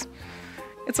it's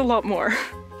a lot more.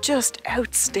 Just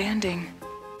outstanding.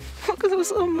 Look at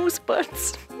those little moose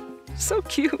butts. So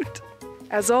cute.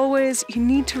 As always, you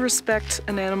need to respect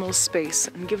an animal's space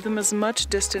and give them as much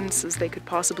distance as they could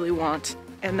possibly want,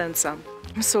 and then some.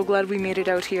 I'm so glad we made it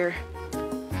out here.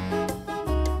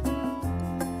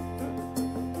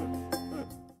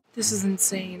 This is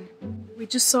insane. We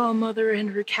just saw a mother and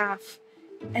her calf,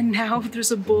 and now there's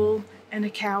a bull and a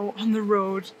cow on the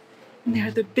road, and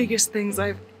they're the biggest things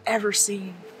I've ever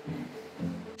seen.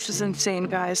 This is insane,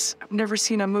 guys. I've never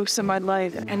seen a moose in my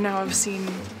life, and now I've seen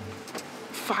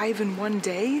 5 in one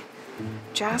day.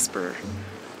 Jasper,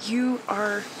 you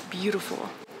are beautiful.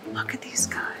 Look at these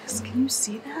guys. Can you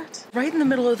see that? Right in the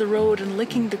middle of the road and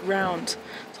licking the ground.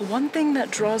 So one thing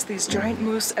that draws these giant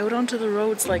moose out onto the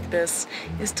roads like this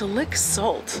is to lick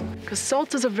salt, because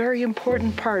salt is a very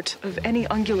important part of any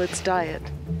ungulate's diet.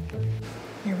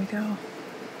 Here we go.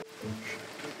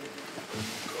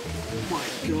 Oh my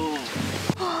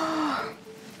god.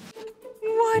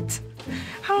 What?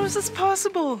 How is this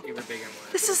possible?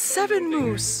 This is 7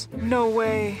 moose. No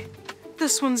way.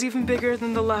 This one's even bigger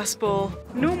than the last bull.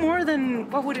 No more than,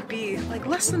 what would it be? Like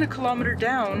less than a kilometer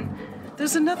down,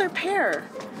 there's another pair.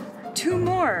 2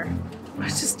 more.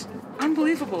 It's just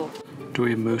unbelievable. Do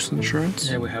we have moose insurance?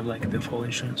 Yeah, we have like the full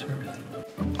insurance for everything.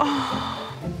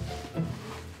 Oh,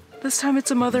 this time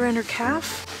it's a mother and her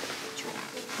calf.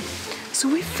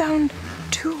 So we found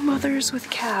 2 mothers with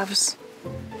calves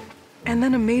and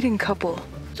then a mating couple.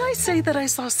 Did I say that I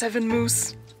saw 7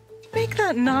 moose? Make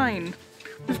that 9.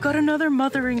 We've got another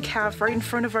mother and calf right in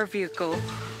front of our vehicle,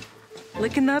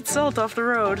 licking that salt off the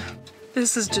road.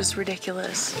 This is just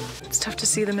ridiculous. It's tough to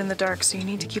see them in the dark, so you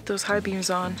need to keep those high beams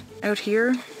on. Out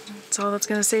here, it's all that's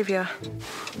gonna save you.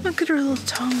 Look at her little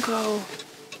tongue go.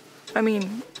 I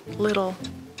mean, little.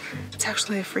 It's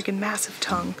actually a freaking massive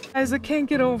tongue. Guys, I can't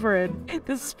get over it.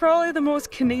 This is probably the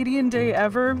most Canadian day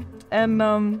ever, and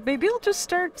maybe I'll just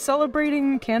start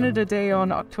celebrating Canada Day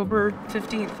on October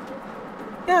 15th.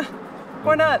 Yeah,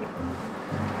 why not?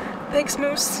 Thanks,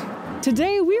 Moose.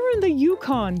 Today, we were in the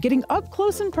Yukon, getting up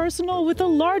close and personal with the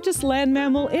largest land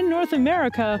mammal in North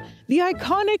America, the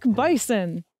iconic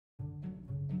bison.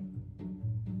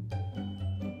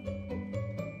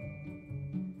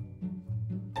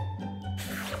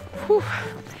 Whew.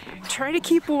 Try to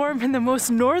keep warm in the most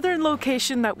northern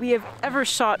location that we have ever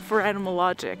shot for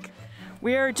Animalogic.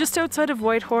 We are just outside of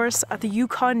Whitehorse at the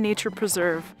Yukon Nature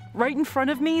Preserve. Right in front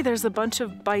of me, there's a bunch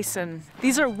of bison.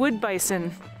 These are wood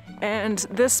bison. And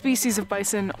this species of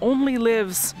bison only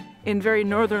lives in very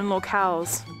northern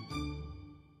locales.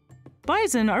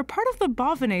 Bison are part of the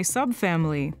bovine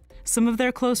subfamily. Some of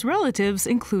their close relatives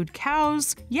include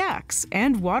cows, yaks,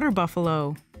 and water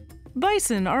buffalo.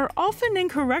 Bison are often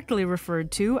incorrectly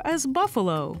referred to as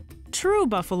buffalo. True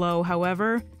buffalo,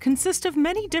 however, consist of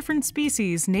many different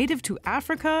species native to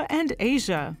Africa and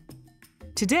Asia.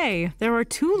 Today, there are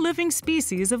 2 living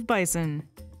species of bison: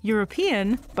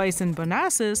 European, Bison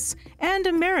bonasus, and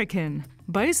American,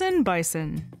 Bison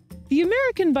bison. The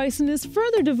American bison is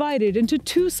further divided into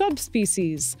 2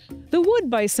 subspecies: the wood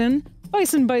bison,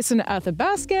 Bison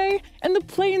athabascae, and the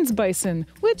plains bison,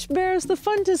 which bears the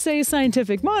fun-to-say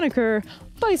scientific moniker,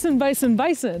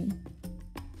 Bison.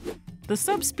 The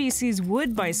subspecies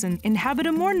wood bison inhabit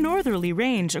a more northerly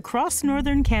range across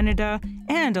northern Canada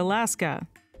and Alaska.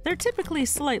 They're typically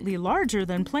slightly larger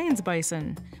than plains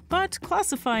bison, but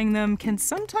classifying them can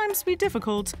sometimes be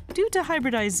difficult due to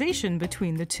hybridization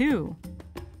between the 2.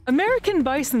 American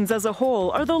bisons as a whole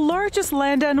are the largest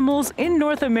land animals in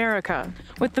North America,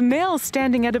 with the males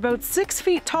standing at about 6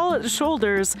 feet tall at the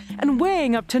shoulders and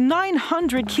weighing up to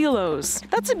 900 kilos.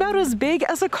 That's about as big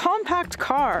as a compact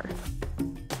car.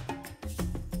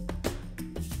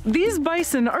 These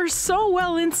bison are so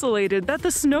well insulated that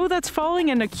the snow that's falling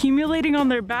and accumulating on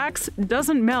their backs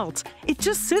doesn't melt. It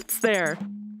just sits there.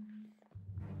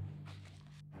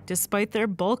 Despite their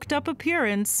bulked up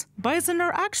appearance, bison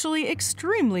are actually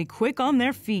extremely quick on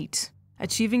their feet,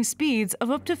 achieving speeds of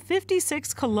up to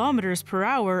 56 kilometers per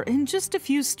hour in just a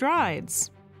few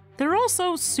strides. They're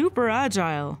also super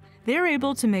agile. They're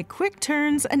able to make quick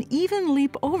turns and even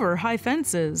leap over high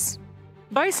fences.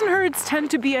 Bison herds tend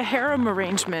to be a harem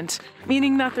arrangement,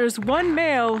 meaning that there's one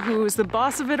male who is the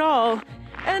boss of it all,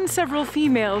 and several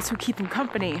females who keep him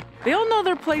company. They all know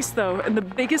their place though, and the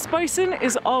biggest bison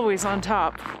is always on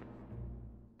top.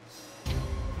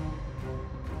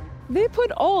 They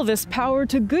put all this power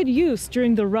to good use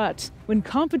during the rut, when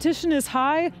competition is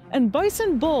high and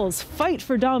bison bulls fight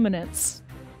for dominance.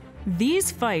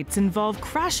 These fights involve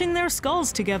crashing their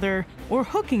skulls together or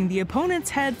hooking the opponent's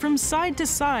head from side to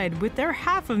side with their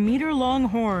half-a-meter-long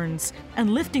horns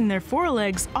and lifting their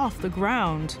forelegs off the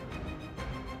ground.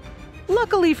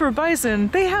 Luckily for bison,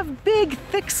 they have big,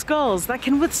 thick skulls that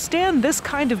can withstand this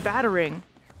kind of battering.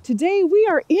 Today we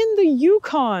are in the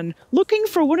Yukon, looking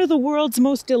for one of the world's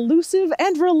most elusive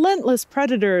and relentless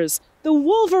predators, the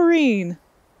Wolverine.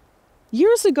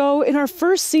 Years ago, in our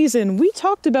first season, we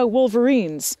talked about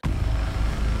Wolverines.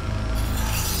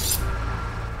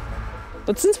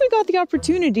 But since we got the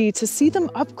opportunity to see them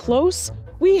up close,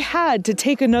 we had to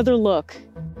take another look.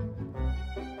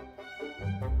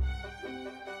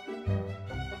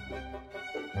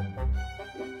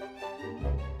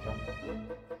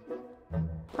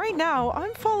 Right now,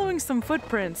 I'm following some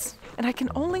footprints, and I can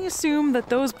only assume that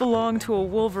those belong to a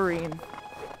wolverine.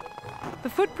 The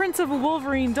footprints of a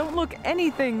wolverine don't look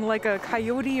anything like a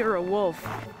coyote or a wolf.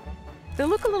 They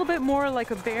look a little bit more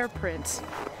like a bear print.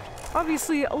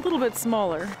 Obviously, a little bit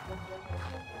smaller.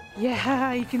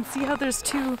 Yeah, you can see how there's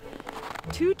two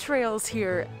trails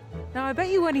here. Now, I bet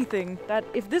you anything that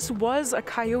if this was a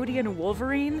coyote and a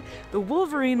wolverine, the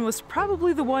wolverine was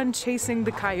probably the one chasing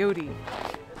the coyote.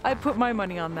 I'd put my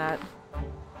money on that.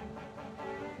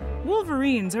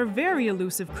 Wolverines are very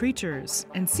elusive creatures,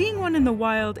 and seeing one in the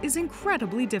wild is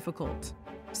incredibly difficult.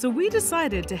 So we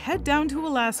decided to head down to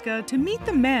Alaska to meet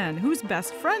the man who's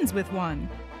best friends with one.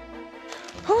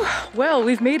 Well,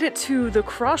 we've made it to the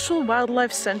Kroschel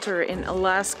Wildlife Center in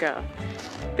Alaska.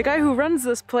 The guy who runs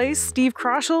this place, Steve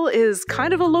Kroschel, is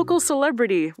kind of a local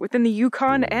celebrity within the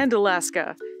Yukon and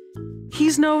Alaska.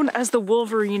 He's known as the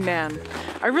Wolverine Man.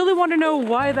 I really want to know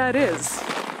why that is.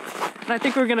 And I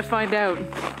think we're gonna find out.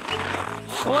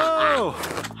 Hello!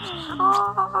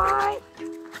 Hi!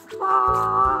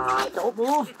 Hi! Don't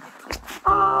move!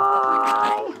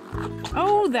 Hi!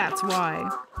 Oh, that's why.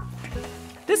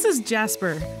 This is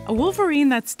Jasper, a Wolverine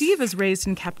that Steve has raised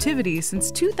in captivity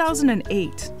since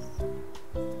 2008.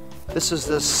 This is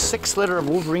the 6th litter of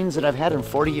Wolverines that I've had in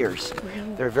 40 years.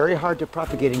 Really? They're very hard to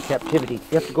propagate in captivity.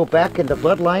 You have to go back into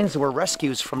bloodlines that were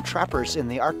rescues from trappers in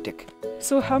the Arctic.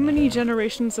 So how many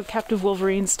generations of captive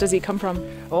Wolverines does he come from?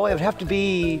 Oh, it would have to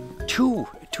be two,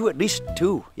 at least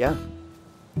two, yeah.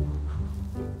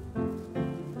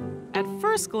 At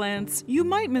first glance, you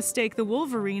might mistake the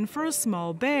Wolverine for a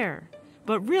small bear.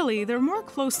 But really, they're more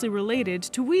closely related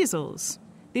to weasels.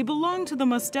 They belong to the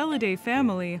Mustelidae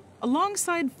family,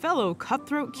 alongside fellow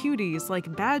cutthroat cuties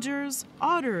like badgers,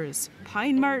 otters,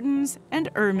 pine martens,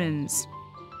 and ermines.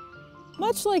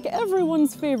 Much like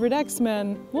everyone's favorite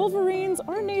X-Men, Wolverines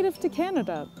are native to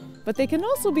Canada, but they can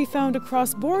also be found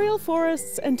across boreal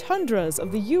forests and tundras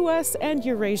of the US and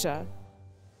Eurasia.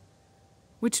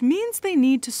 Which means they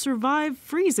need to survive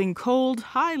freezing cold,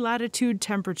 high-latitude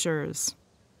temperatures.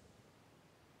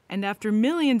 And after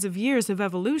millions of years of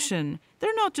evolution,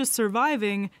 they're not just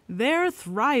surviving, they're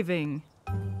thriving.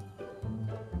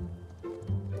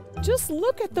 Just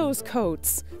look at those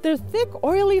coats. Their thick,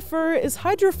 oily fur is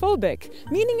hydrophobic,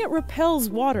 meaning it repels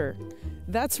water.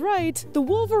 That's right, the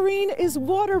Wolverine is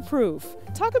waterproof.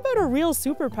 Talk about a real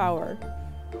superpower.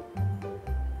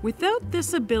 Without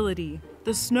this ability,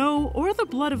 the snow or the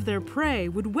blood of their prey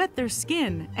would wet their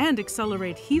skin and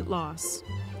accelerate heat loss.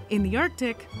 In the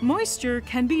Arctic, moisture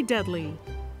can be deadly.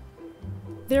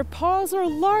 Their paws are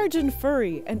large and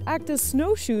furry and act as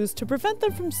snowshoes to prevent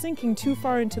them from sinking too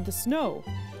far into the snow.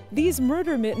 These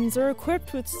murder mittens are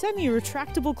equipped with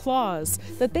semi-retractable claws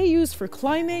that they use for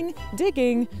climbing,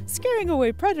 digging, scaring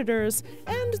away predators,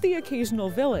 and the occasional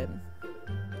villain.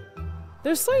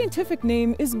 Their scientific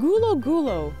name is gulo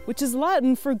gulo, which is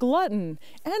Latin for glutton,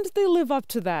 and they live up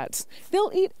to that. They'll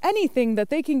eat anything that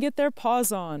they can get their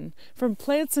paws on, from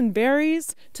plants and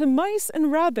berries, to mice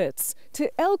and rabbits, to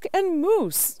elk and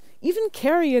moose. Even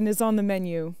carrion is on the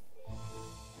menu.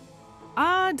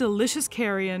 Ah, delicious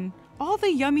carrion. All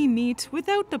the yummy meat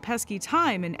without the pesky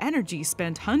time and energy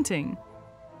spent hunting.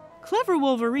 Clever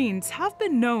Wolverines have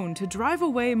been known to drive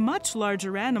away much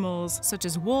larger animals, such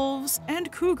as wolves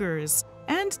and cougars,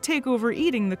 and take over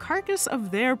eating the carcass of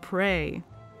their prey.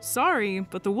 Sorry,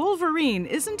 but the Wolverine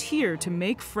isn't here to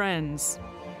make friends.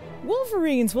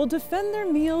 Wolverines will defend their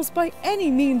meals by any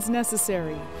means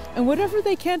necessary, and whatever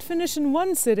they can't finish in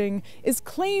one sitting is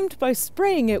claimed by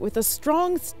spraying it with a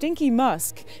strong, stinky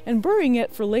musk and burying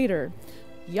it for later.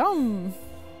 Yum!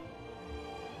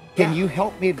 Can you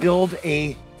help me build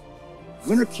a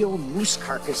winter kill moose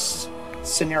carcass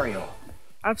scenario?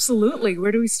 Absolutely.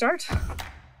 Where do we start?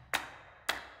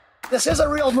 This is a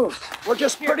real moose. We're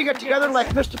just putting it together like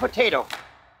Mr. Potato.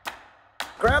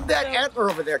 Grab that antler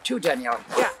over there too, Danielle.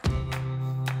 Yeah.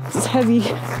 It's heavy.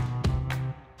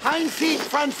 Hind feet,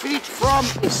 front feet from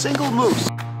a single moose.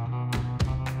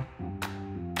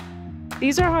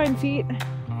 These are hind feet.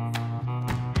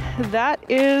 That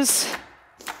is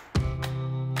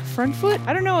front foot?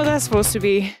 I don't know what that's supposed to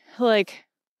be. Like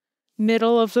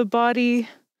middle of the body.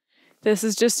 This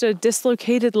is just a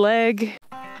dislocated leg.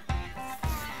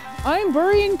 I'm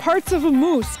burying parts of a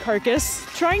moose carcass,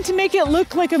 trying to make it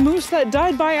look like a moose that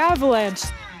died by avalanche.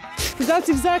 Because that's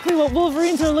exactly what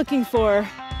Wolverines are looking for.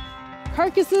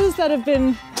 Carcasses that have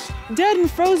been dead and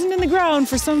frozen in the ground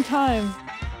for some time.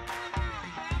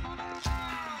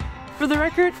 For the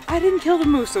record, I didn't kill the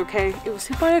moose, okay? It was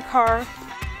hit by a car,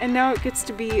 and now it gets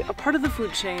to be a part of the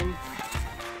food chain.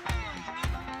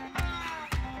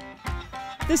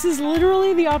 This is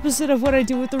literally the opposite of what I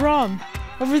do with the rom.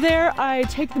 Over there, I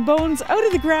take the bones out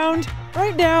of the ground.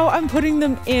 Right now, I'm putting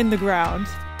them in the ground.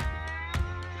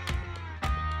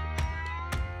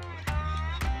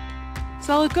 Does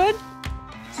that look good?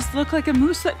 Does this look like a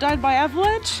moose that died by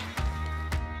avalanche?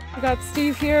 I got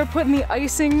Steve here putting the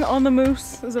icing on the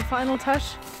moose as a final touch.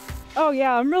 Oh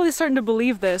yeah, I'm really starting to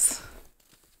believe this.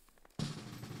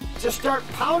 Just start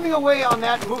pounding away on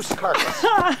that moose carcass.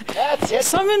 That's it.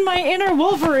 Summon my inner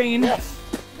Wolverine. Yes,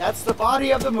 that's the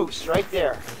body of the moose right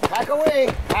there. Pack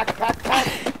away, pack, pack, pack.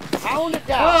 Pound it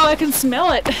down. Oh, I can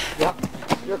smell it. Yep.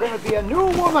 You're going to be a new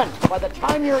woman by the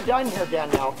time you're done here,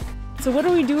 Danielle. So what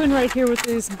are we doing right here with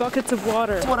these buckets of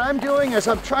water? What I'm doing is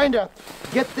I'm trying to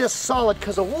get this solid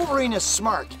because a Wolverine is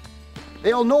smart.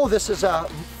 They'll know this is a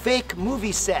fake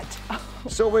movie set.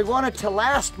 So we want it to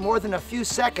last more than a few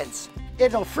seconds.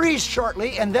 It'll freeze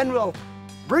shortly and then we'll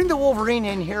bring the Wolverine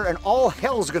in here and all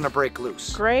hell's gonna break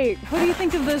loose. Great. What do you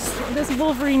think of this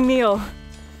Wolverine meal?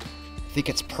 I think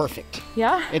it's perfect.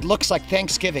 Yeah? It looks like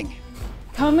Thanksgiving.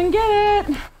 Come and get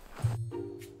it.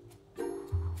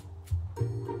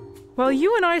 While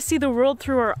you and I see the world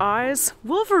through our eyes,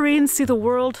 Wolverines see the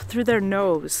world through their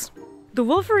nose. The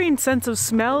Wolverine sense of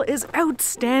smell is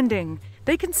outstanding.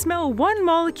 They can smell 1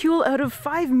 molecule out of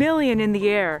 5 million in the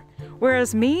air,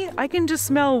 whereas me, I can just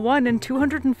smell 1 in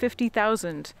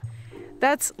 250,000.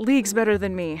 That's leagues better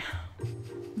than me.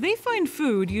 They find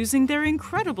food using their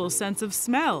incredible sense of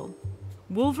smell.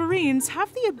 Wolverines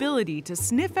have the ability to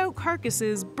sniff out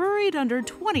carcasses buried under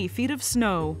 20 feet of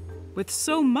snow. With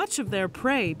so much of their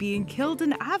prey being killed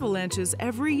in avalanches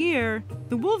every year,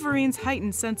 the Wolverine's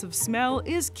heightened sense of smell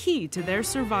is key to their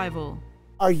survival.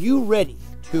 Are you ready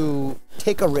to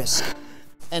take a risk?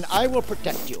 And I will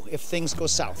protect you if things go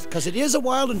south, because it is a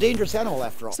wild and dangerous animal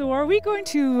after all. So are we going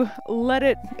to let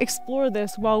it explore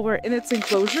this while we're in its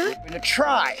enclosure? I'm gonna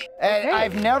try. And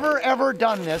I've never ever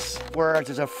done this where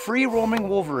there's a free roaming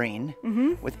Wolverine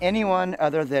with anyone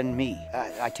other than me.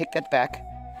 I take that back.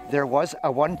 There was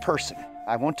one person,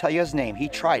 I won't tell you his name, he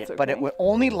tried it, but it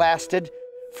only lasted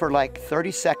for like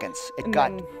 30 seconds. It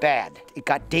got bad, it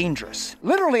got dangerous.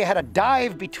 Literally I had a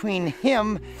dive between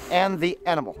him and the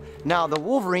animal. Now the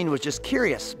Wolverine was just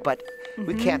curious, but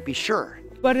we can't be sure.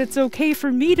 But it's okay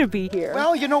for me to be here.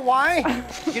 Well, you know why?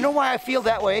 You know why I feel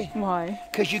that way? Why?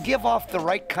 Because you give off the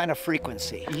right kind of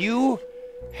frequency. You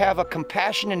have a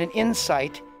compassion and an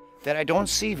insight that I don't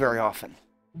see very often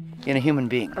in a human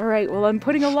being. All right, well, I'm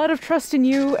putting a lot of trust in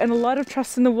you and a lot of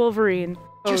trust in the Wolverine.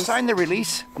 Did you sign the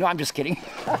release? No, I'm just kidding.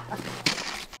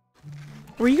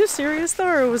 Were you serious though,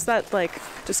 or was that like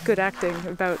just good acting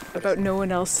about no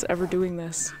one else ever doing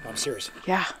this? I'm serious.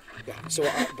 Yeah. Yeah. So,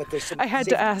 but there's some. I had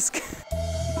to ask.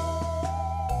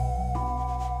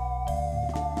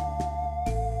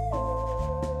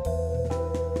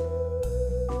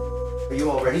 Are you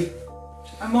all ready?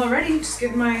 I'm all ready. Just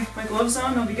getting my gloves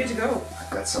on. I'll be good to go. I've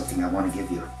got something I want to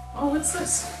give you. Oh, what's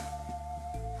this?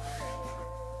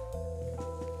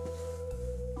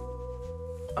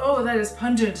 Oh, that is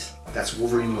pungent. That's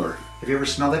Wolverine lure. Have you ever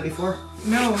smelled that before?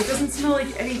 No, it doesn't smell like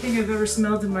anything I've ever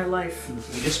smelled in my life.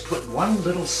 You just put one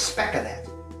little speck of that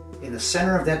in the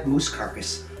center of that moose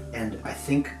carcass, and I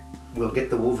think we'll get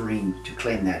the Wolverine to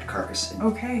claim that carcass.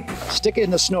 Okay. Stick it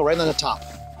in the snow right on the top.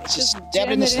 Just dab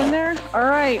it in the snow. In there? All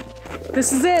right.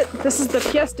 This is it. This is the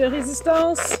pièce de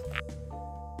résistance.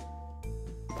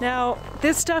 Now,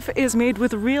 this stuff is made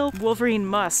with real Wolverine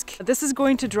musk. This is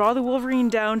going to draw the Wolverine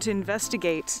down to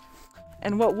investigate.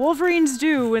 And what Wolverines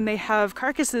do when they have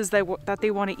carcasses that they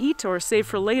want to eat or save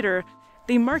for later,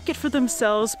 they mark it for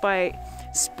themselves by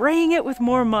spraying it with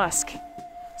more musk.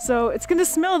 So it's gonna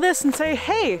smell this and say,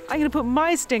 hey, I'm gonna put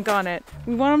my stink on it.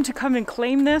 We want him to come and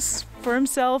claim this for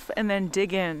himself and then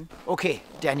dig in. Okay,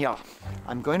 Danielle,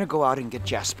 I'm going to go out and get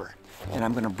Jasper. And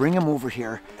I'm going to bring him over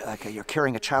here like you're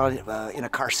carrying a child in a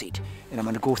car seat. And I'm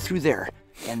going to go through there.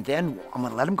 And then I'm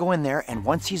going to let him go in there. And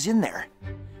once he's in there,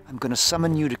 I'm going to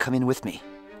summon you to come in with me.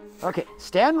 Okay,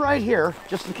 stand right here,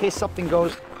 just in case something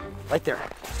goes right there.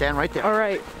 Stand right there. All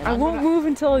right. And I won't move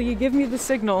until you give me the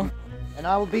signal. And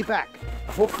I will be back.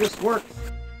 I hope this works.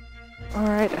 All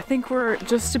right, I think we're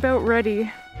just about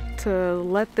ready to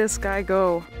let this guy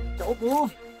go. Don't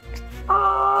move.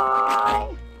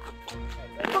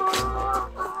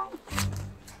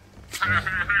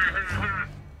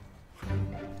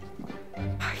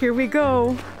 Here we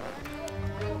go.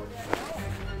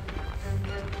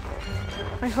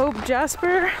 I hope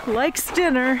Jasper likes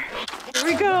dinner. Here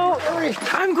we go.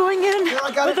 I'm going in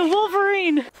with a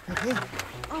Wolverine. Okay.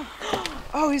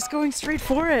 Oh, he's going straight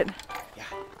for it. Yeah.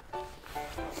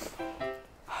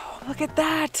 Oh, look at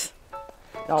that.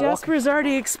 Now Jasper's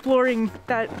already exploring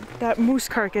that moose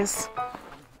carcass.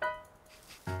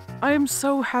 I am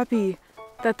so happy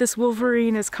that this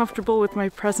Wolverine is comfortable with my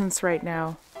presence right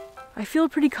now. I feel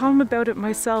pretty calm about it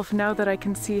myself now that I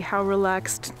can see how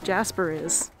relaxed Jasper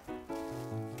is.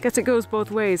 Guess it goes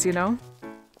both ways, you know?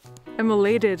 I'm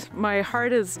elated. My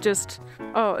heart is just,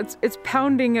 oh, it's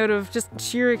pounding out of just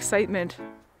sheer excitement.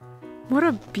 What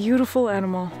a beautiful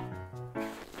animal.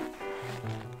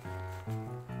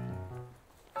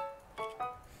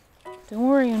 Don't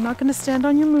worry, I'm not gonna stand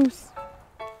on your moose.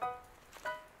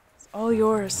 It's all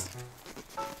yours.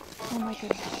 Oh my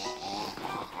goodness.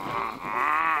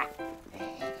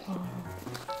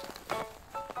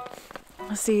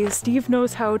 Let's see, Steve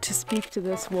knows how to speak to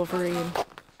this Wolverine.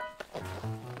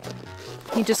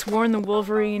 He just warned the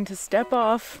Wolverine to step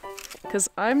off, because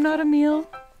I'm not a meal.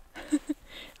 At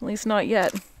least not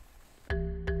yet.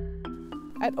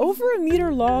 At over 1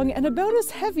 meter long and about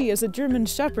as heavy as a German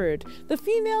Shepherd, the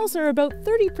females are about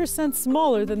 30%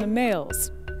 smaller than the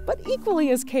males, but equally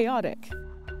as chaotic.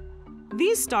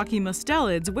 These stocky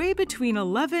mustelids weigh between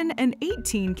 11 and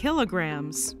 18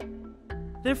 kilograms.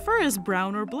 Their fur is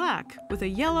brown or black, with a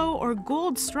yellow or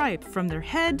gold stripe from their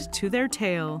head to their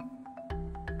tail.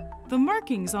 The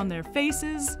markings on their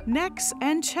faces, necks,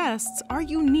 and chests are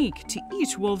unique to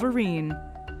each Wolverine.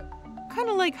 Kind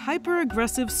of like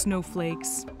hyper-aggressive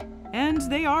snowflakes. And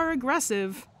they are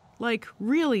aggressive. Like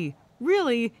really,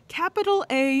 really capital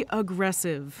A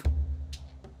aggressive.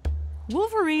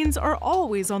 Wolverines are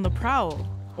always on the prowl,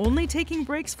 only taking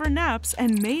breaks for naps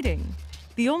and mating.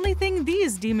 The only thing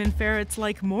these demon ferrets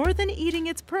like more than eating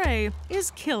its prey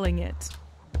is killing it.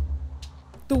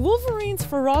 The Wolverine's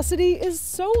ferocity is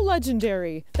so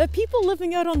legendary that people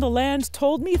living out on the land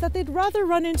told me that they'd rather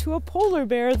run into a polar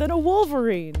bear than a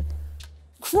Wolverine.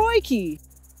 Crikey!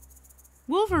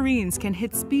 Wolverines can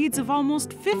hit speeds of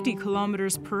almost 50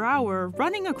 kilometers per hour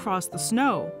running across the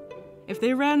snow. If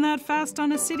they ran that fast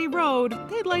on a city road,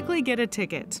 they'd likely get a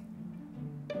ticket.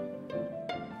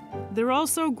 They're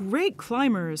also great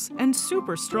climbers and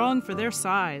super strong for their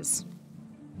size.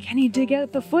 Can he dig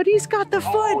out the foot? He's got the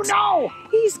foot! Oh no!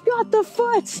 He's got the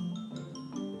foot!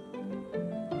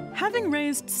 Having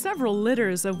raised several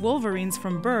litters of Wolverines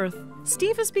from birth,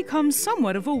 Steve has become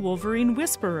somewhat of a Wolverine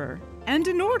whisperer. And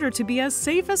in order to be as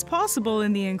safe as possible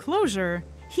in the enclosure,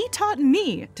 he taught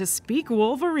me to speak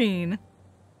Wolverine.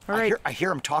 All right. I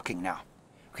hear him talking now.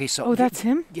 Okay, so... Oh, that's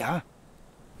him? Yeah.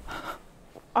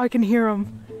 I can hear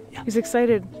him. Yeah. He's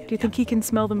excited. Do you think he can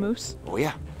smell the moose? Oh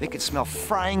yeah, they could smell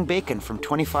frying bacon from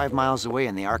 25 miles away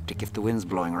in the Arctic if the wind's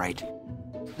blowing right.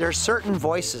 There's certain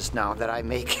voices now that I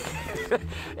make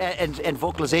and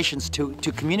vocalizations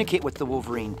to communicate with the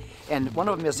Wolverine. And one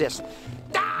of them is this.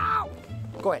 Dow!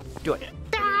 Go ahead, do it.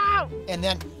 Dow! And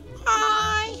then,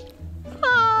 hi!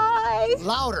 Hi!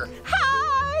 Louder.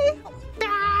 Hi!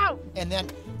 Dow! And then,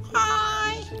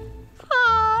 hi!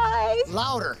 Hi!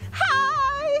 Louder. Hi!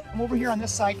 I'm over here on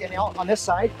this side, Danielle, on this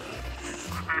side.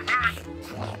 Hi!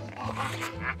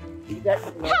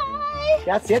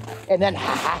 That's it. And then,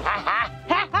 ha ha ha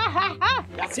ha ha ha ha.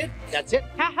 That's it. That's it.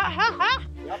 Ha ha ha ha.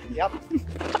 Yep.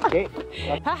 Okay.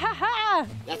 Ha ha ha!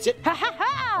 That's it. Ha ha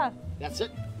ha! That's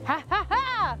it. Ha ha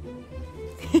ha!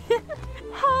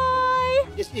 Hi!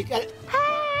 Just, you got it.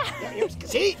 Ha! Yeah,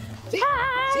 see?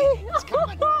 Hi! See? It's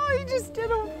coming. Oh, he just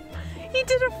did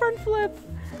a front flip.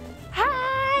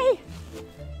 Hi!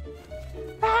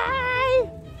 Hi!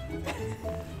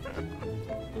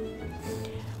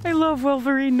 I love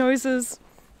Wolverine noises.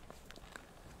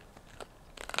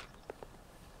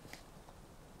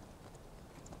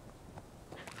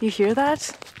 You hear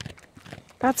that?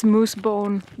 That's moose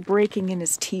bone breaking in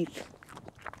his teeth.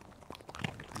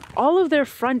 All of their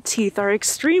front teeth are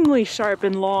extremely sharp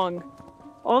and long.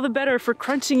 All the better for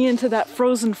crunching into that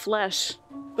frozen flesh.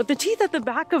 But the teeth at the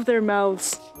back of their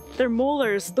mouths, their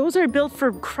molars, those are built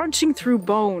for crunching through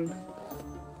bone.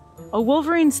 A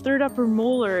Wolverine's third upper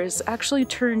molar is actually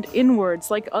turned inwards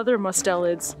like other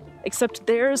mustelids, except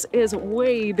theirs is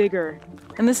way bigger.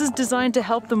 And this is designed to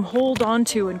help them hold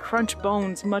onto and crunch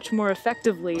bones much more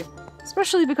effectively,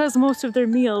 especially because most of their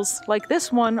meals, like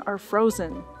this one, are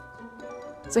frozen.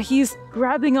 So he's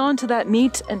grabbing onto that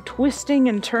meat and twisting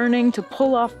and turning to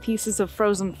pull off pieces of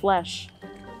frozen flesh.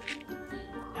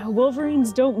 Now,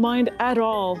 Wolverines don't mind at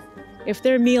all if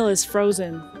their meal is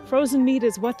frozen. Frozen meat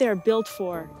is what they're built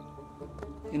for.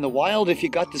 In the wild, if you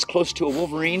got this close to a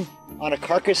Wolverine on a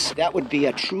carcass, that would be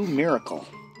a true miracle.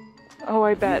 Oh,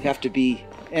 I bet. You'd have to be,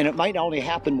 and it might only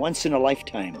happen once in a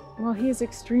lifetime. Well, he's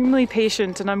extremely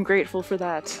patient, and I'm grateful for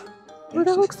that. Oh,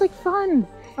 that looks like fun.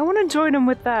 I want to join him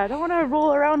with that. I want to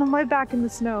roll around on my back in the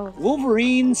snow.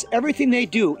 Wolverines, everything they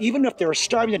do, even if they're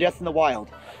starving to death in the wild,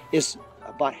 is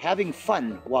about having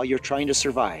fun while you're trying to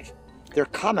survive. They're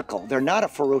comical. They're not a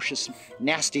ferocious,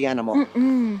 nasty animal.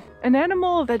 An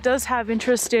animal that does have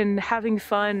interest in having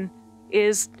fun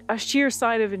is a sheer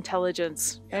sign of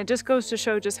intelligence. And it just goes to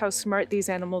show just how smart these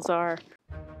animals are.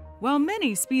 While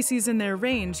many species in their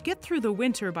range get through the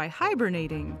winter by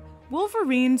hibernating,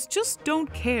 Wolverines just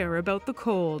don't care about the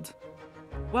cold.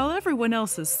 While everyone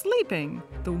else is sleeping,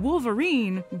 the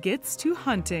Wolverine gets to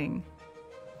hunting.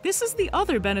 This is the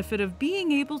other benefit of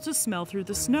being able to smell through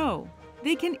the snow.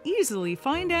 They can easily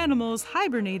find animals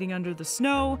hibernating under the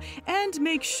snow and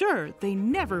make sure they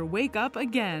never wake up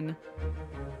again.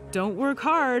 Don't work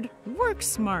hard, work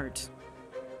smart.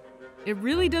 It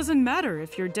really doesn't matter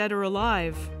if you're dead or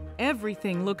alive.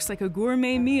 Everything looks like a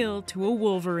gourmet meal to a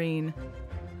wolverine.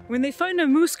 When they find a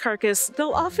moose carcass,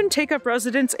 they'll often take up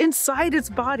residence inside its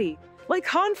body, like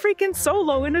Han freaking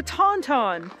Solo in a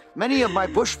tauntaun. Many of my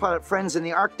bush pilot friends in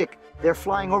the Arctic, they're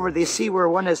flying over, they see where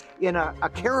one is in a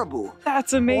caribou.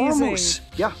 That's amazing. Or a moose.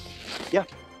 Yeah, yeah.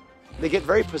 They get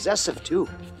very possessive too.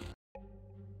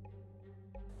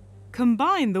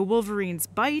 Combine the wolverine's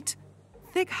bite,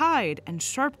 thick hide, and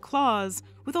sharp claws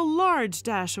with a large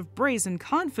dash of brazen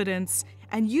confidence,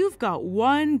 and you've got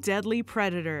one deadly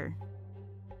predator.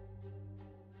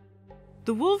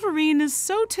 The wolverine is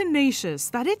so tenacious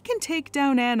that it can take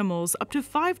down animals up to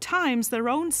 5 times their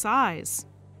own size.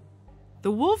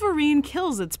 The wolverine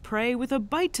kills its prey with a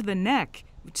bite to the neck,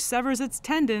 which severs its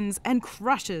tendons and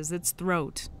crushes its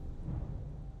throat.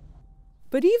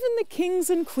 But even the kings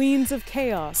and queens of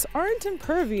chaos aren't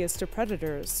impervious to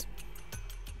predators.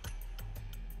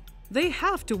 They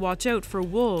have to watch out for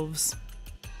wolves.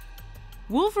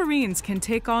 Wolverines can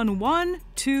take on 1,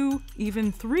 2,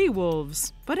 even 3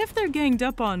 wolves, but if they're ganged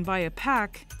up on by a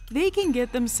pack, they can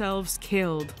get themselves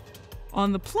killed.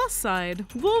 On the plus side,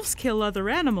 wolves kill other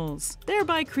animals,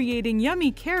 thereby creating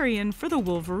yummy carrion for the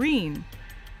wolverine.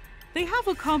 They have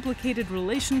a complicated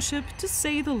relationship, to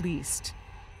say the least.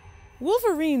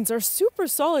 Wolverines are super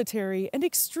solitary and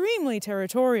extremely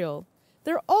territorial.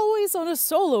 They're always on a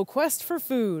solo quest for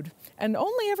food, and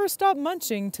only ever stop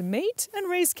munching to mate and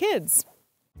raise kids.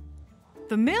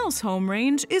 The male's home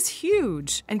range is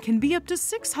huge and can be up to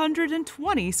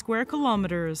 620 square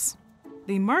kilometers.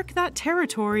 They mark that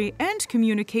territory and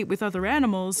communicate with other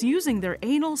animals using their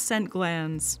anal scent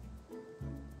glands.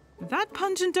 That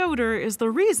pungent odor is the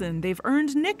reason they've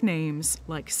earned nicknames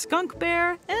like Skunk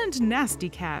Bear and Nasty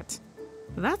Cat.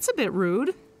 That's a bit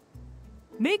rude.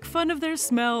 Make fun of their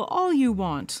smell all you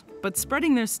want, but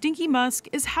spreading their stinky musk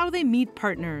is how they meet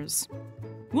partners.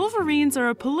 Wolverines are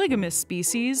a polygamous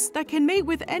species that can mate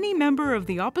with any member of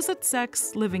the opposite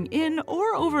sex living in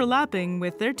or overlapping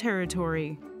with their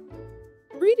territory.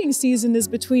 Breeding season is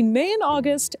between May and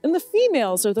August, and the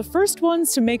females are the first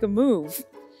ones to make a move.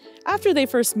 After they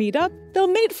first meet up, they'll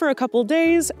mate for a couple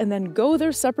days and then go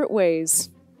their separate ways.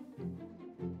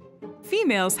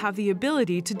 Females have the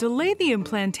ability to delay the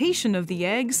implantation of the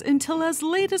eggs until as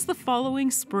late as the following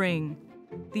spring.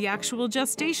 The actual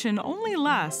gestation only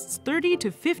lasts 30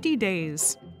 to 50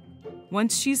 days.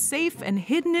 Once she's safe and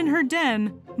hidden in her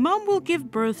den, Mom will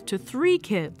give birth to 3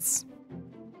 kits.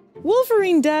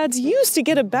 Wolverine dads used to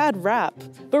get a bad rap,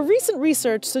 but recent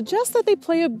research suggests that they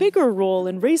play a bigger role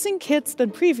in raising kits than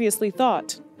previously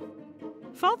thought.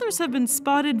 Fathers have been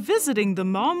spotted visiting the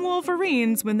mom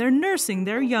wolverines when they're nursing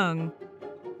their young.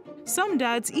 Some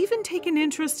dads even take an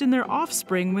interest in their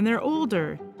offspring when they're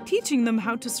older, teaching them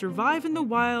how to survive in the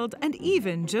wild and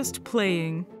even just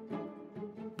playing.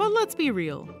 But let's be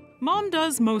real, Mom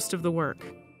does most of the work.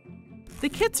 The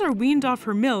kits are weaned off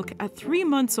her milk at 3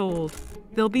 months old.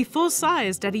 They'll be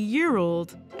full-sized at a year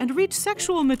old and reach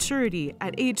sexual maturity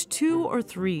at age 2 or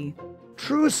 3.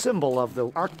 True symbol of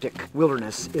the Arctic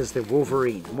wilderness is the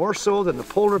wolverine, more so than the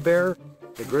polar bear,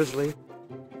 the grizzly.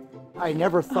 I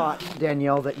never thought,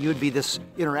 Danielle, that you'd be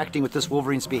interacting with this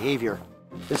wolverine's behavior.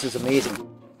 This is amazing.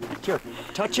 Here,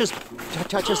 touch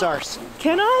his arse.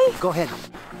 Can I? Go ahead.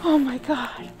 Oh my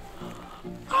God.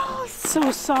 Oh, it's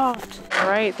so soft. All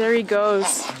right, there he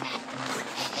goes.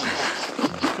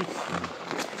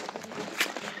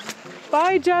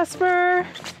 Bye, Jasper.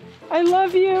 I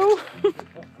love you.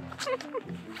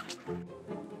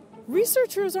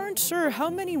 Researchers aren't sure how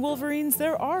many wolverines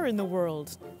there are in the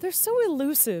world. They're so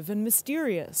elusive and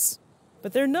mysterious.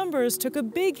 But their numbers took a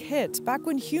big hit back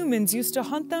when humans used to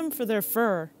hunt them for their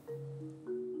fur.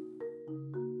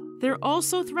 They're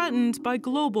also threatened by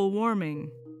global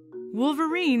warming.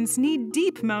 Wolverines need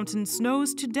deep mountain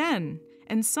snows to den,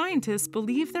 and scientists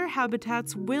believe their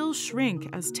habitats will shrink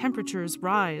as temperatures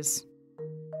rise.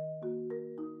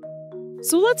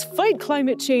 So let's fight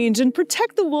climate change and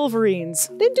protect the wolverines.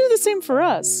 They'd do the same for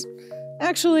us.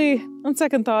 Actually, on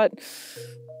second thought,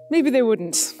 maybe they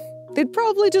wouldn't. They'd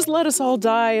probably just let us all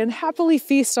die and happily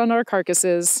feast on our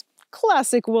carcasses.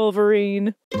 Classic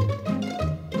Wolverine.